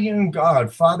triune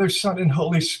God, Father, Son, and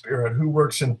Holy Spirit, who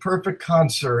works in perfect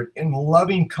concert, in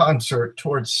loving concert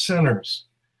towards sinners,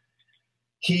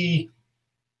 He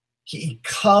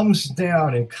comes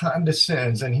down and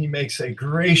condescends, and he makes a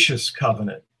gracious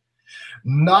covenant,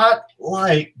 not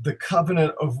like the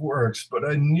covenant of works, but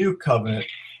a new covenant.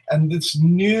 And this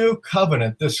new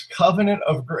covenant, this covenant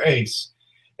of grace,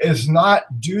 is not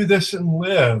do this and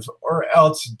live or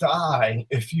else die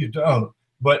if you don't.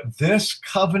 But this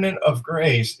covenant of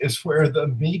grace is where the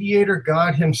mediator,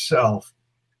 God himself,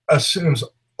 assumes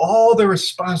all the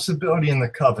responsibility in the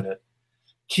covenant,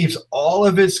 keeps all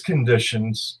of its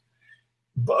conditions,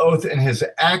 both in his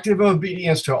active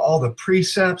obedience to all the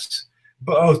precepts,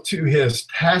 both to his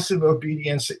passive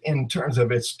obedience in terms of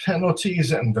its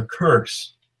penalties and the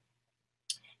curse.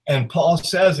 And Paul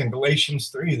says in Galatians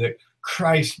 3 that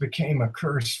Christ became a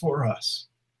curse for us.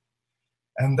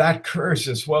 And that curse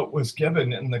is what was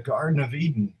given in the Garden of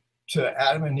Eden to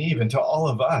Adam and Eve and to all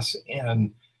of us.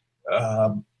 And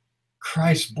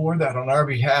Christ bore that on our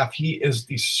behalf. He is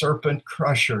the serpent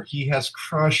crusher. He has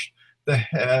crushed the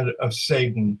head of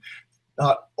Satan,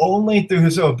 not only through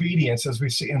his obedience, as we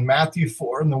see in Matthew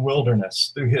 4 in the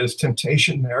wilderness, through his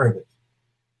temptation narrative,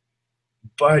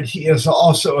 but he is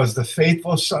also, as the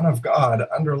faithful Son of God,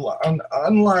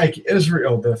 unlike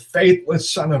Israel, the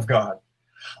faithless Son of God,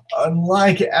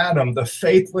 unlike Adam, the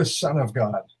faithless Son of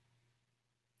God,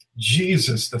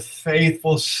 Jesus, the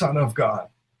faithful Son of God,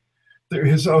 through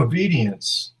his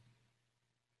obedience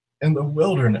in the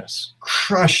wilderness,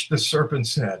 crushed the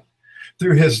serpent's head.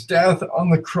 Through his death on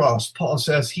the cross, Paul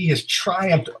says he has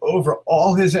triumphed over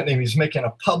all his enemies, making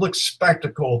a public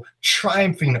spectacle,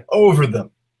 triumphing over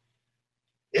them.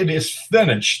 It is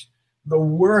finished. The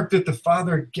work that the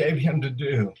Father gave him to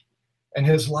do, and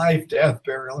his life, death,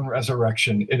 burial, and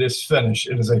resurrection, it is finished.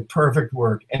 It is a perfect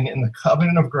work. And in the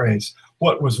covenant of grace,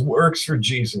 what was works for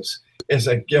Jesus is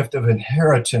a gift of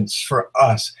inheritance for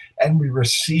us, and we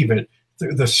receive it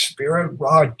through the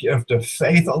Spirit-wrought gift of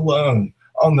faith alone,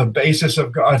 on the basis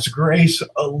of God's grace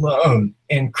alone,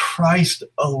 in Christ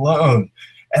alone,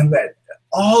 and that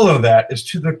all of that is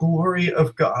to the glory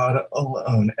of God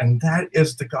alone, and that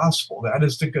is the gospel. That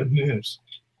is the good news.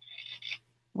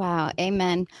 Wow,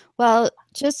 amen. Well,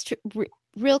 just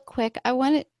real quick,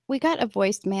 we got a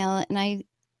voicemail, and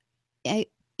I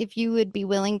if you would be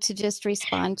willing to just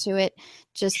respond to it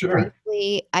just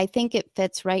briefly. I think it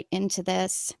fits right into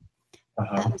this. So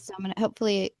I'm gonna,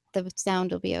 hopefully the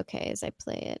sound will be okay as I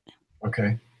play it.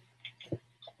 Okay.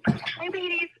 Hi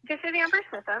ladies, this is Amber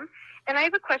Smitham, and I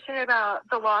have a question about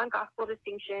the law and gospel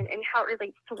distinction and how it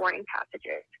relates to warning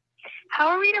passages. How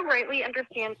are we to rightly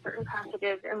understand certain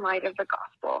passages in light of the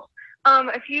gospel?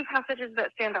 A few passages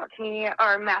that stand out to me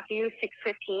are Matthew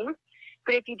 6:15,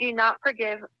 but if you do not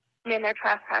forgive men their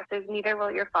trespasses, neither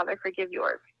will your Father forgive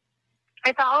yours.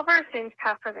 I thought all of our sins,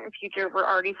 past, present, and future, were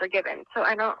already forgiven, so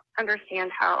I don't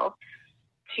understand how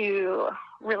to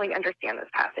really understand this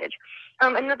passage.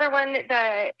 Another one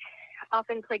that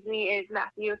often plagues me is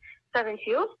Matthew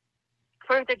 7:2.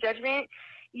 For the judgment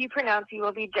you pronounce, you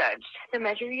will be judged. The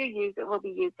measure you use, it will be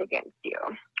used against you.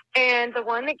 And the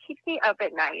one that keeps me up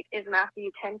at night is Matthew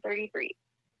 10:33.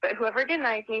 But whoever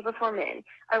denies me before men,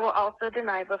 I will also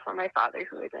deny before my Father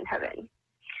who is in heaven.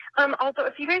 Also,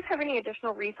 if you guys have any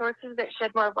additional resources that shed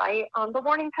more light on the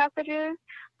warning passages,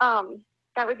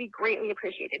 That would be greatly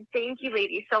appreciated. Thank you,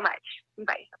 ladies, so much.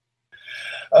 Bye.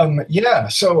 Yeah,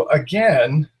 so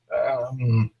again,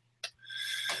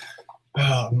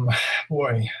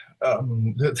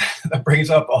 that brings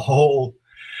up a whole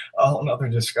another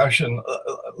discussion.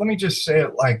 Let me just say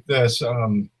it like this.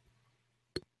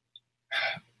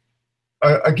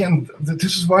 Again,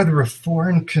 this is why the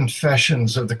Reformed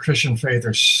confessions of the Christian faith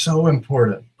are so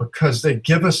important, because they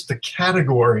give us the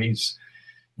categories,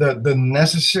 the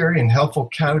necessary and helpful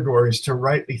categories to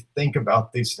rightly think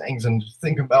about these things and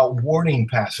think about warning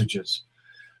passages.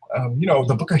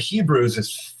 The book of Hebrews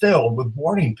is filled with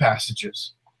warning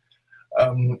passages.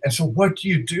 And so what do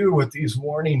you do with these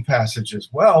warning passages?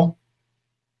 Well,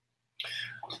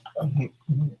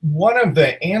 one of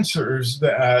the answers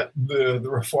that the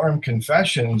Reformed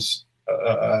confessions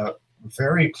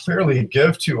very clearly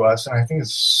give to us, and I think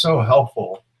it's so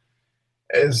helpful,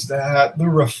 is that the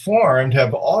Reformed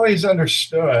have always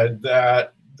understood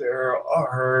that there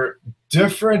are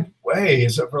different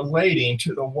ways of relating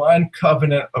to the one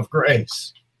covenant of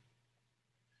grace.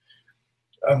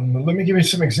 Let me give you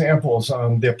some examples.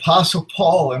 The Apostle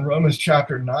Paul in Romans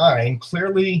chapter 9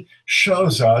 clearly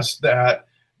shows us that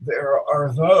there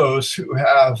are those who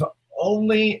have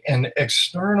only an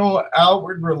external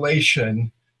outward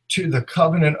relation to the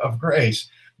covenant of grace.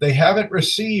 They haven't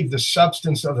received the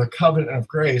substance of the covenant of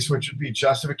grace, which would be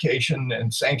justification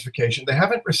and sanctification. They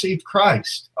haven't received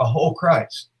Christ, a whole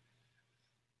Christ.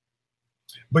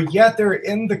 But yet they're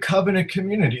in the covenant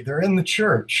community. They're in the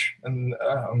church, and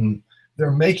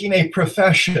they're making a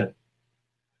profession.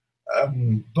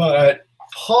 But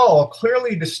Paul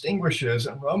clearly distinguishes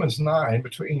in Romans 9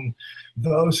 between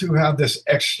those who have this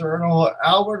external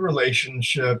outward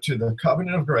relationship to the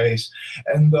covenant of grace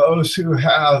and those who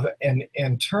have an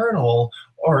internal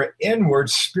or inward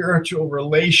spiritual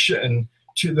relation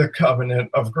to the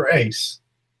covenant of grace.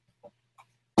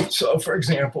 So, for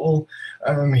example,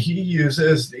 he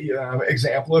uses the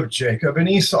example of Jacob and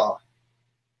Esau.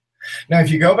 Now, if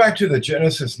you go back to the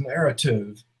Genesis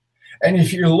narrative, and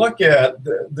if you look at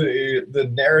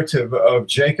the narrative of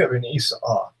Jacob and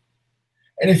Esau,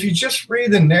 and if you just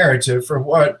read the narrative for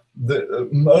what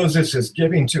Moses is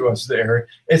giving to us there,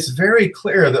 it's very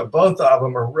clear that both of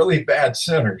them are really bad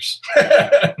sinners.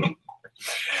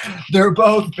 They're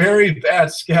both very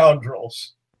bad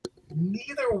scoundrels.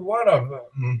 Neither one of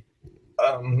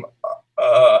them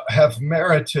have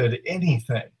merited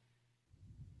anything.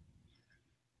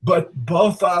 But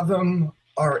both of them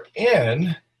are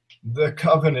in the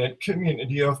covenant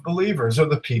community of believers, or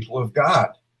the people of God.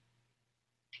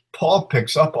 Paul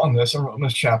picks up on this in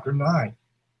Romans chapter 9.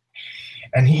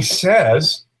 And he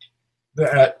says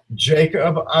that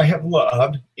Jacob I have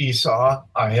loved, Esau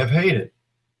I have hated.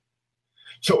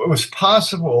 So it was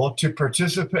possible to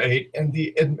participate in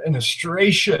the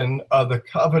administration of the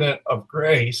covenant of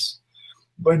grace,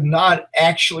 but not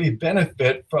actually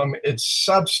benefit from its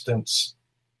substance,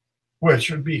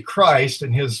 which would be Christ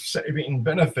and his saving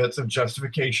benefits of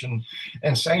justification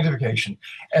and sanctification.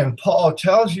 And Paul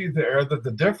tells you there that the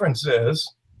difference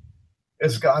is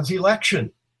God's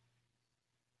election.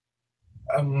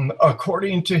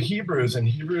 According to Hebrews, in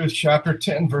Hebrews chapter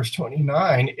 10, verse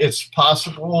 29, it's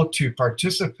possible to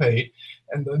participate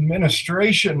in the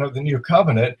administration of the new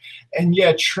covenant and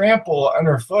yet trample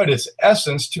underfoot its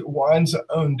essence to one's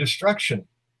own destruction.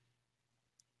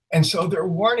 And so they're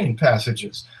warning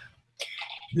passages.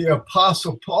 The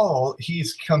Apostle Paul,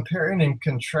 he's comparing and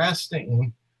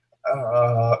contrasting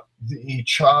the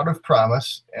child of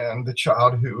promise and the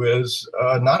child who is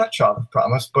not a child of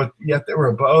promise, but yet they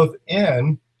were both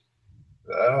in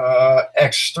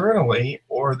externally,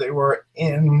 or they were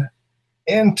in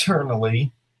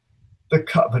internally, the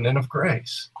covenant of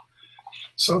grace.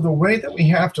 So the way that we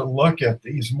have to look at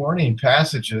these warning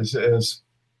passages is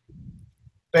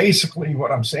basically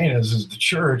what I'm saying is the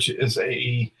church is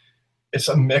it's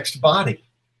a mixed body.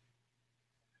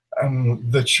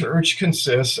 The church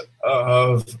consists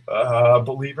of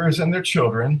believers and their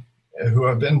children who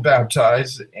have been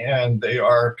baptized and they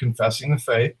are confessing the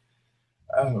faith.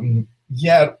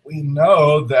 Yet we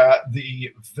know that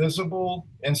the visible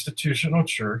institutional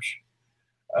church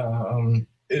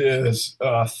is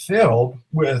filled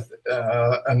with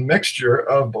a mixture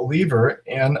of believer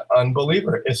and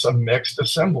unbeliever. It's a mixed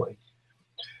assembly.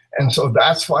 And so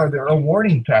that's why there are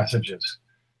warning passages.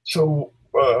 So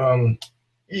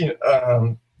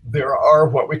there are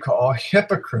what we call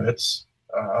hypocrites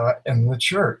in the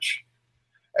church.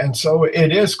 And so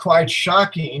it is quite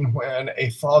shocking when a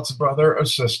false brother or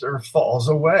sister falls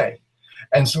away.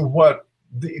 And so what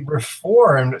the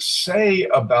Reformed say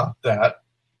about that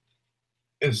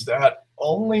is that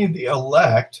only the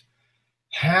elect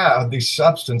have the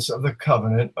substance of the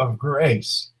covenant of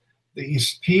grace.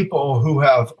 These people who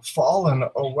have fallen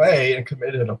away and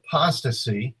committed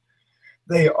apostasy,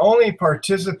 they only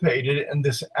participated in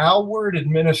this outward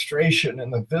administration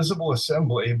in the visible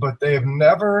assembly, but they've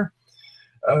never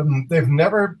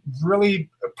really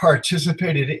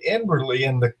participated inwardly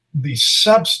in the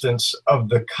substance of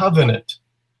the covenant.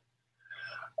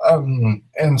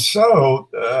 And so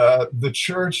the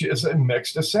church is a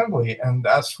mixed assembly, and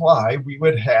that's why we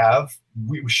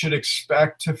should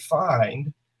expect to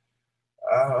find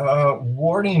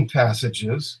warning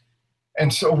passages.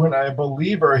 And so when a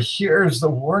believer hears the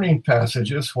warning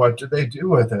passages, what do they do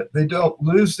with it? They don't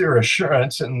lose their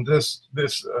assurance. And this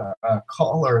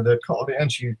caller that called in,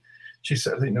 she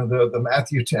said, the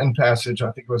Matthew 10 passage,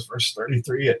 I think it was verse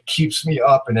 33, it keeps me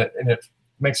up and it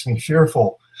makes me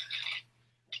fearful.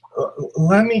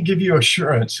 Let me give you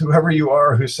assurance, whoever you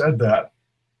are who said that.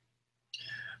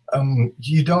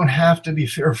 You don't have to be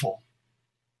fearful.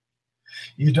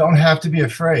 You don't have to be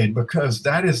afraid, because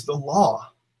that is the law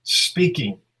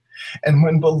speaking. And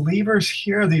when believers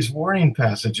hear these warning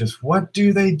passages, what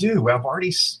do they do? I've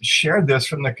already shared this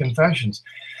from the confessions.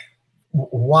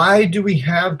 Why do we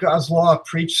have God's law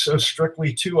preached so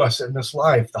strictly to us in this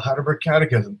life, the Heidelberg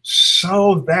Catechism?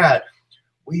 So that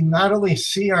we not only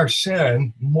see our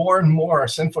sin more and more, our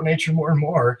sinful nature more and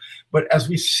more, but as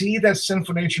we see that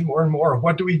sinful nature more and more,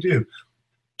 what do?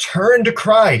 Turn to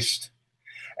Christ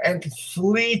and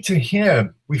flee to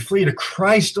him. We flee to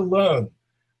Christ alone,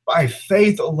 by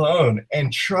faith alone,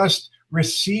 and trust,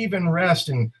 receive, and rest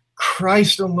in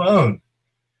Christ alone,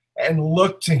 and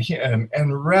look to him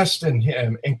and rest in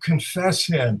him and confess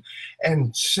him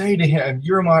and say to him,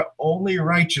 you're my only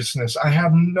righteousness. I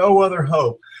have no other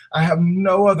hope. I have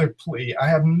no other plea. I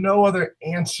have no other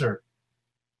answer.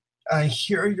 I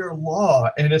hear your law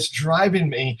and it's driving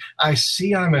me. I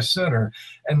see I'm a sinner,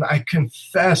 and I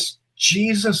confess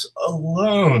Jesus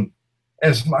alone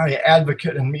as my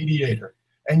advocate and mediator.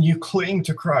 And you cling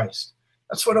to Christ.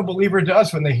 That's what a believer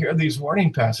does when they hear these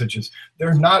warning passages.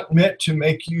 They're not meant to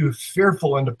make you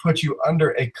fearful and to put you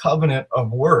under a covenant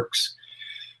of works.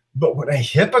 But when a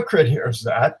hypocrite hears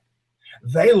that,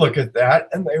 they look at that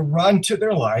and they run to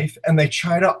their life and they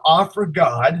try to offer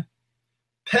God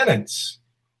penance,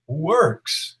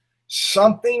 works,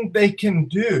 something they can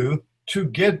do to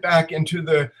get back into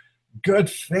the good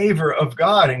favor of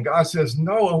God. And God says,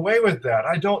 no, away with that.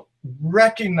 I don't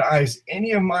recognize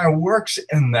any of my works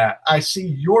in that. I see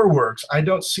your works. I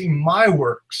don't see my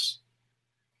works.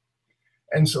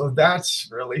 And so that's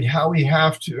really how we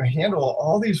have to handle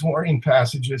all these warning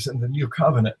passages in the New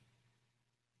Covenant.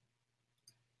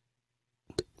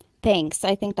 Thanks.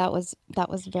 I think that was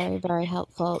very, very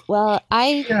helpful. Well,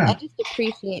 I just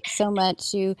appreciate so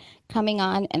much you coming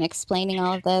on and explaining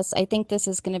all of this. I think this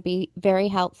is going to be very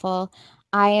helpful.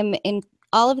 I am in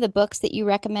all of the books that you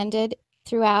recommended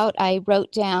throughout. I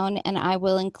wrote down, and I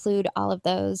will include all of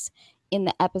those in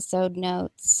the episode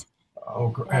notes. Oh,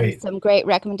 great. Some great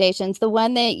recommendations. The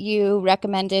one that you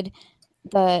recommended,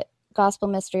 the Gospel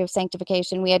Mystery of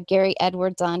Sanctification, we had Gary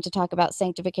Edwards on to talk about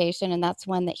sanctification, and that's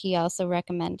one that he also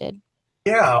recommended.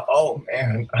 Yeah. Oh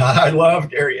man, I love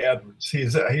Gary Edwards.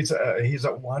 He's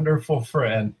a wonderful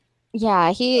friend.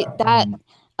 Yeah,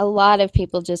 a lot of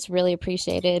people just really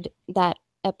appreciated that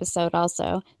episode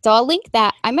also. So I'll link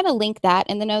that. I'm going to link that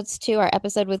in the notes to our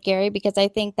episode with Gary, because I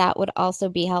think that would also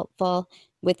be helpful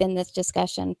within this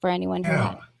discussion for anyone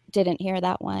who didn't hear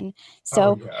that one.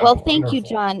 So, thank you,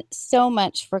 John, so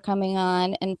much for coming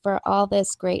on and for all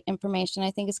this great information.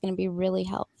 I think it's going to be really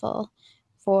helpful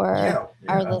for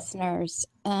our listeners,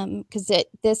 because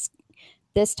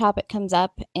this topic comes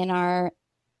up in our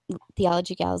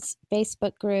Theology Gals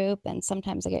Facebook group, and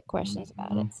sometimes I get questions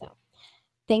about it. So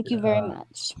thank you very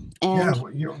much. And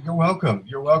you're welcome.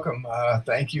 You're welcome.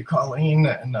 Thank you, Colleen,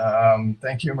 and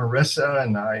thank you, Marissa.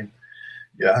 And I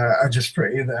just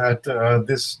pray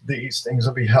that these things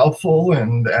will be helpful,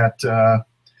 and that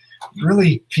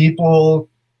really people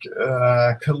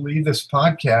could leave this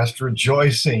podcast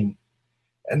rejoicing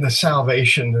in the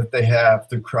salvation that they have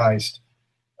through Christ.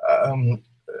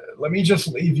 Let me just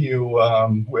leave you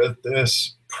with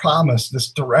this promise,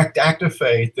 this direct act of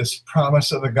faith, this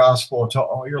promise of the gospel to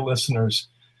all your listeners,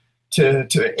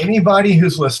 to anybody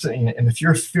who's listening. And if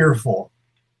you're fearful,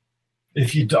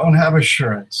 if you don't have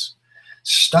assurance,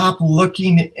 stop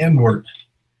looking inward,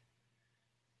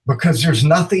 because there's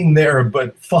nothing there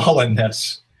but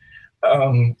fallenness,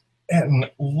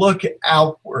 and look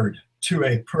outward to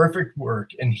a perfect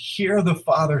work, and hear the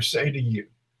Father say to you,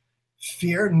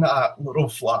 fear not, little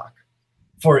flock,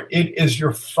 for it is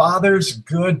your Father's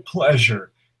good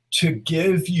pleasure to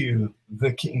give you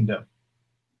the kingdom.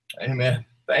 Amen.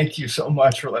 Thank you so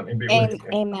much for letting me be with you.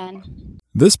 Amen.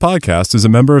 This podcast is a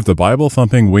member of the Bible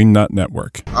Thumping Wingnut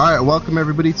Network. All right, welcome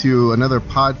everybody to another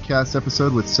podcast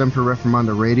episode with Semper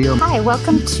Reformanda Radio. Hi,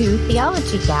 welcome to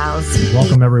Theology Gals.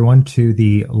 Welcome everyone to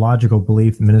the Logical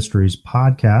Belief Ministries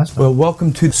podcast. Well,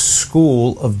 welcome to the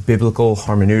School of Biblical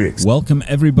Hermeneutics. Welcome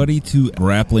everybody to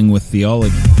Grappling with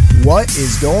Theology. What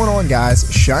is going on, guys?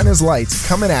 Shine as lights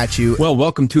coming at you. Well,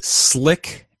 welcome to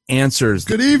Slick Answers.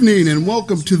 Good evening and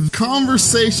welcome to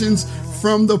Conversations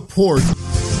from the Porch.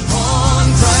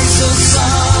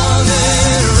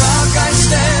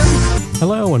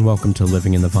 Hello and welcome to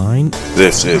Living in the Vine.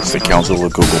 This is the Council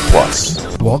of Google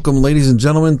Plus. Welcome, ladies and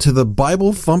gentlemen, to the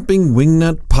Bible Thumping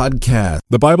Wingnut Podcast.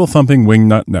 The Bible Thumping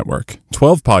Wingnut Network.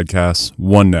 12 podcasts,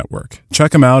 one network.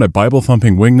 Check them out at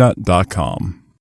BibleThumpingWingnut.com.